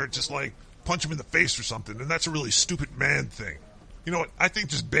to me are just like punch them in the face or something, and that's a really stupid man thing. You know what? I think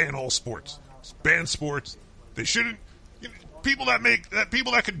just ban all sports. Just ban sports. They shouldn't. People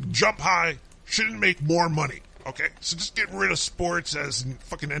that could jump high shouldn't make more money. Okay, so just get rid of sports as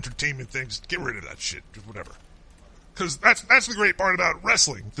fucking entertainment things. Just get rid of that shit. Just whatever. Because that's the great part about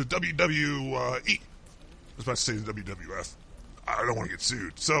wrestling. The WWE. I was about to say the WWF. I don't want to get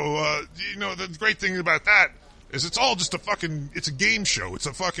sued. So, the great thing about that is it's all just it's a game show. It's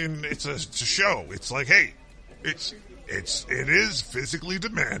a show. It's like, hey, it is physically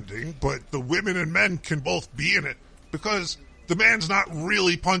demanding, but the women and men can both be in it because the man's not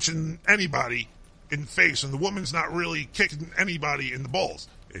really punching anybody in the face and the woman's not really kicking anybody in the balls.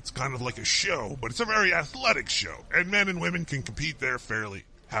 It's kind of like a show, but it's a very athletic show, and men and women can compete there fairly,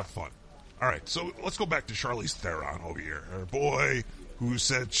 have fun. All right, so let's go back to Charlize Theron over here. Her boy, who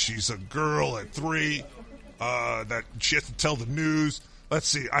said she's a girl at 3, that she has to tell the news Let's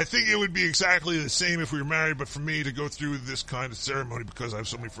see. I think it would be exactly the same if we were married, but for me to go through this kind of ceremony because I have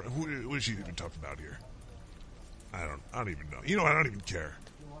so many friends. What is she even talking about here? I don't even know. You know, I don't even care.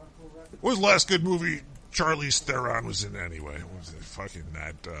 What was the last good movie Charlize Theron was in anyway? What was it? Fucking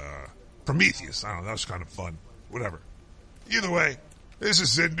that, Prometheus. I don't know. That was kind of fun. Whatever. Either way, this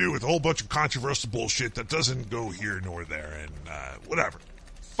is Zindu with a whole bunch of controversial bullshit that doesn't go here nor there, and, whatever.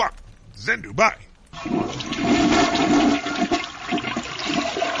 Fuck. Zindu, bye.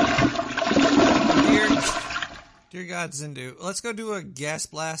 Dear God, Zindu. Let's go do a gas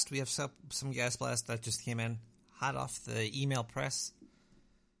blast. We have some gas blast that just came in. Hot off the email press.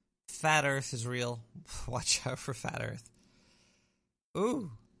 Fat Earth is real. Watch out for Fat Earth.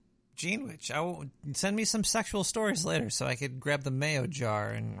 Ooh. Gene Witch. Send me some sexual stories later so I could grab the mayo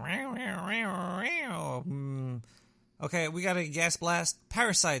jar and... Okay, we got a gas blast.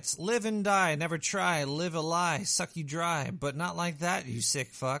 Parasites. Live and die. Never try. Live a lie. Suck you dry. But not like that, you sick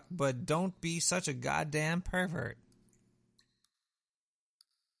fuck. But don't be such a goddamn pervert.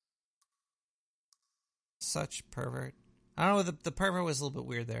 Such pervert. I don't know, the pervert was a little bit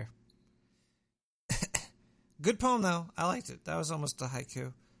weird there. Good poem, though. I liked it. That was almost a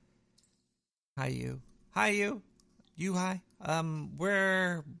haiku. Hi, you. Hi, you. You, hi.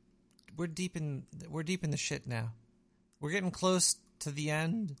 We're deep in the shit now. We're getting close to the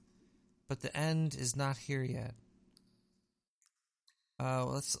end, but the end is not here yet.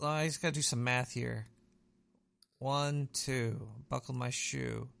 I just gotta do some math here. 1, 2, buckle my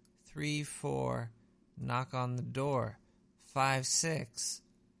shoe. 3, 4, knock on the door. 5, 6.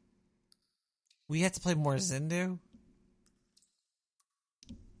 We have to play more Zindu?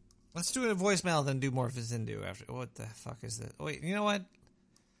 Let's do a voicemail, then do more of Zindu after. What the fuck is this? Oh, wait, you know what?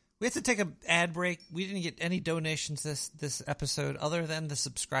 We have to take an ad break. We didn't get any donations this episode other than the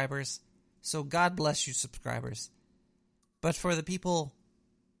subscribers. So God bless you, subscribers. But for the people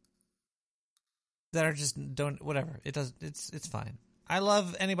that are just whatever, it's fine. I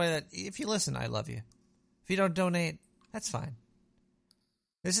love anybody that, if you listen, I love you. If you don't donate, that's fine.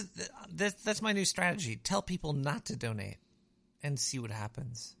 That's my new strategy. Tell people not to donate and see what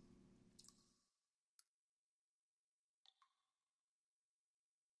happens.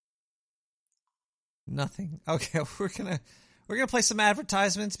 Nothing. Okay, we're gonna play some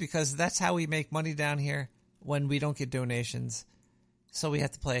advertisements because that's how we make money down here when we don't get donations. So we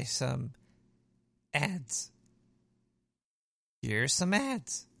have to play some ads. Here's some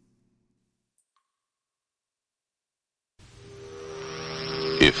ads.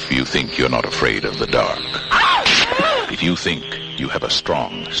 If you think you're not afraid of the dark, if you think you have a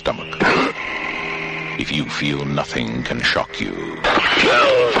strong stomach, if you feel nothing can shock you,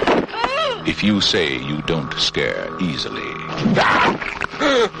 if you say you don't scare easily,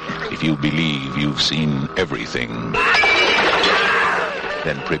 if you believe you've seen everything,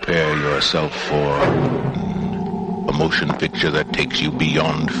 then prepare yourself for a motion picture that takes you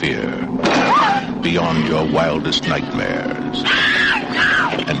beyond fear, beyond your wildest nightmares,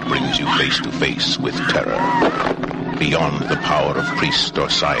 and brings you face to face with terror, beyond the power of priest or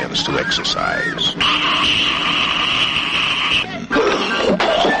science to exercise.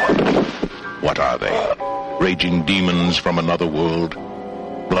 What are they? Raging demons from another world?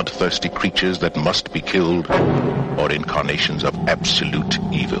 Bloodthirsty creatures that must be killed? Or incarnations of absolute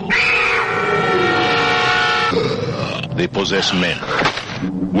evil? They possess men,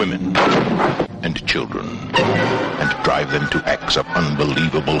 women, and children, and drive them to acts of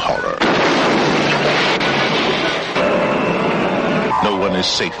unbelievable horror. No one is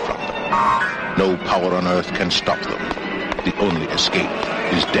safe from them. No power on earth can stop them. The only escape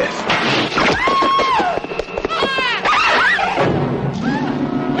is death.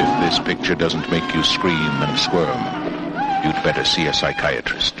 If this picture doesn't make you scream and squirm, you'd better see a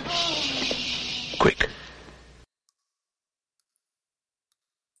psychiatrist. Quick.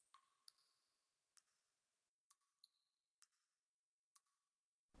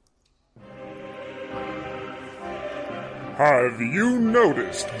 Have you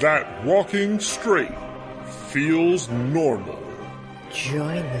noticed that walking straight feels normal?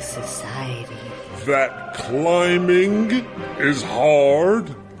 Join the society. That climbing is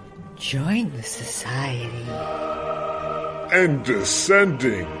hard? Join the society. And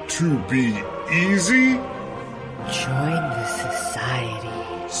descending to be easy? Join the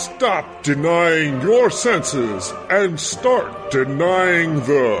society. Stop denying your senses and start denying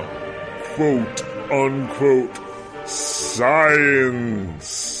the quote-unquote science.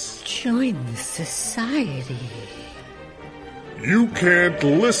 Join the society. You can't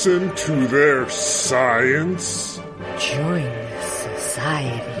listen to their science. Join the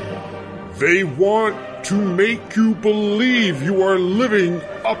society. They want to make you believe you are living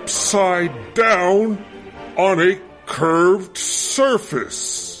upside down on a curved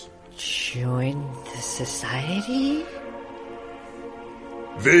surface. Join the society?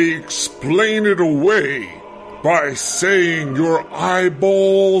 They explain it away by saying your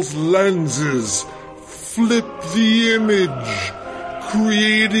eyeballs' lenses flip the image,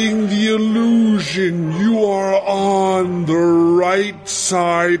 creating the illusion you are on the right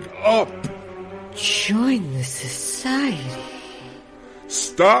side up. Join the society.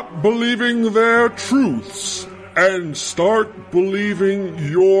 Stop believing their truths and start believing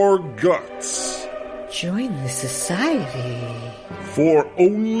your guts. Join the society. For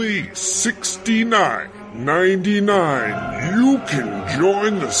only $69.99, you can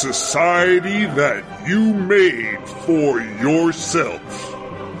join the society that you made for yourself.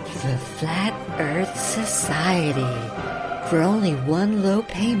 The Flat Earth Society. For only one low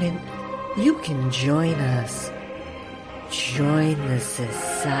payment, you can join us. Join the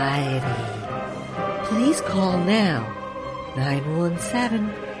society. Please call now.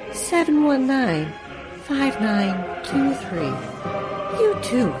 917-719-5923. You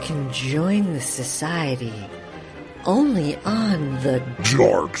too can join the society. Only on the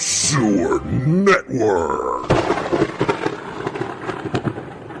Dark Sewer Network.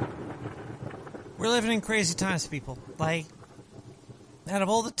 We're living in crazy times, people. Like, out of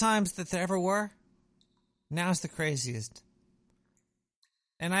all the times that there ever were, now's the craziest.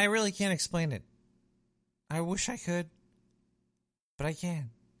 And I really can't explain it. I wish I could, but I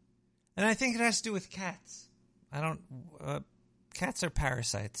can't. And I think it has to do with cats. Cats are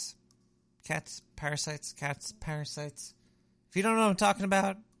parasites. Cats, parasites. If you don't know what I'm talking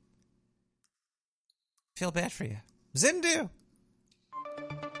about, I feel bad for you. Zindu!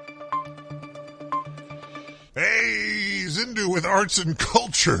 Hey, Zindu with arts and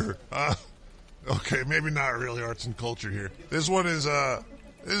culture. Okay, maybe not really arts and culture here. This one is,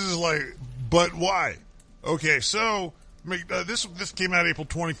 like, but why? Okay, so, this came out April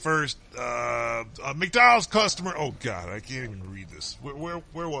 21st. McDonald's customer, oh God, I can't even read this. Where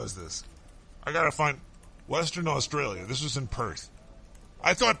was this? I gotta find Western Australia. This was in Perth.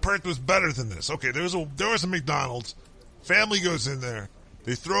 I thought Perth was better than this. Okay, there was a McDonald's. Family goes in there.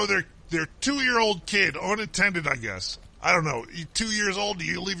 They throw their 2-year-old kid unattended, I guess. I don't know. You 2 years old, do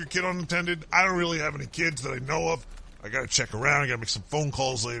you leave your kid unattended? I don't really have any kids that I know of. I gotta check around. I gotta make some phone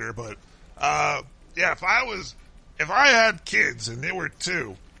calls later. But, yeah, if I had kids and they were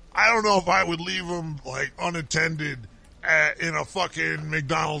 2, I don't know if I would leave them, like, unattended in a fucking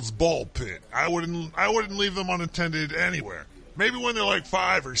McDonald's ball pit. I wouldn't leave them unattended anywhere. Maybe when they're like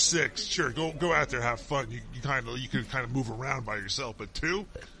 5 or 6, sure, go out there, have fun. You could kind of move around by yourself. But 2,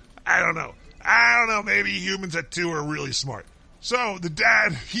 I don't know. Maybe humans at 2 are really smart. So the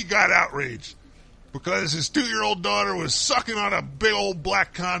dad, he got outraged because his 2-year-old daughter was sucking on a big old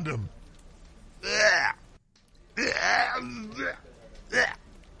black condom.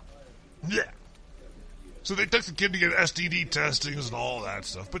 So they took the kid to get STD testings and all that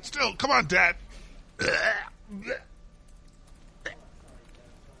stuff. But still, come on, Dad.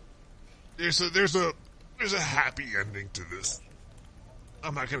 There's a happy ending to this.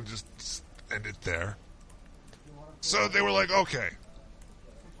 I'm not going to just end it there. So they were like, okay.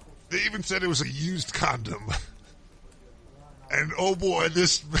 They even said it was a used condom. And oh boy,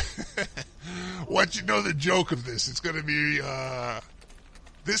 this... Once you know the joke of this, it's going to be...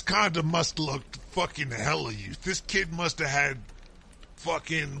 this condom must look fucking hella used. This kid must have had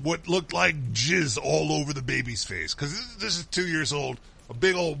fucking what looked like jizz all over the baby's face. Because this is 2 years old. A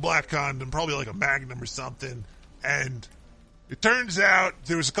big old black condom, probably like a Magnum or something. And it turns out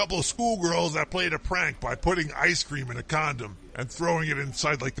there was a couple of schoolgirls that played a prank by putting ice cream in a condom and throwing it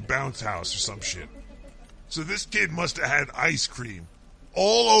inside like the bounce house or some shit. So this kid must have had ice cream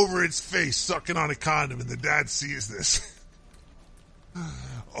all over its face sucking on a condom, and the dad sees this.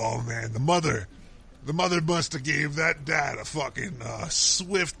 Oh man, the mother must have gave that dad a fucking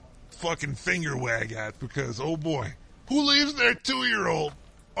swift fucking finger wag at, because oh boy, who leaves their 2-year-old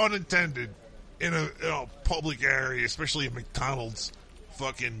unattended in a public area, especially a McDonald's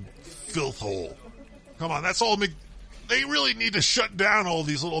fucking filth hole? Come on, that's all. They really need to shut down all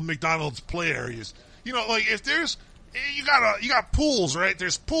these little McDonald's play areas. You know, like if there's you got pools, right?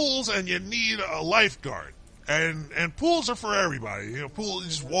 There's pools, and you need a lifeguard. And pools are for everybody. You know, pool is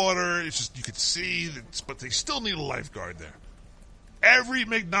just water. It's just you could see, but they still need a lifeguard there. Every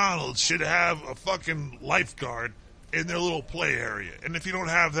McDonald's should have a fucking lifeguard in their little play area. And if you don't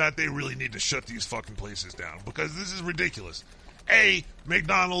have that, they really need to shut these fucking places down, because this is ridiculous. A,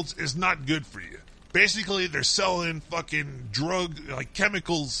 McDonald's is not good for you. Basically, they're selling fucking like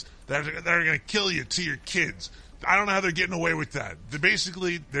chemicals that are going to kill you to your kids. I don't know how they're getting away with that.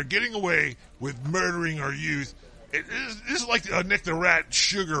 They're getting away with murdering our youth. This is like a Nick the Rat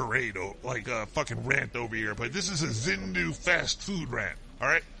sugar raid, like a fucking rant over here. But this is a Zindu fast food rant, all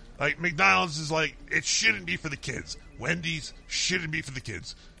right? Like, McDonald's is like, it shouldn't be for the kids. Wendy's shouldn't be for the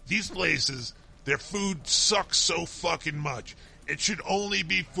kids. These places, their food sucks so fucking much. It should only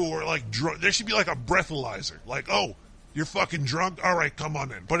be for, like, there should be, like, a breathalyzer. Like, oh, you're fucking drunk? All right, come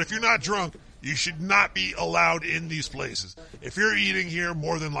on in. But if you're not drunk, you should not be allowed in these places. If you're eating here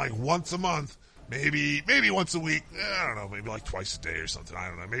more than, like, once a month, maybe once a week, I don't know, maybe like twice a day or something. I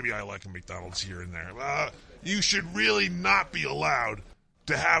don't know. Maybe I like a McDonald's here and there. You should really not be allowed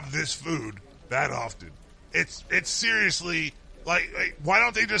to have this food that often. It's seriously, like, why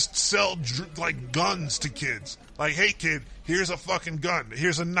don't they just sell, like, guns to kids? Like, hey, kid, here's a fucking gun.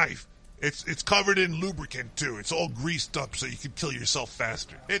 Here's a knife. It's covered in lubricant, too. It's all greased up so you can kill yourself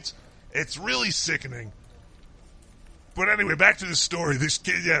faster. It's really sickening. But anyway, back to the story. This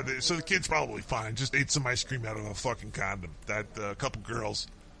kid, so the kid's probably fine. Just ate some ice cream out of a fucking condom. That couple girls.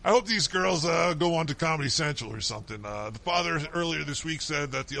 I hope these girls go on to Comedy Central or something. The father earlier this week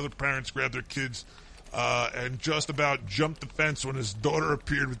said that the other parents grabbed their kids and just about jumped the fence when his daughter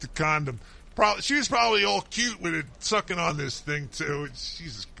appeared with the condom. She was probably all cute with it, sucking on this thing too.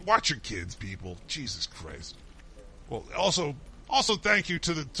 Jesus, watch your kids, people. Jesus Christ. Well, also thank you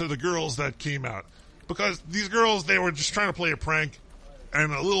to the girls that came out. Because these girls, they were just trying to play a prank,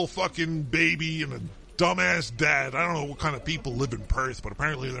 and a little fucking baby and a dumbass dad. I don't know what kind of people live in Perth, but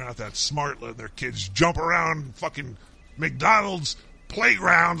apparently they're not that smart, letting their kids jump around fucking McDonald's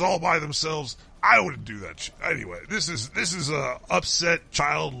playgrounds all by themselves. I wouldn't do that shit. Anyway, this is a upset,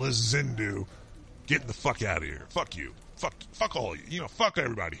 childless Zindu getting the fuck out of here. Fuck you. Fuck all of you. Fuck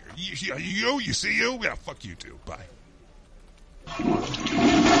everybody here. You see you? Yeah, fuck you too. Bye.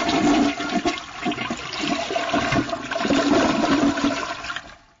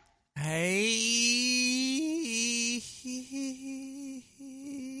 Hey.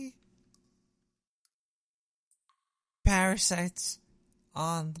 Parasites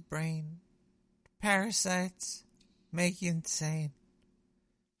on the brain. Parasites make you insane.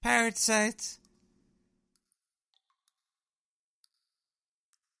 Parasites.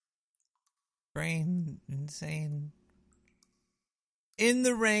 Brain insane. In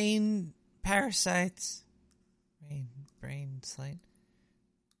the rain, parasites. Brain slain.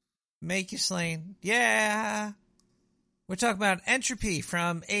 Make you slain. Yeah. We're talking about Entropy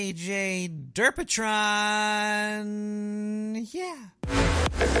from AJ Derpatron. Yeah.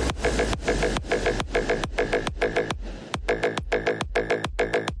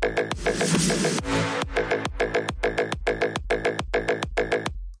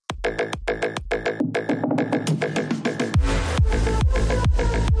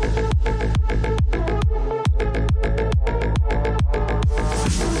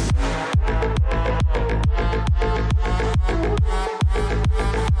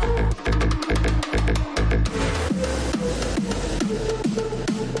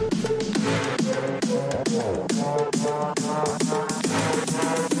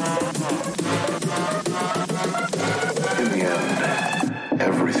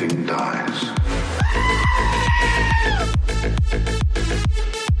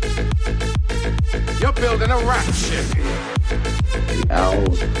 building a rocket ship here. The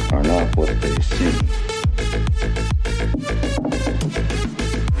owls are not what they seem.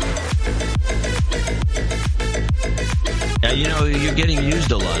 Yeah, you know, you're getting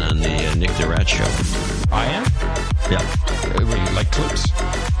used a lot on the Nick the Rat show. I am? Yeah. What, you like clips?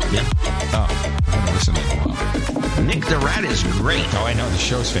 Yeah. Oh, I haven't listened in a while. Nick the Rat is great. Oh, I know. The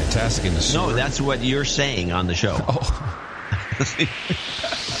show's fantastic in the sewer. No, that's what you're saying on the show. Oh.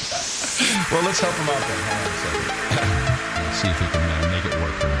 Well, let's help him out then. Hold on a second. Let's see if we can make it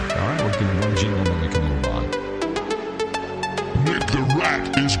work for him. All right, we'll give him one jingle and then we can move on. Nick the Rat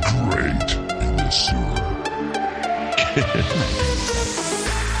is great in the sewer.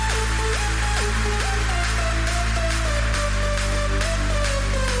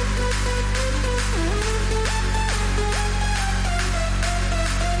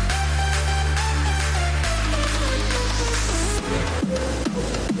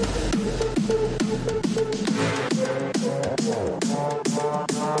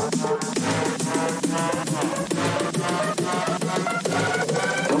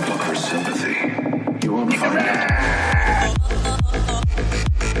 Don't look for sympathy. You won't find it.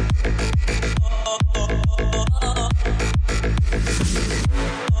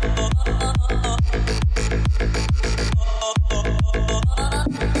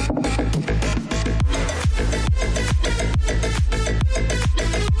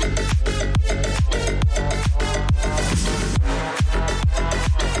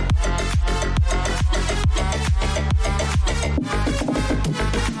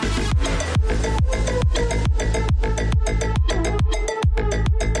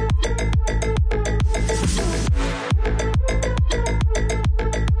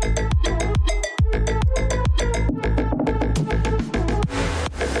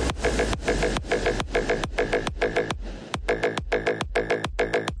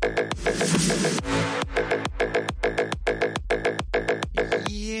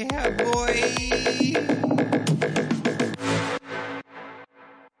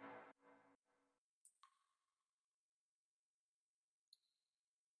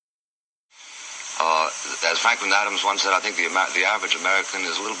 As Franklin Adams once said, I think the average American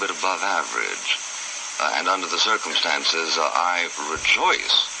is a little bit above average. And under the circumstances, I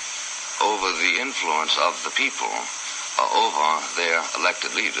rejoice over the influence of the people over their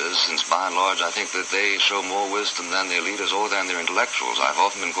elected leaders, since by and large I think that they show more wisdom than their leaders or than their intellectuals. I've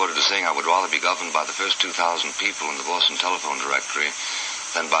often been quoted as saying I would rather be governed by the first 2,000 people in the Boston Telephone Directory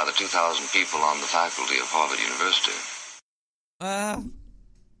than by the 2,000 people on the faculty of Harvard University.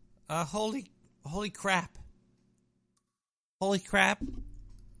 Holy crap. Holy crap.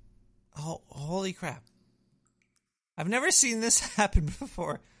 Holy crap. I've never seen this happen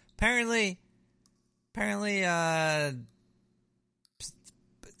before. Apparently,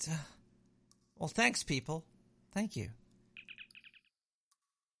 well, thanks, people. Thank you.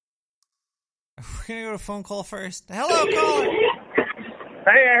 We're going to go to a phone call first. Hello, caller.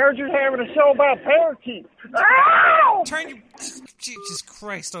 Hey, I heard you're having a show about parakeets. Ow! Turn your... Jesus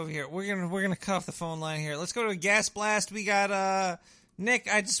Christ over here. We're gonna cut off the phone line here. Let's go to a gas blast. We got,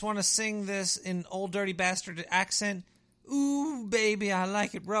 Nick, I just want to sing this in Old Dirty Bastard accent. Ooh, baby, I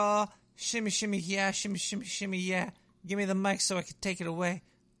like it raw. Shimmy, shimmy, yeah, shimmy, shimmy, shimmy, yeah. Give me the mic so I can take it away.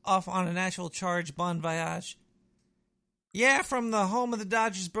 Off on a natural charge, bon voyage. Yeah, from the home of the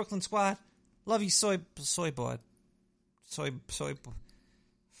Dodgers Brooklyn squad. Love you, soy boy. Soy.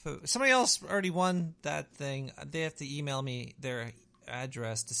 Somebody else already won that thing. They have to email me their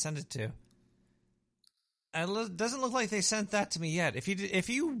address to send it to. It doesn't look like they sent that to me yet. If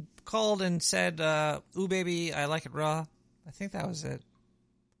you called and said, ooh, baby, I like it raw, I think that was it.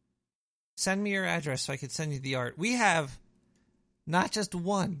 Send me your address so I could send you the art. We have not just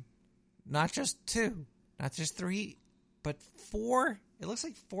one, not just two, not just three, but 4. It looks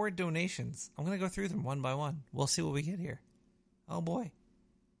like 4 donations. I'm going to go through them one by one. We'll see what we get here. Oh, boy.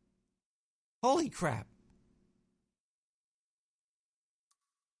 Holy crap.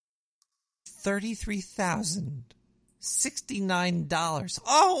 $33,069.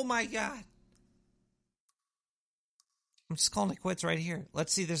 Oh, my God. I'm just calling it quits right here.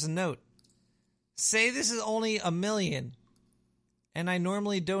 Let's see, there's a note. Say this is only $1 million, and I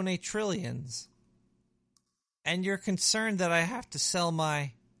normally donate trillions, and you're concerned that I have to sell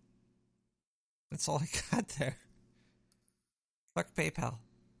my... That's all I got there. Fuck PayPal.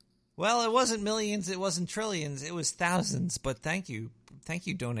 Well, it wasn't millions, it wasn't trillions, it was thousands, but thank you. Thank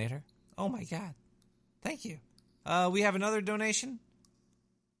you, donator. Oh my God. Thank you. We have another donation.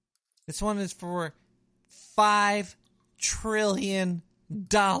 This one is for $5 trillion.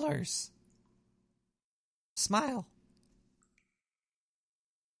 Smile.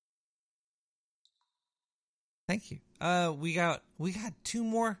 Thank you. We got 2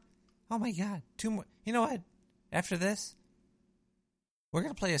 more. Oh my God, 2 more. You know what? After this, we're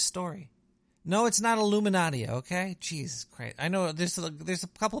going to play a story. No, it's not Illuminati, okay? Jesus Christ. I know there's a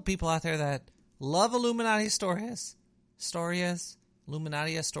couple of people out there that love Illuminati stories.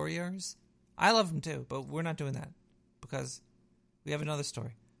 Illuminati stories. I love them too, but we're not doing that because we have another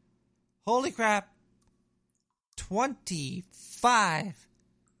story. Holy crap. $25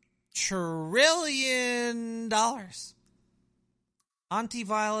 trillion. Auntie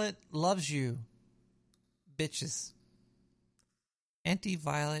Violet loves you, bitches. Auntie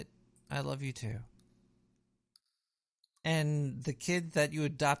Violet, I love you too. And the kid that you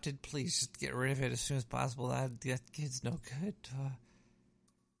adopted, please just get rid of it as soon as possible. That kid's no good.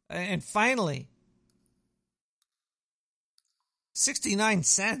 And finally, 69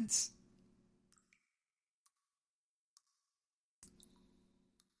 cents.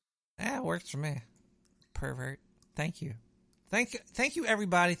 That works for me. Pervert. Thank you. Thank you,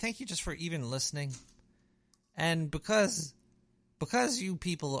 everybody. Thank you just for even listening. And because you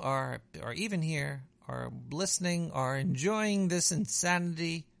people are even here, are listening, are enjoying this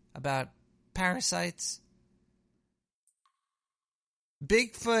insanity about parasites,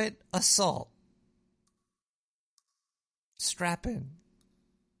 Bigfoot assault. Strap in.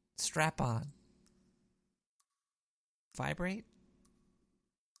 Strap on. Vibrate.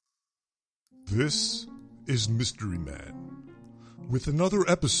 This is Mystery Man with another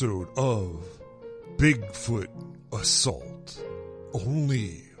episode of Bigfoot Assault,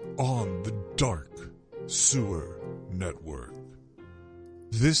 only on the Dark Sewer Network.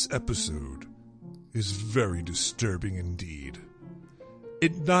 This episode is very disturbing indeed.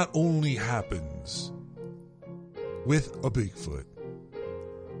 It not only happens with a Bigfoot,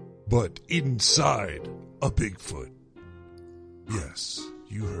 but inside a Bigfoot. Yes,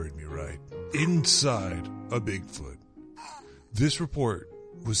 you heard me right. Inside a Bigfoot. This report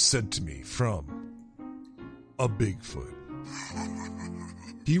was sent to me from a Bigfoot.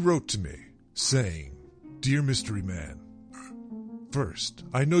 He wrote to me saying, "Dear Mystery Man, First,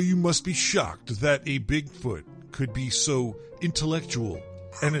 I know you must be shocked that a Bigfoot could be so intellectual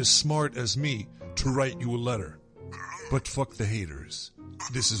and as smart as me to write you a letter. But fuck the haters.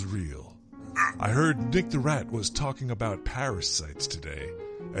 This is real. I heard Nick the Rat was talking about parasites today,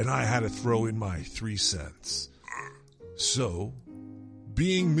 and I had to throw in my 3 cents. So,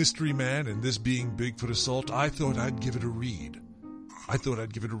 being Mystery Man and this being Bigfoot Assault, I thought I'd give it a read. I thought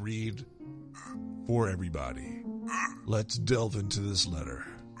I'd give it a read for everybody. Let's delve into this letter.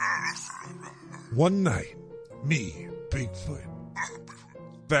 One night, me, Bigfoot,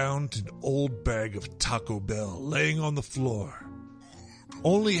 found an old bag of Taco Bell laying on the floor,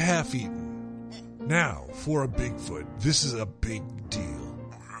 only half eaten. Now, for a Bigfoot, this is a big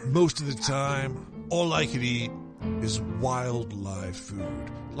deal. Most of the time, all I could eat is wild live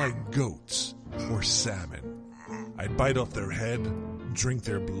food, like goats or salmon. I'd bite off their head, drink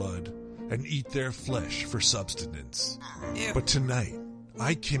their blood, and eat their flesh for subsistence. But tonight,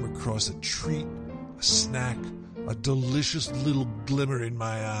 I came across a treat, a snack, a delicious little glimmer in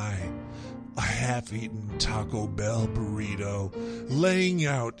my eye. A half-eaten Taco Bell burrito laying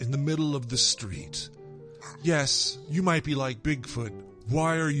out in the middle of the street. Yes, you might be like Bigfoot.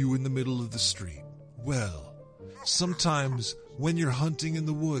 Why are you in the middle of the street? Well, sometimes when you're hunting in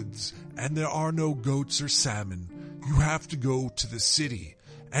the woods and there are no goats or salmon, you have to go to the city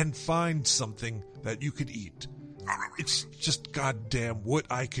and find something that you could eat. It's just goddamn what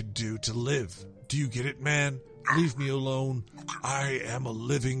I could do to live. Do you get it, man? Leave me alone. I am a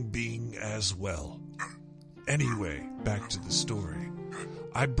living being as well. Anyway, back to the story.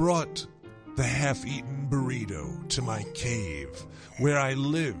 I brought the half-eaten burrito to my cave, where I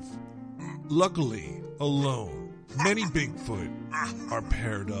live. Luckily, alone. Many Bigfoot are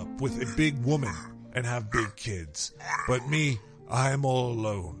paired up with a big woman and have big kids. But me, I am all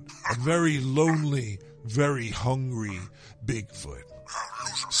alone. A very lonely, very hungry Bigfoot.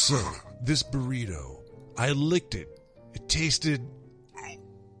 So, this burrito, I licked it. It tasted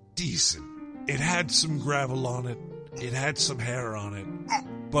decent. It had some gravel on it. It had some hair on it.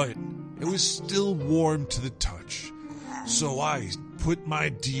 But it was still warm to the touch. So I put my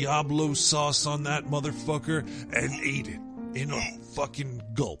Diablo sauce on that motherfucker and ate it. In a fucking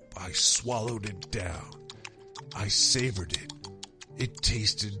gulp, I swallowed it down. I savored it. It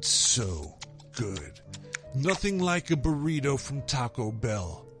tasted so good. Nothing like a burrito from Taco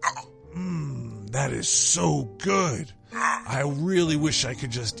Bell. That is so good. I really wish I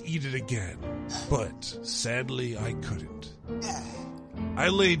could just eat it again, but sadly I couldn't. I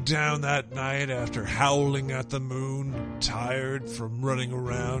laid down that night after howling at the moon, tired from running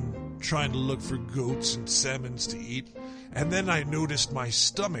around, trying to look for goats and salmons to eat, and then I noticed my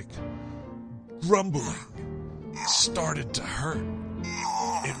stomach grumbling. It started to hurt.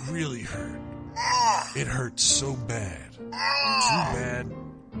 It really hurt. It hurt so bad. Too bad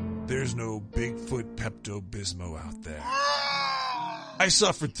there's no Bigfoot Pepto-Bismol out there. I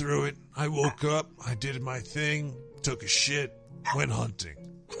suffered through it. I woke up, I did my thing, took a shit, went hunting.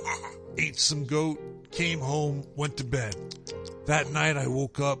 Ate some goat, came home, went to bed. That night I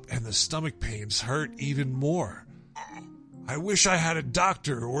woke up and the stomach pains hurt even more. I wish I had a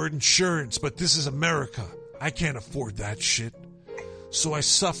doctor or insurance, but this is America. I can't afford that shit. So I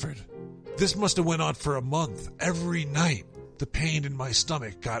suffered. This must have went on for a month. Every night, the pain in my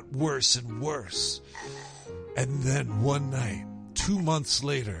stomach got worse and worse. And then one night, 2 months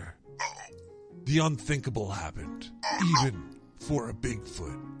later, the unthinkable happened, even for a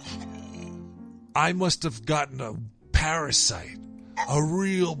Bigfoot. I must have gotten a parasite, a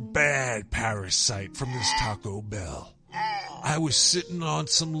real bad parasite from this Taco Bell. I was sitting on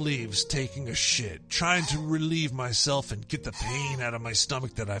some leaves taking a shit, trying to relieve myself and get the pain out of my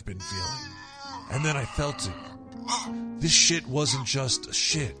stomach that I've been feeling. And then I felt it. This shit wasn't just a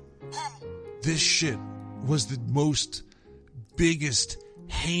shit. This shit was the most biggest,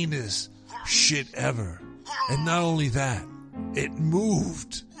 heinous shit ever. And not only that, it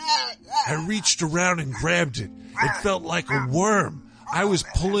moved. I reached around and grabbed it. It felt like a worm. I was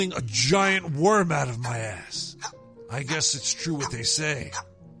pulling a giant worm out of my ass. I guess it's true what they say.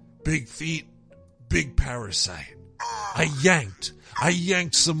 Big feet, big parasite. I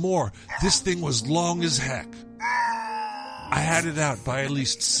yanked some more. This thing was long as heck. I had it out by at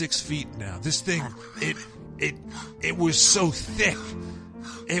least 6 feet now. This thing, it was so thick.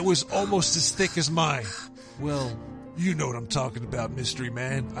 It was almost as thick as mine. Well, you know what I'm talking about, Mystery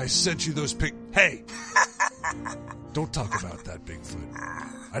Man. I sent you those Hey! Don't talk about that, Bigfoot.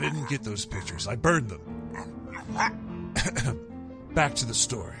 I didn't get those pictures. I burned them. Back to the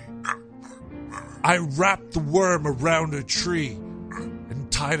story. I wrapped the worm around a tree and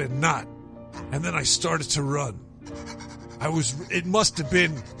tied a knot, and then I started to run. It must have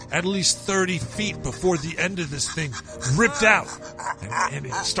been at least 30 feet before the end of this thing ripped out, and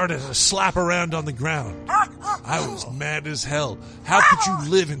it started to slap around on the ground. I was mad as hell. How could you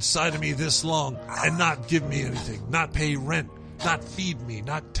live inside of me this long and not give me anything, not pay rent, not feed me,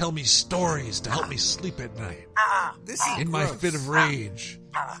 not tell me stories to help me sleep at night? In my fit of rage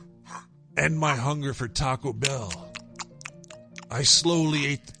and my hunger for Taco Bell, I slowly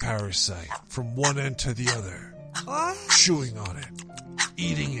ate the parasite from one end to the other, chewing on it,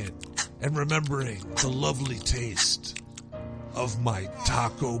 eating it, and remembering the lovely taste of my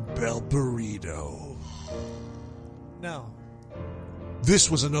Taco Bell burrito. No. This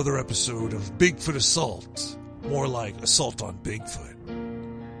was another episode of Bigfoot Assault, more like Assault on Bigfoot,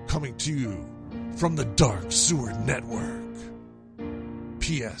 coming to you from the Dark Sewer Network.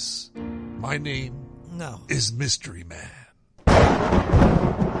 P.S. My name is Mystery Man.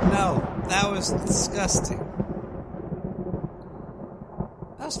 No, that was disgusting.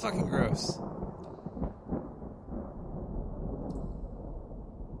 That was fucking gross.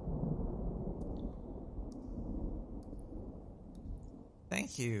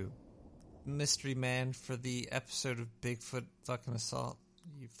 Thank you, Mystery Man, for the episode of Bigfoot fucking Assault.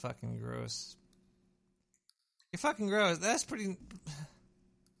 You fucking gross. You're fucking gross. That's pretty...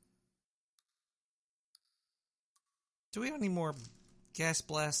 Do we have any more gas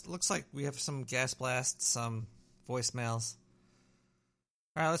blast? Looks like we have some gas blasts, some voicemails.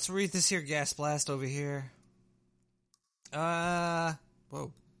 Alright, let's read this here gas blast over here.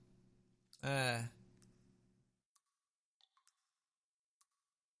 Whoa.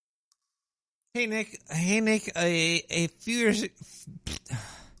 Hey Nick, a few years...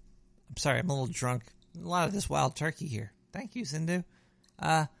 I'm sorry, I'm a little drunk. A lot of this wild turkey here. Thank you, Sindhu.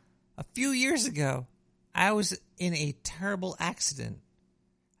 A few years ago, I was in a terrible accident.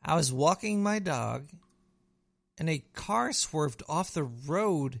 I was walking my dog, and a car swerved off the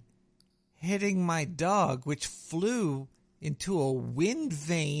road, hitting my dog, which flew into a wind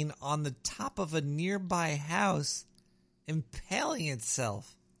vane on the top of a nearby house, impaling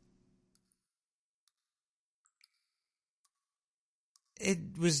itself. It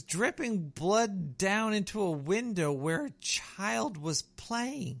was dripping blood down into a window where a child was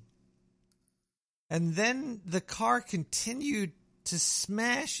playing. And then the car continued to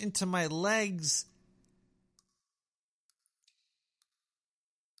smash into my legs.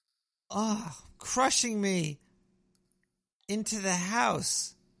 Crushing me into the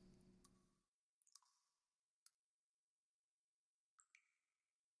house.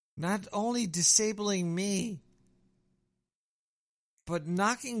 Not only disabling me, but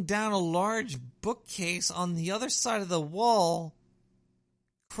knocking down a large bookcase on the other side of the wall,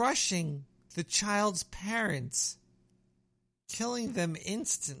 crushing the child's parents, killing them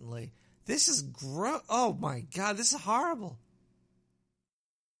instantly. This is oh my God, this is horrible.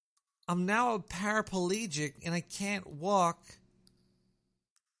 I'm now a paraplegic and I can't walk,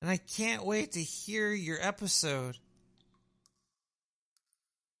 and I can't wait to hear your episode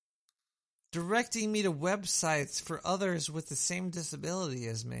directing me to websites for others with the same disability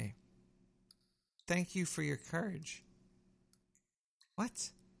as me. Thank you for your courage.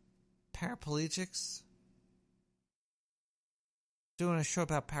 What? Paraplegics? Doing a show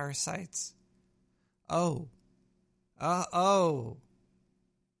about parasites? Feel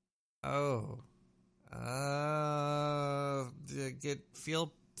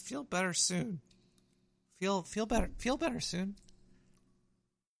better soon. Feel better soon.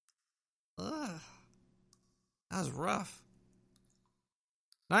 Ugh. That was rough.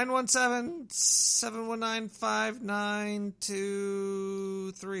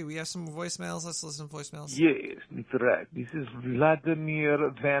 917-719-5923. We have some voicemails. Let's listen to voicemails. Yes, Mr. Rack. This is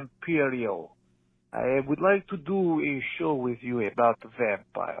Vladimir Vampirio. I would like to do a show with you about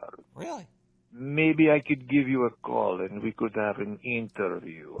vampires. Really? Maybe I could give you a call and we could have an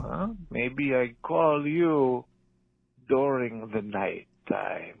interview, huh? Maybe I call you during the night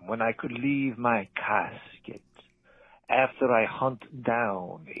time when I could leave my casket after I hunt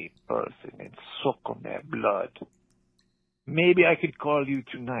down a person and suck on their blood. Maybe I could call you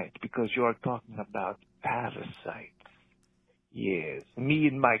tonight because you are talking about parasites. Yes, me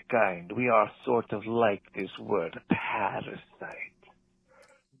and my kind, we are sort of like this word, parasite.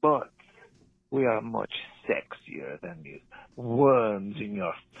 But we are much sexier than these worms in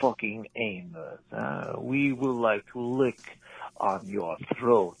your fucking anus. We will like lick on your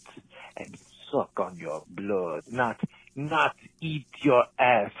throat and suck on your blood, not eat your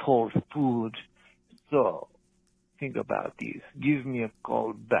asshole food. So, think about this. Give me a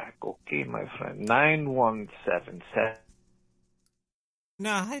call back, okay, my friend? 9177.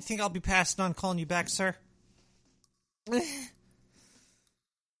 No, I think I'll be passing on calling you back, sir. 12F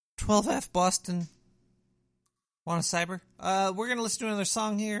Boston. Want a cyber? We're going to listen to another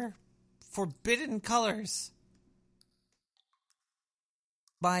song here. Forbidden Colors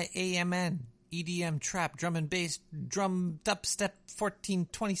by AMN. EDM, trap, drum and bass, drum, dubstep,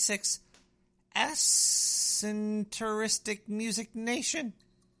 1426. Eccenteristic Music Nation.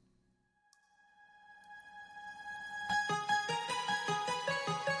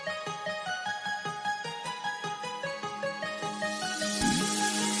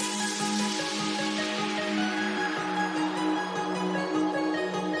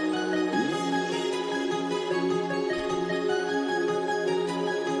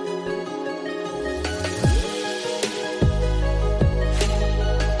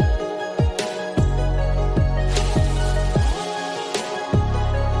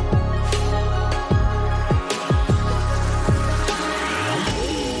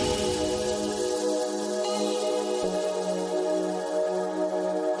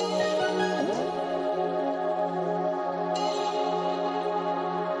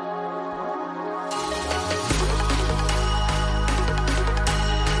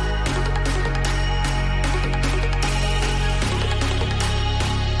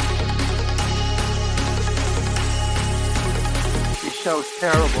 Show's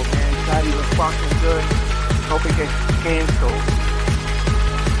terrible, man. It's not even fucking good. Hope it gets canceled.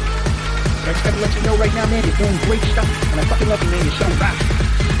 I just gotta let you know right now, man, you're doing great stuff, and I fucking love you, man. You're so rock.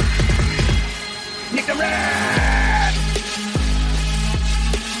 Nick the Rat!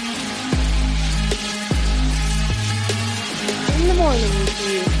 In the morning with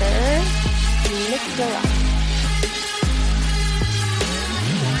you, sir. Nick the Rat.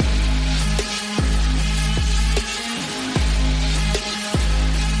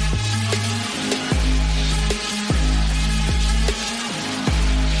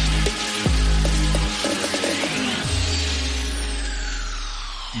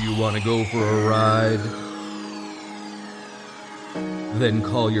 You want to go for a ride? Then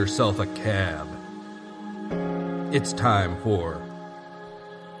call yourself a cab. It's time for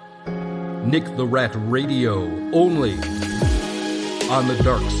Nick the Rat Radio, only on the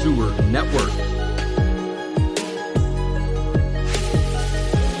Dark Sewer Network.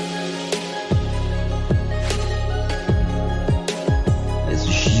 This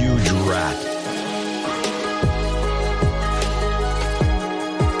huge rat.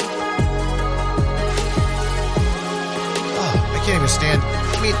 I can't even stand.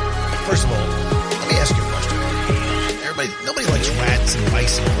 I mean, first of all, let me ask you a question. Nobody likes rats and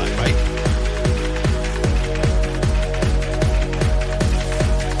mice and all that, right?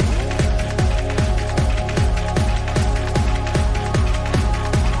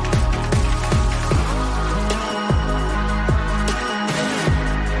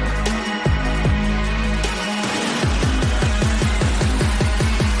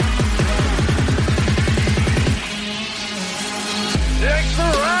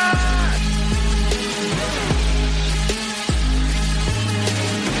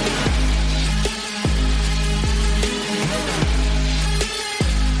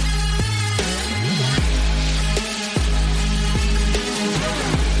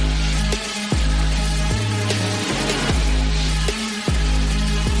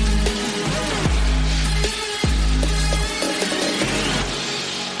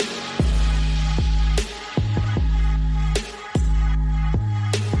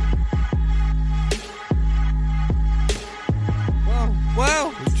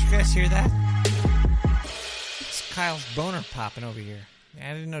 Popping over here.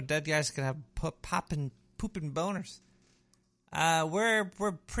 I didn't know dead guys could have pooping boners. We're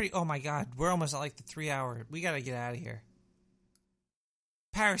pretty. Oh my god, we're almost at like the 3 hour. We gotta get out of here.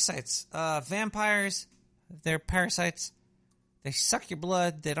 Parasites, vampires. They're parasites. They suck your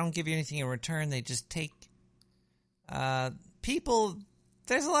blood. They don't give you anything in return. They just take. People.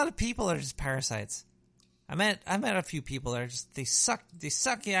 There's a lot of people that are just parasites. I met a few people that are just they suck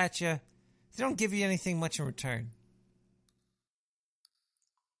at you. They don't give you anything much in return.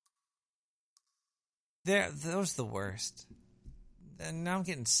 Those are the worst. And now I'm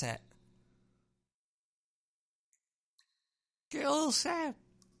getting set. Get a little sad.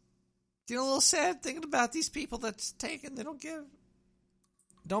 Get a little sad thinking about these people that's taken. They don't give.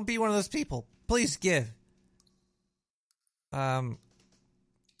 Don't be one of those people. Please give. E.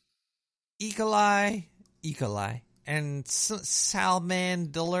 coli, and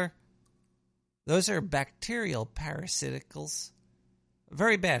salmonella. Those are bacterial parasiticals.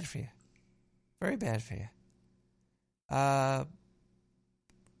 Very bad for you. Very bad for you.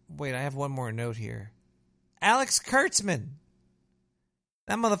 Wait, I have one more note here. Alex Kurtzman.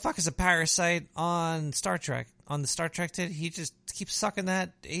 That motherfucker's a parasite on Star Trek. on the Star Trek did. He just keeps sucking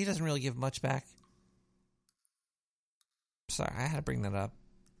that. He doesn't really give much back. Sorry, I had to bring that up.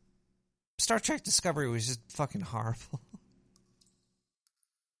 Star Trek Discovery was just fucking horrible.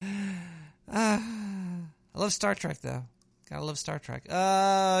 I love Star Trek, though. Gotta love Star Trek.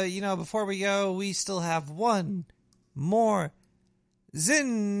 Before we go, we still have one more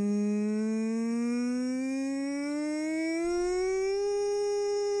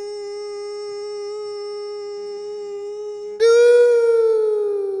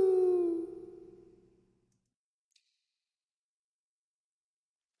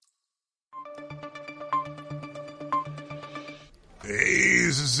Hey,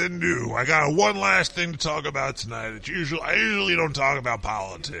 this is Zindu. I got one last thing to talk about tonight. I usually don't talk about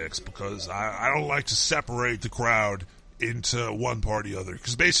politics because I don't like to separate the crowd into one party or other.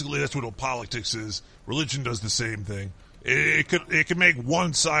 Because basically that's what politics is. Religion does the same thing. It can make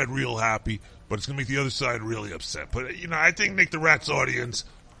one side real happy, but it's going to make the other side really upset. But, I think Nick the Rat's audience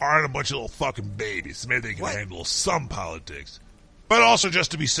aren't a bunch of little fucking babies. Maybe they can handle some politics. But also,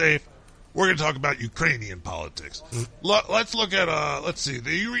 just to be safe, we're going to talk about Ukrainian politics. Let's look at, let's see.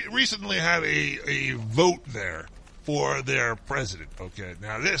 They recently had a vote there for their president. Okay,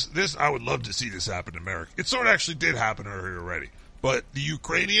 now this I would love to see this happen in America. It sort of actually did happen here already. But the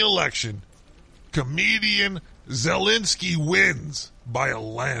Ukrainian election, comedian Zelensky wins by a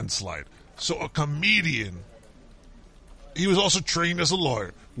landslide. So a comedian, he was also trained as a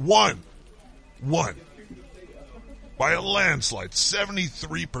lawyer, won. By a landslide,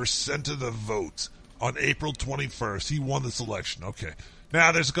 73% of the votes on April 21st. He won this election. Okay.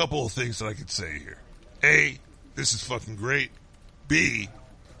 Now, there's a couple of things that I could say here. A, this is fucking great. B,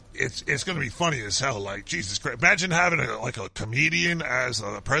 it's going to be funny as hell. Like, Jesus Christ. Imagine having a comedian as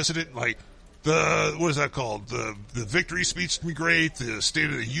a president. Like, what is that called? The victory speech is going to be great. The State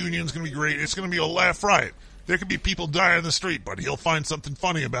of the Union is going to be great. It's going to be a laugh riot. There could be people dying in the street, but he'll find something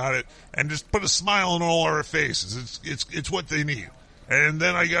funny about it and just put a smile on all our faces. It's what they need. And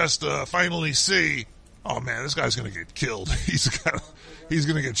then I guess to finally see, oh man, this guy's going to get killed. He's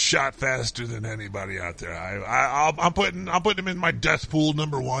going to get shot faster than anybody out there. I'm putting him in my death pool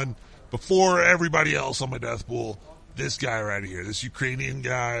number one before everybody else on my death pool. This guy right here, this Ukrainian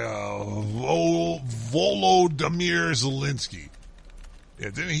guy, Volodymyr Zelensky.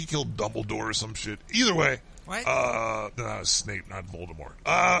 Yeah, didn't he kill Dumbledore or some shit? Either way. What? No, Snape, not Voldemort.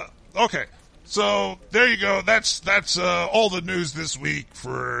 Okay. So, there you go. That's all the news this week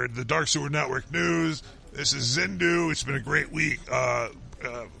for the Dark Sewer Network News. This is Zindu. It's been a great week. I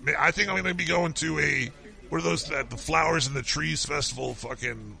think I'm going to be going to what are those, the Flowers and the Trees Festival,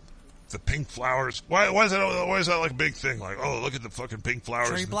 fucking, the pink flowers. Why is that like a big thing? Like, oh, look at the fucking pink flowers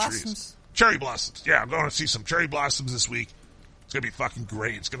Cherry in the blossoms? trees. Cherry blossoms. Yeah, I'm going to see some cherry blossoms this week. It's going to be fucking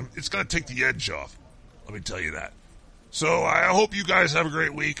great. It's going to take the edge off. Let me tell you that. So I hope you guys have a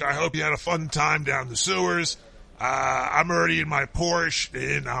great week. I hope you had a fun time down the sewers. I'm already in my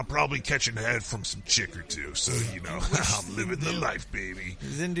Porsche, and I'm probably catching head from some chick or two. So, I'm living the life, baby.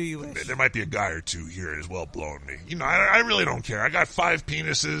 Then do you wish? There might be a guy or two here as well blowing me. I really don't care. I got 5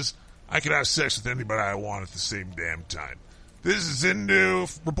 penises. I could have sex with anybody I want at the same damn time. This is Zindu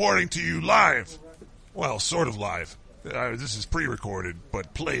reporting to you live. Well, sort of live. This is pre-recorded,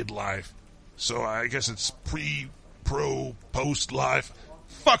 but played live. So I guess it's post live.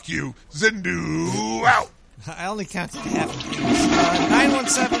 Fuck you, Zindu out. I only counted half of these.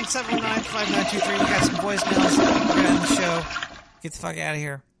 917-719-5923. We got some voicemails. We're going to end the show. Get the fuck out of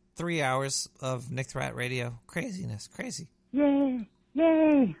here. 3 hours of Nick the Rat Radio. Craziness. Crazy. Yay.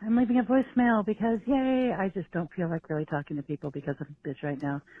 Yay. I'm leaving a voicemail because, yay, I just don't feel like really talking to people because I'm a bitch right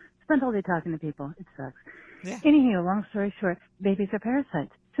now. Spent all day talking to people. It sucks. Yeah. Anywho, long story short, babies are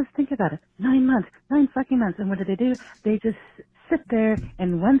parasites. Just think about it. 9 months. 9 fucking months. And what do? They just sit there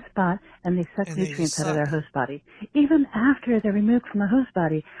in one spot and they suck nutrients out of their host body. Even after they're removed from the host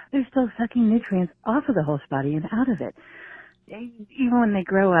body, they're still sucking nutrients off of the host body and out of it. Even when they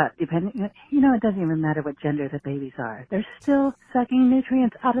grow up, it doesn't even matter what gender the babies are. They're still sucking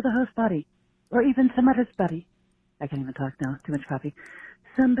nutrients out of the host body. Or even some other's body. I can't even talk now. Too much coffee.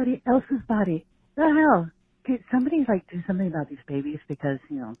 Somebody else's body. The hell? Could somebody, do something about these babies because,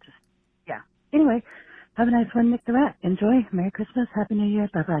 yeah. Anyway, have a nice one, Nick the Rat. Enjoy. Merry Christmas. Happy New Year.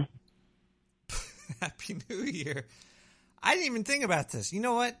 Bye-bye. Happy New Year. I didn't even think about this. You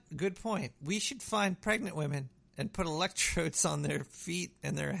know what? Good point. We should find pregnant women and put electrodes on their feet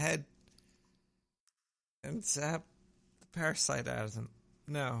and their head and zap the parasite out of them.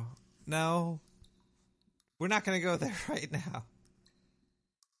 No. We're not going to go there right now.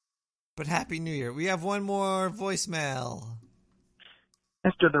 But Happy New Year. We have one more voicemail.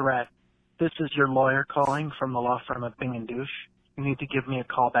 Mr. the Rat, This is your lawyer calling from the law firm of Bing and Douche. You need to give me a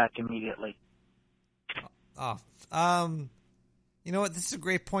call back immediately. Oh, you know what? This is a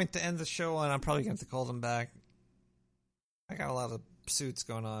great point to end the show on. I'm probably going to have to call them back. I got a lot of suits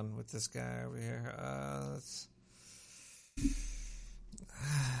going on with this guy over here.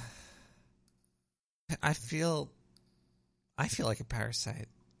 I feel like a parasite.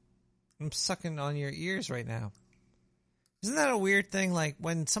 I'm sucking on your ears right now. Isn't that a weird thing? Like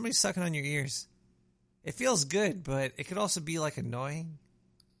when somebody's sucking on your ears, it feels good, but it could also be like annoying.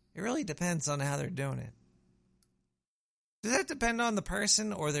 It really depends on how they're doing it. Does that depend on the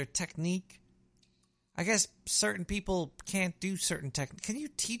person or their technique? I guess certain people can't do certain techniques. Can you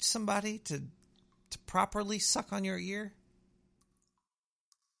teach somebody to properly suck on your ear?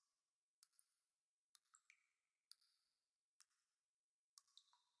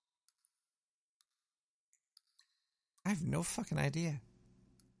 I have no fucking idea.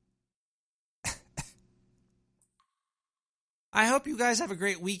 I hope you guys have a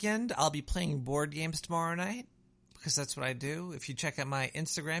great weekend. I'll be playing board games tomorrow night because that's what I do. If you check out my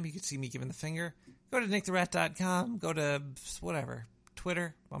Instagram, you can see me giving the finger. Go to nicktherat.com. Go to whatever.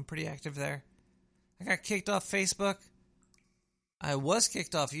 Twitter. I'm pretty active there. I got kicked off Facebook. I was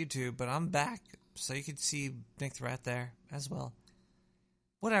kicked off YouTube, but I'm back. So you can see Nick the Rat there as well.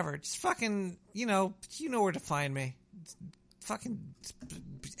 Whatever. Just fucking, you know where to find me. Fucking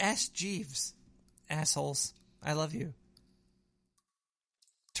ask Jeeves. Assholes. I love you.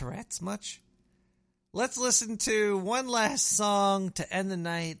 Tourette's much? Let's listen to one last song to end the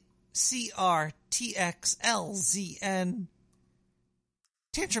night. CRTXLZN.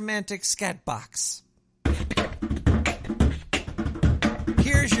 Tantramantic Scatbox.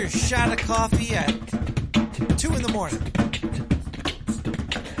 Here's your shot of coffee at 2 in the morning.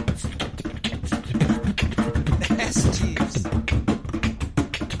 Ask Jeeves.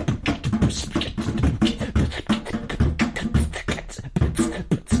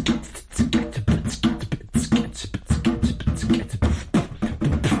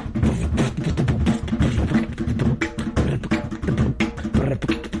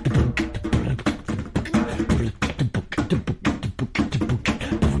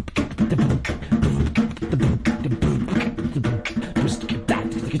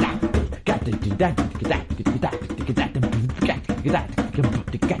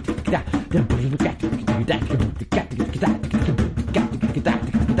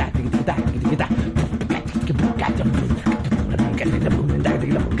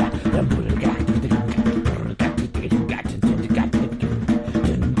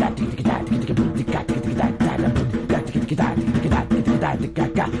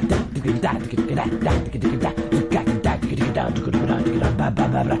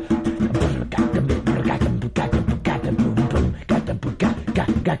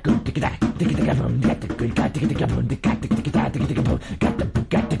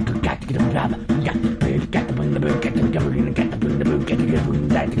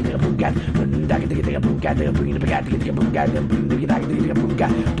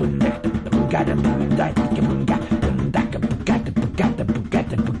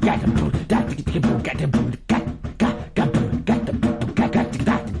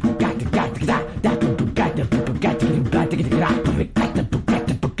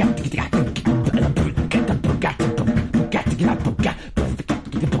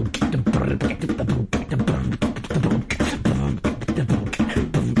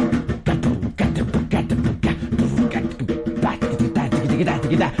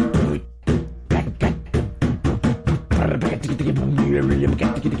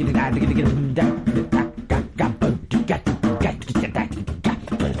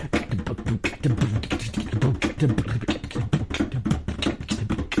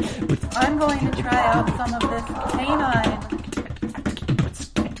 I'm going to try out some of this canine.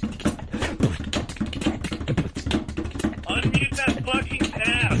 Unmute that fucking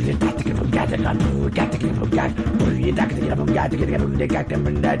tab.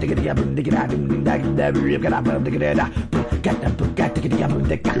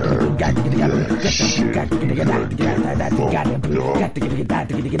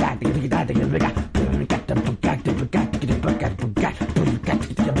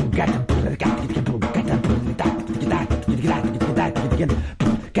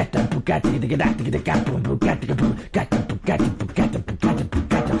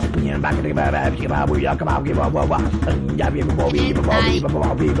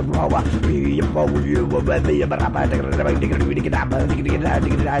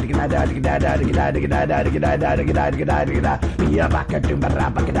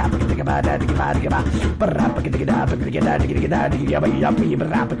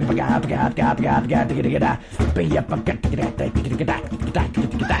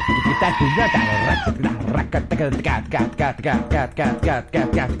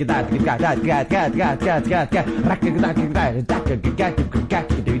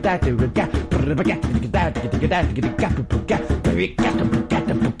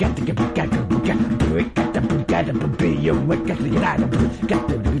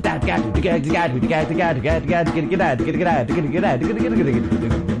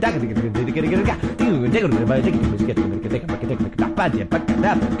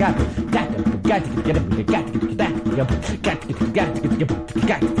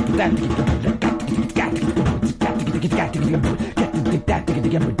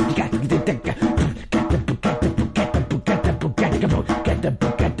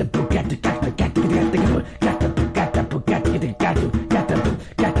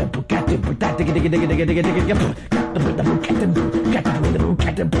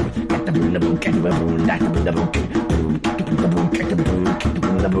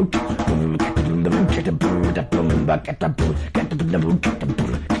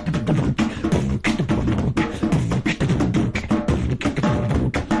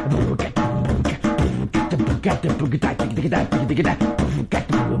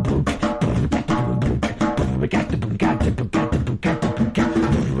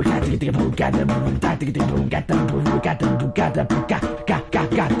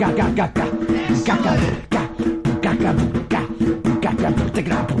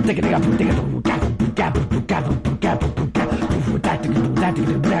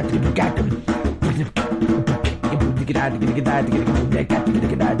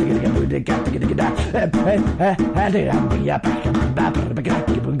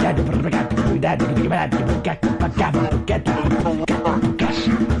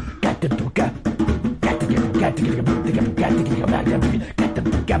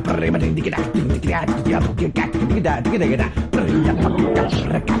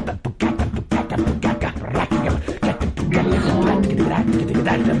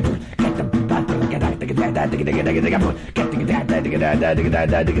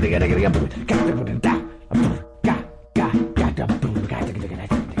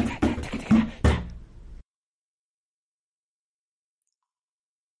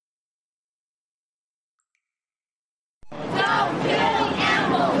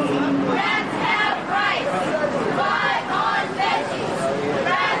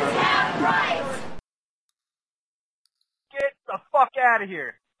 Get the fuck out of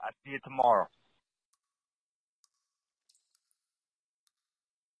here. I'll see you tomorrow.